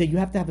 is that you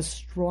have to have a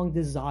strong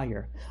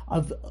desire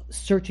of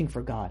searching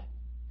for God.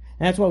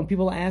 And that's why when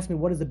people ask me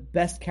what is the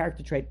best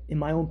character trait, in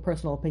my own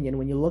personal opinion,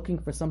 when you're looking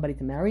for somebody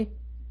to marry,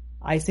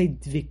 I say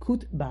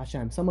dvikut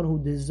b'Hashem, someone who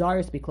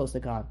desires to be close to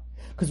God.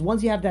 Because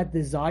once you have that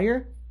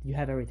desire, you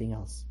have everything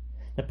else.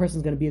 The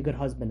person's going to be a good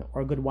husband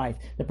or a good wife.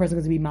 The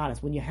person's going to be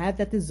modest. When you have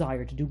that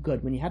desire to do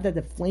good, when you have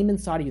that flame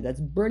inside of you,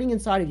 that's burning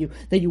inside of you,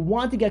 that you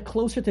want to get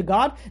closer to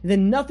God,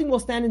 then nothing will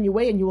stand in your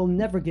way and you will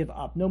never give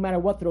up, no matter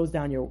what throws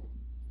down your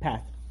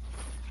path.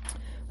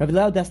 Rabbi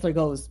Leo Dessler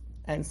goes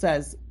and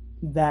says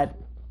that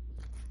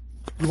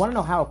you want to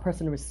know how a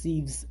person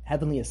receives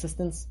heavenly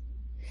assistance?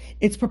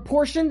 It's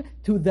proportion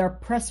to their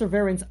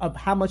perseverance of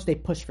how much they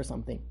push for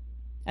something.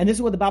 And this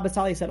is what the Baba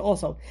Sali said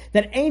also,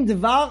 that ein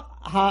devar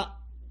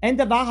There's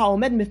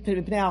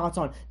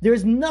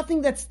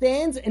nothing that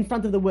stands in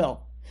front of the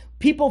will.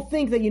 People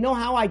think that you know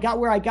how I got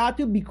where I got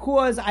to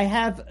because I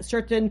have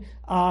certain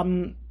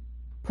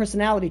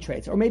personality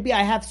traits, or maybe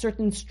I have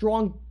certain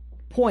strong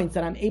points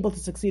that I'm able to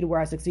succeed where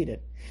I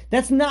succeeded.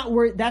 That's not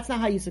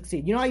how you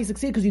succeed. You know how you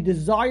succeed? Because you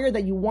desire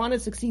that you want to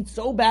succeed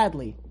so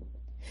badly.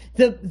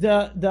 The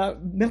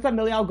Michtav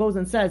Eliyahu goes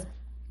and says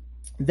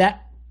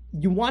that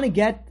you want to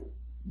get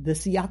the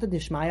siyata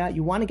dishmaya,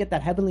 you want to get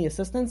that heavenly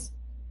assistance.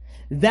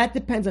 That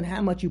depends on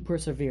how much you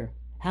persevere,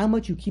 how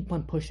much you keep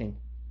on pushing.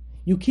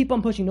 You keep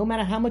on pushing, no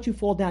matter how much you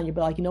fall down, you'll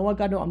be like, you know what,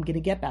 God, no, I'm going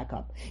to get back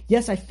up.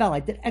 Yes, I fell, I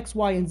did X,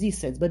 Y, and Z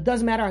sins, but it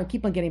doesn't matter, I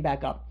keep on getting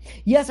back up.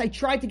 Yes, I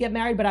tried to get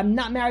married, but I'm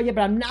not married yet,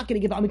 but I'm not going to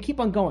give up, I'm going to keep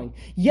on going.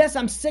 Yes,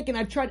 I'm sick, and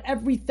I've tried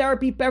every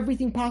therapy,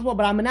 everything possible,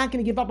 but I'm not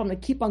going to give up, I'm going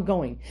to keep on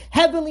going.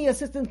 Heavenly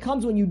assistance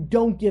comes when you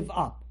don't give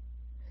up.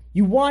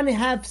 You want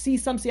to see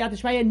some siyata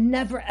shmaya,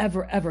 never,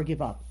 ever, ever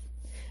give up.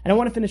 And I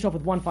want to finish off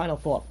with one final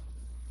thought.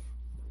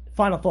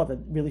 Final thought that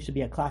really should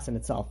be a class in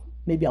itself.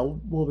 Maybe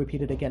we'll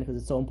repeat it again because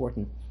it's so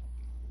important.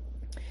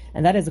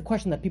 And that is a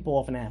question that people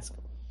often ask.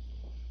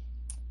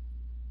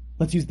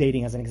 Let's use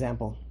dating as an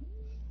example.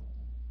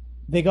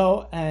 They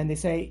go and they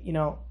say, you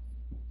know,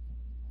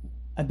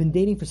 I've been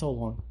dating for so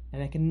long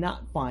and I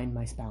cannot find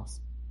my spouse.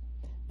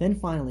 Then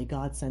finally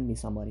God sent me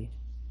somebody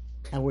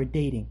and we're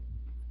dating.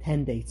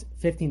 10 dates,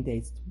 15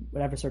 dates,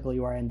 whatever circle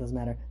you are in, doesn't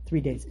matter.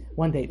 3 dates,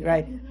 1 date,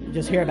 right? You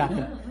just hear about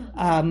him.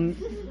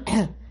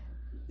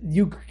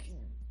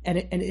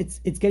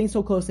 It's getting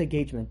so close to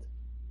engagement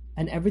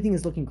and everything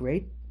is looking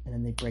great, and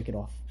then they break it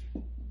off.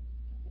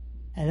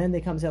 And then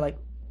they come and say, like,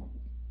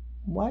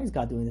 why is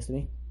God doing this to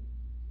me?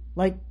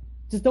 Like,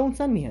 just don't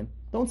send me him.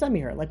 Don't send me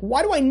her. Like,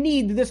 why do I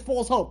need this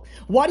false hope?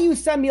 Why do you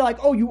send me like,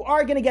 oh, you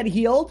are going to get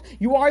healed,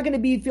 you are going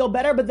to feel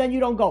better, but then you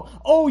don't go.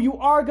 Oh, you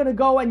are going to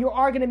go and you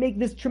are going to make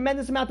this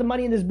tremendous amount of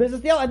money in this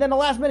business deal, and then the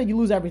last minute you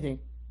lose everything.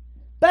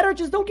 Better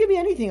just don't give me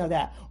anything of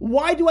that.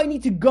 Why do I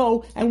need to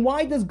go, and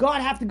why does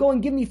God have to go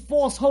and give me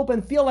false hope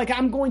and feel like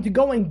I'm going to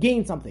go and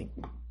gain something?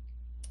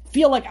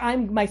 Feel like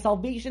my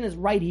salvation is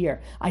right here.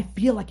 I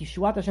feel like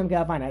Yeshuat Hashem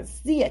Ga'avain. I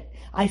see it.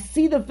 I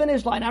see the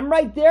finish line. I'm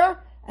right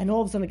there, and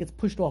all of a sudden it gets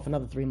pushed off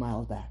another 3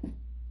 miles back.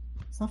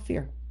 It's not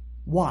fair.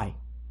 Why?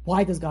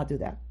 Why does God do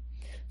that?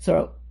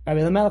 So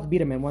Rabbi Elimelech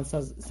Biderman once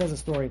says a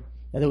story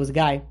that there was a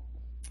guy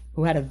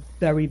who had a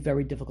very,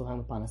 very difficult time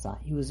with Parnassah.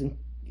 He was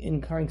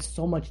incurring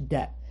so much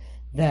debt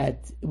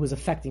that it was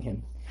affecting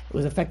him. It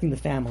was affecting the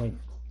family.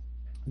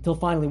 Until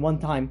finally one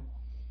time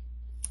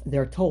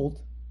they're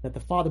told that the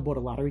father bought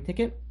a lottery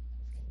ticket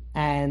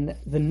and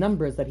the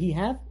numbers that he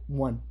had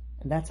won.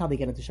 And that's how they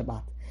get into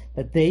Shabbat.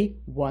 That they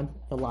won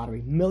the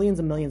lottery. Millions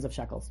and millions of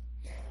shekels.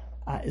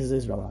 Is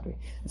Israel lottery.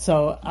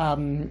 So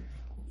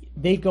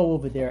they go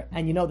over there,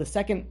 and you know,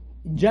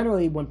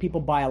 generally when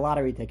people buy a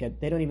lottery ticket,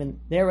 they're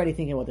already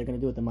thinking what they're going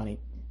to do with the money,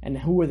 and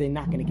who are they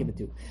not going to give it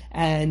to,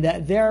 and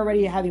they're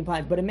already having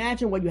plans. But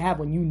imagine what you have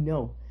when you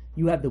know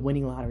you have the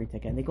winning lottery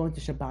ticket, and they go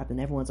into Shabbat, and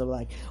everyone's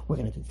like, we're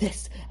going to do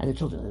this, and the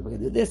children, we're going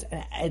to do this,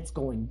 and it's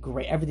going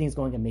great, everything is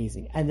going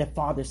amazing, and the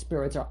father's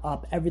spirits are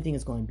up, everything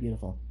is going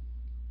beautiful.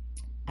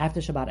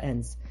 After Shabbat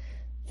ends,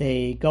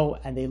 they go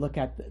and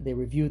they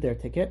review their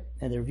ticket,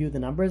 and they review the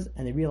numbers,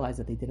 and they realize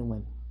that they didn't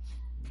win.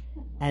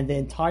 And the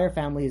entire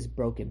family is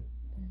broken.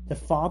 The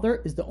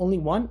father is the only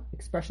one,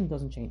 expression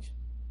doesn't change.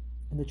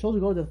 And the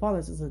children go to the father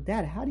and says,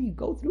 Dad, how do you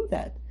go through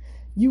that?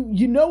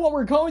 You know what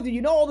we're going through,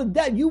 you know all the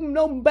debt, you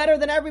know better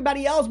than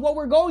everybody else what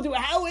we're going through.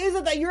 How is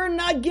it that you're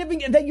not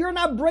that you're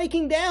not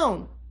breaking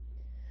down?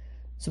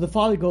 So the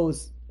father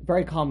goes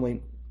very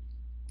calmly,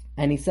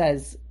 and he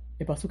says,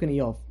 Pasuk in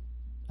Iyov,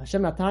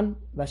 Hashem natan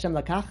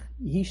v'Hashem lakach,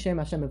 Yehi Shem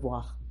Hashem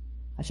mevuach.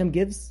 Hashem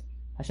gives,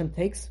 Hashem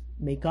takes,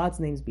 may God's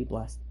names be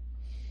blessed.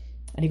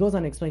 And he goes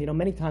on to explain,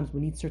 many times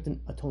we need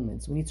certain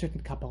atonements, we need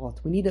certain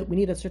kapparot, we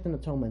need a certain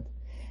atonement.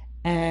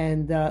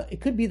 And it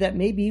could be that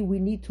maybe we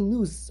need to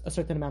lose a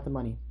certain amount of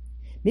money.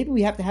 Maybe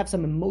we have to have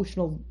some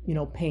emotional,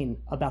 pain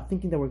about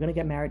thinking that we're going to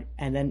get married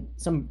and then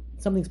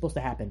something's supposed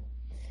to happen.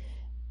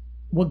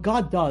 What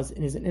God does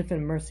in His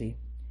infinite mercy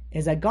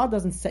is that God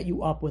doesn't set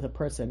you up with a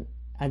person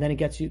and then it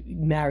gets you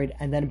married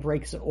and then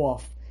breaks it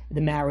off,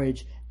 the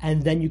marriage,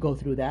 and then you go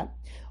through that.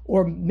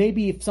 Or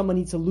maybe if someone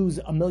needs to lose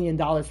 $1 million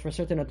for a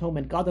certain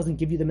atonement, God doesn't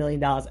give you the $1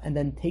 million and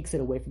then takes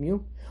it away from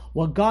you.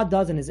 What God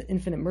does in His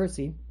infinite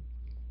mercy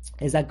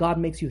is that God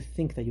makes you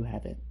think that you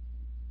have it.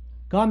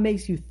 God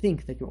makes you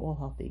think that you're all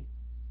healthy.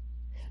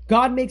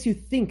 God makes you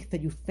think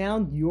that you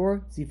found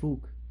your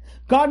zivug.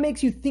 God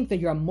makes you think that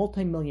you're a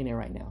multi-millionaire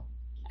right now.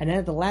 And then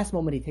at the last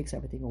moment, He takes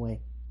everything away.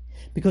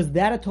 Because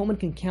that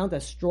atonement can count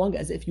as strong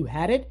as if you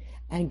had it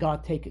and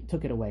God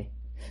took it away.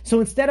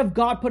 So instead of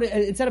God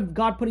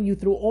putting you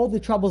through all the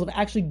troubles of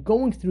actually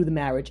going through the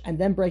marriage and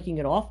then breaking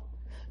it off,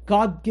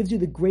 God gives you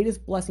the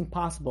greatest blessing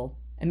possible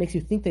and makes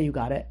you think that you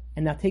got it,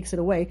 and now takes it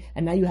away,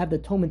 and now you have the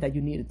atonement that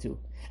you needed to.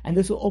 And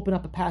this will open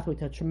up a pathway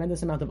to a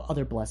tremendous amount of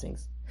other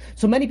blessings.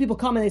 So many people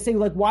come and they say,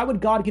 like, why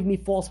would God give me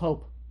false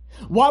hope?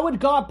 Why would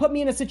God put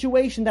me in a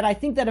situation that I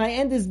think that my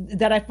end is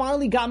that I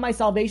finally got my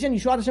salvation,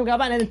 Yeshuat Hashem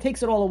Ga'avain, and then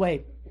takes it all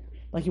away?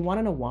 Like, you want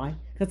to know why?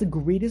 That's the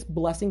greatest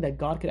blessing that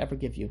God could ever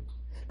give you.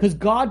 Because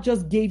God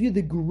just gave you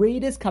the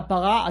greatest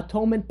kapara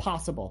atonement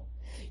possible.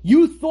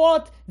 You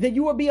thought that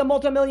you would be a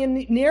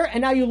multimillionaire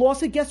and now you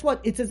lost it. Guess what?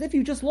 It's as if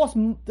you just lost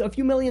a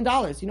few $1 million.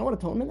 You know what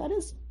atonement that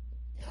is?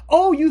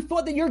 Oh, you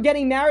thought that you're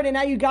getting married and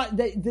now you got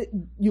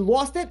you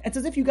lost it. It's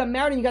as if you got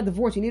married and you got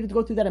divorced. You needed to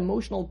go through that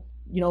emotional,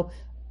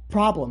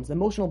 problems,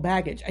 emotional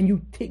baggage, and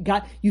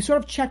you sort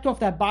of checked off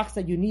that box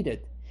that you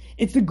needed.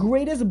 It's the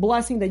greatest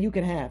blessing that you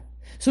can have.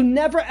 So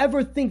never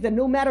ever think that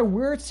no matter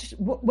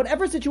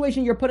whatever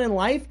situation you're put in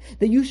life,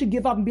 that you should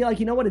give up and be like,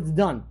 you know what, it's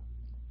done.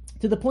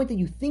 To the point that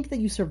you think that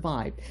you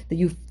survived, that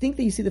you think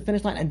that you see the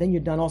finish line, and then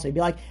you're done also. You'd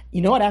be like,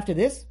 you know what, after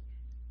this,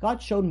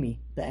 God showed me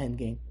the end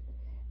game.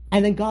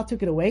 And then God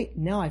took it away,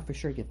 now I for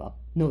sure give up.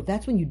 No,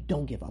 that's when you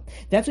don't give up.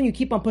 That's when you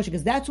keep on pushing,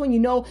 because that's when you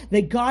know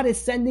that God is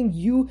sending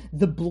you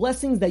the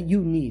blessings that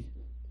you need.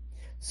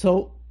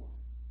 So,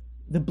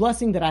 the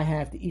blessing that I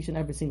have to each and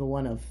every single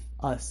one of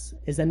us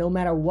is that no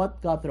matter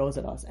what God throws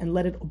at us, and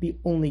let it be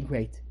only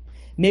great.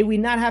 May we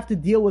not have to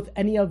deal with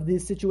any of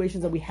these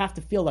situations that we have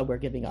to feel that we're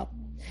giving up.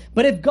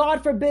 But if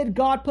God forbid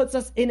God puts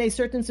us in a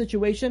certain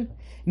situation,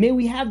 may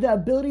we have the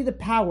ability, the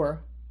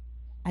power,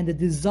 and the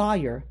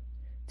desire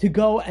to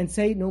go and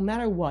say, no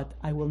matter what,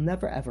 I will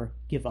never ever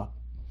give up.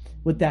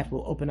 With that,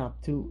 we'll open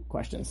up to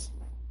questions.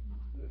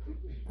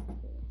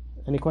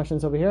 Any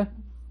questions over here?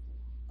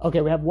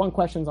 Okay, we have one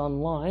question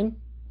online.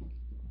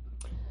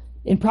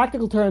 In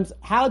practical terms,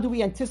 how do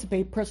we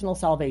anticipate personal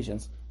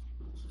salvations?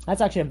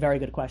 That's actually a very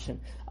good question.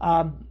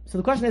 So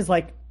the question is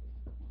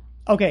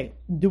okay,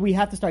 do we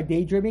have to start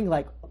daydreaming?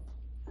 Like,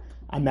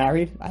 I'm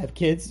married, I have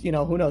kids, who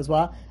knows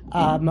what.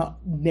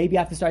 Maybe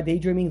I have to start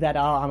daydreaming that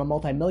I'm a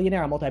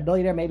multimillionaire, I'm a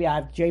multi-billionaire. Maybe I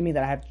have daydreaming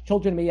that I have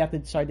children. Maybe I have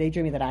to start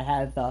daydreaming that I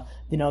have,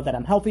 that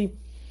I'm healthy.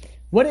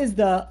 What is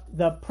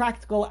the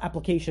practical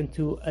application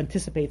to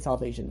anticipate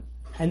salvation?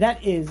 And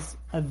that is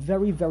a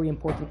very, very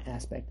important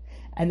aspect.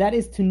 And that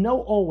is to know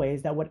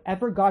always that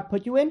whatever God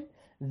put you in,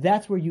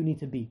 that's where you need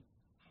to be.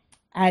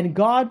 And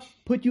God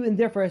put you in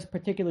there for a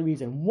particular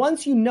reason.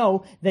 Once you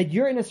know that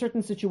you're in a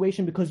certain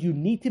situation because you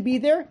need to be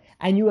there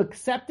and you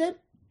accept it,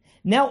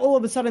 now all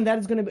of a sudden that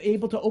is going to be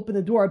able to open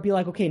the door and be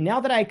like, okay, now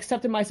that I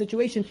accepted my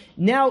situation,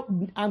 now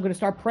I'm going to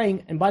start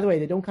praying. And by the way,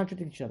 they don't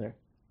contradict each other.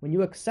 When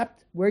you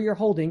accept where you're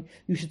holding,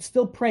 you should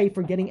still pray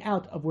for getting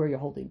out of where you're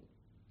holding.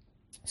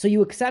 So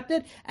you accept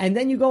it, and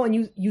then you go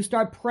and you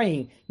start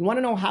praying. You want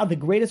to know how the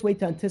greatest way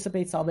to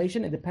anticipate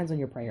salvation? It depends on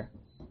your prayer.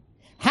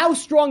 How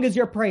strong is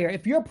your prayer?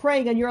 If you're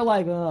praying and you're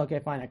like, oh, okay,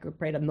 fine, I could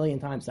pray 1,000,000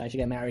 times so I should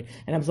get married,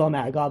 and I'm so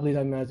mad. God, please,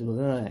 I'm married.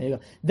 You're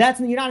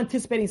not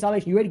anticipating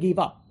salvation. You already gave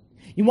up.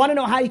 You want to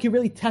know how you can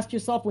really test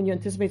yourself when you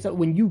anticipate something?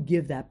 When you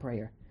give that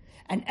prayer.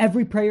 And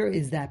every prayer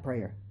is that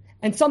prayer.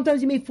 And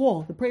sometimes you may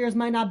fall. The prayers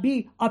might not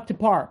be up to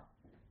par.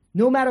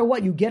 No matter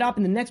what, you get up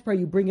in the next prayer,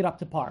 you bring it up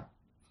to par.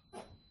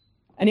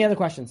 Any other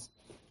questions?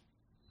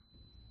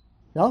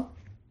 No?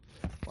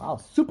 Wow,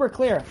 super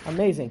clear.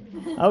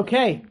 Amazing.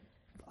 Okay.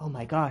 Oh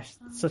my gosh,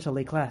 such a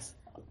late class.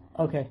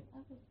 Okay.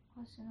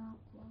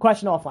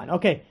 Question offline.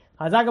 Okay.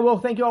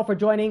 Hazaka, thank you all for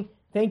joining.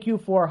 Thank you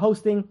for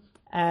hosting.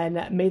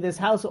 And may this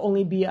house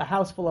only be a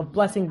house full of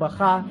blessing,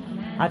 bacha,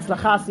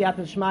 hatzlacha,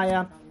 siyata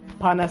d'shmaya,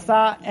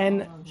 panasa,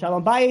 and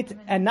shalom bayit,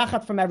 and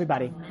nachat from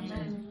everybody.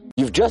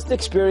 You've just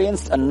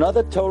experienced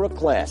another Torah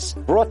class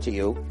brought to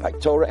you by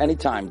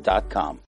TorahAnytime.com.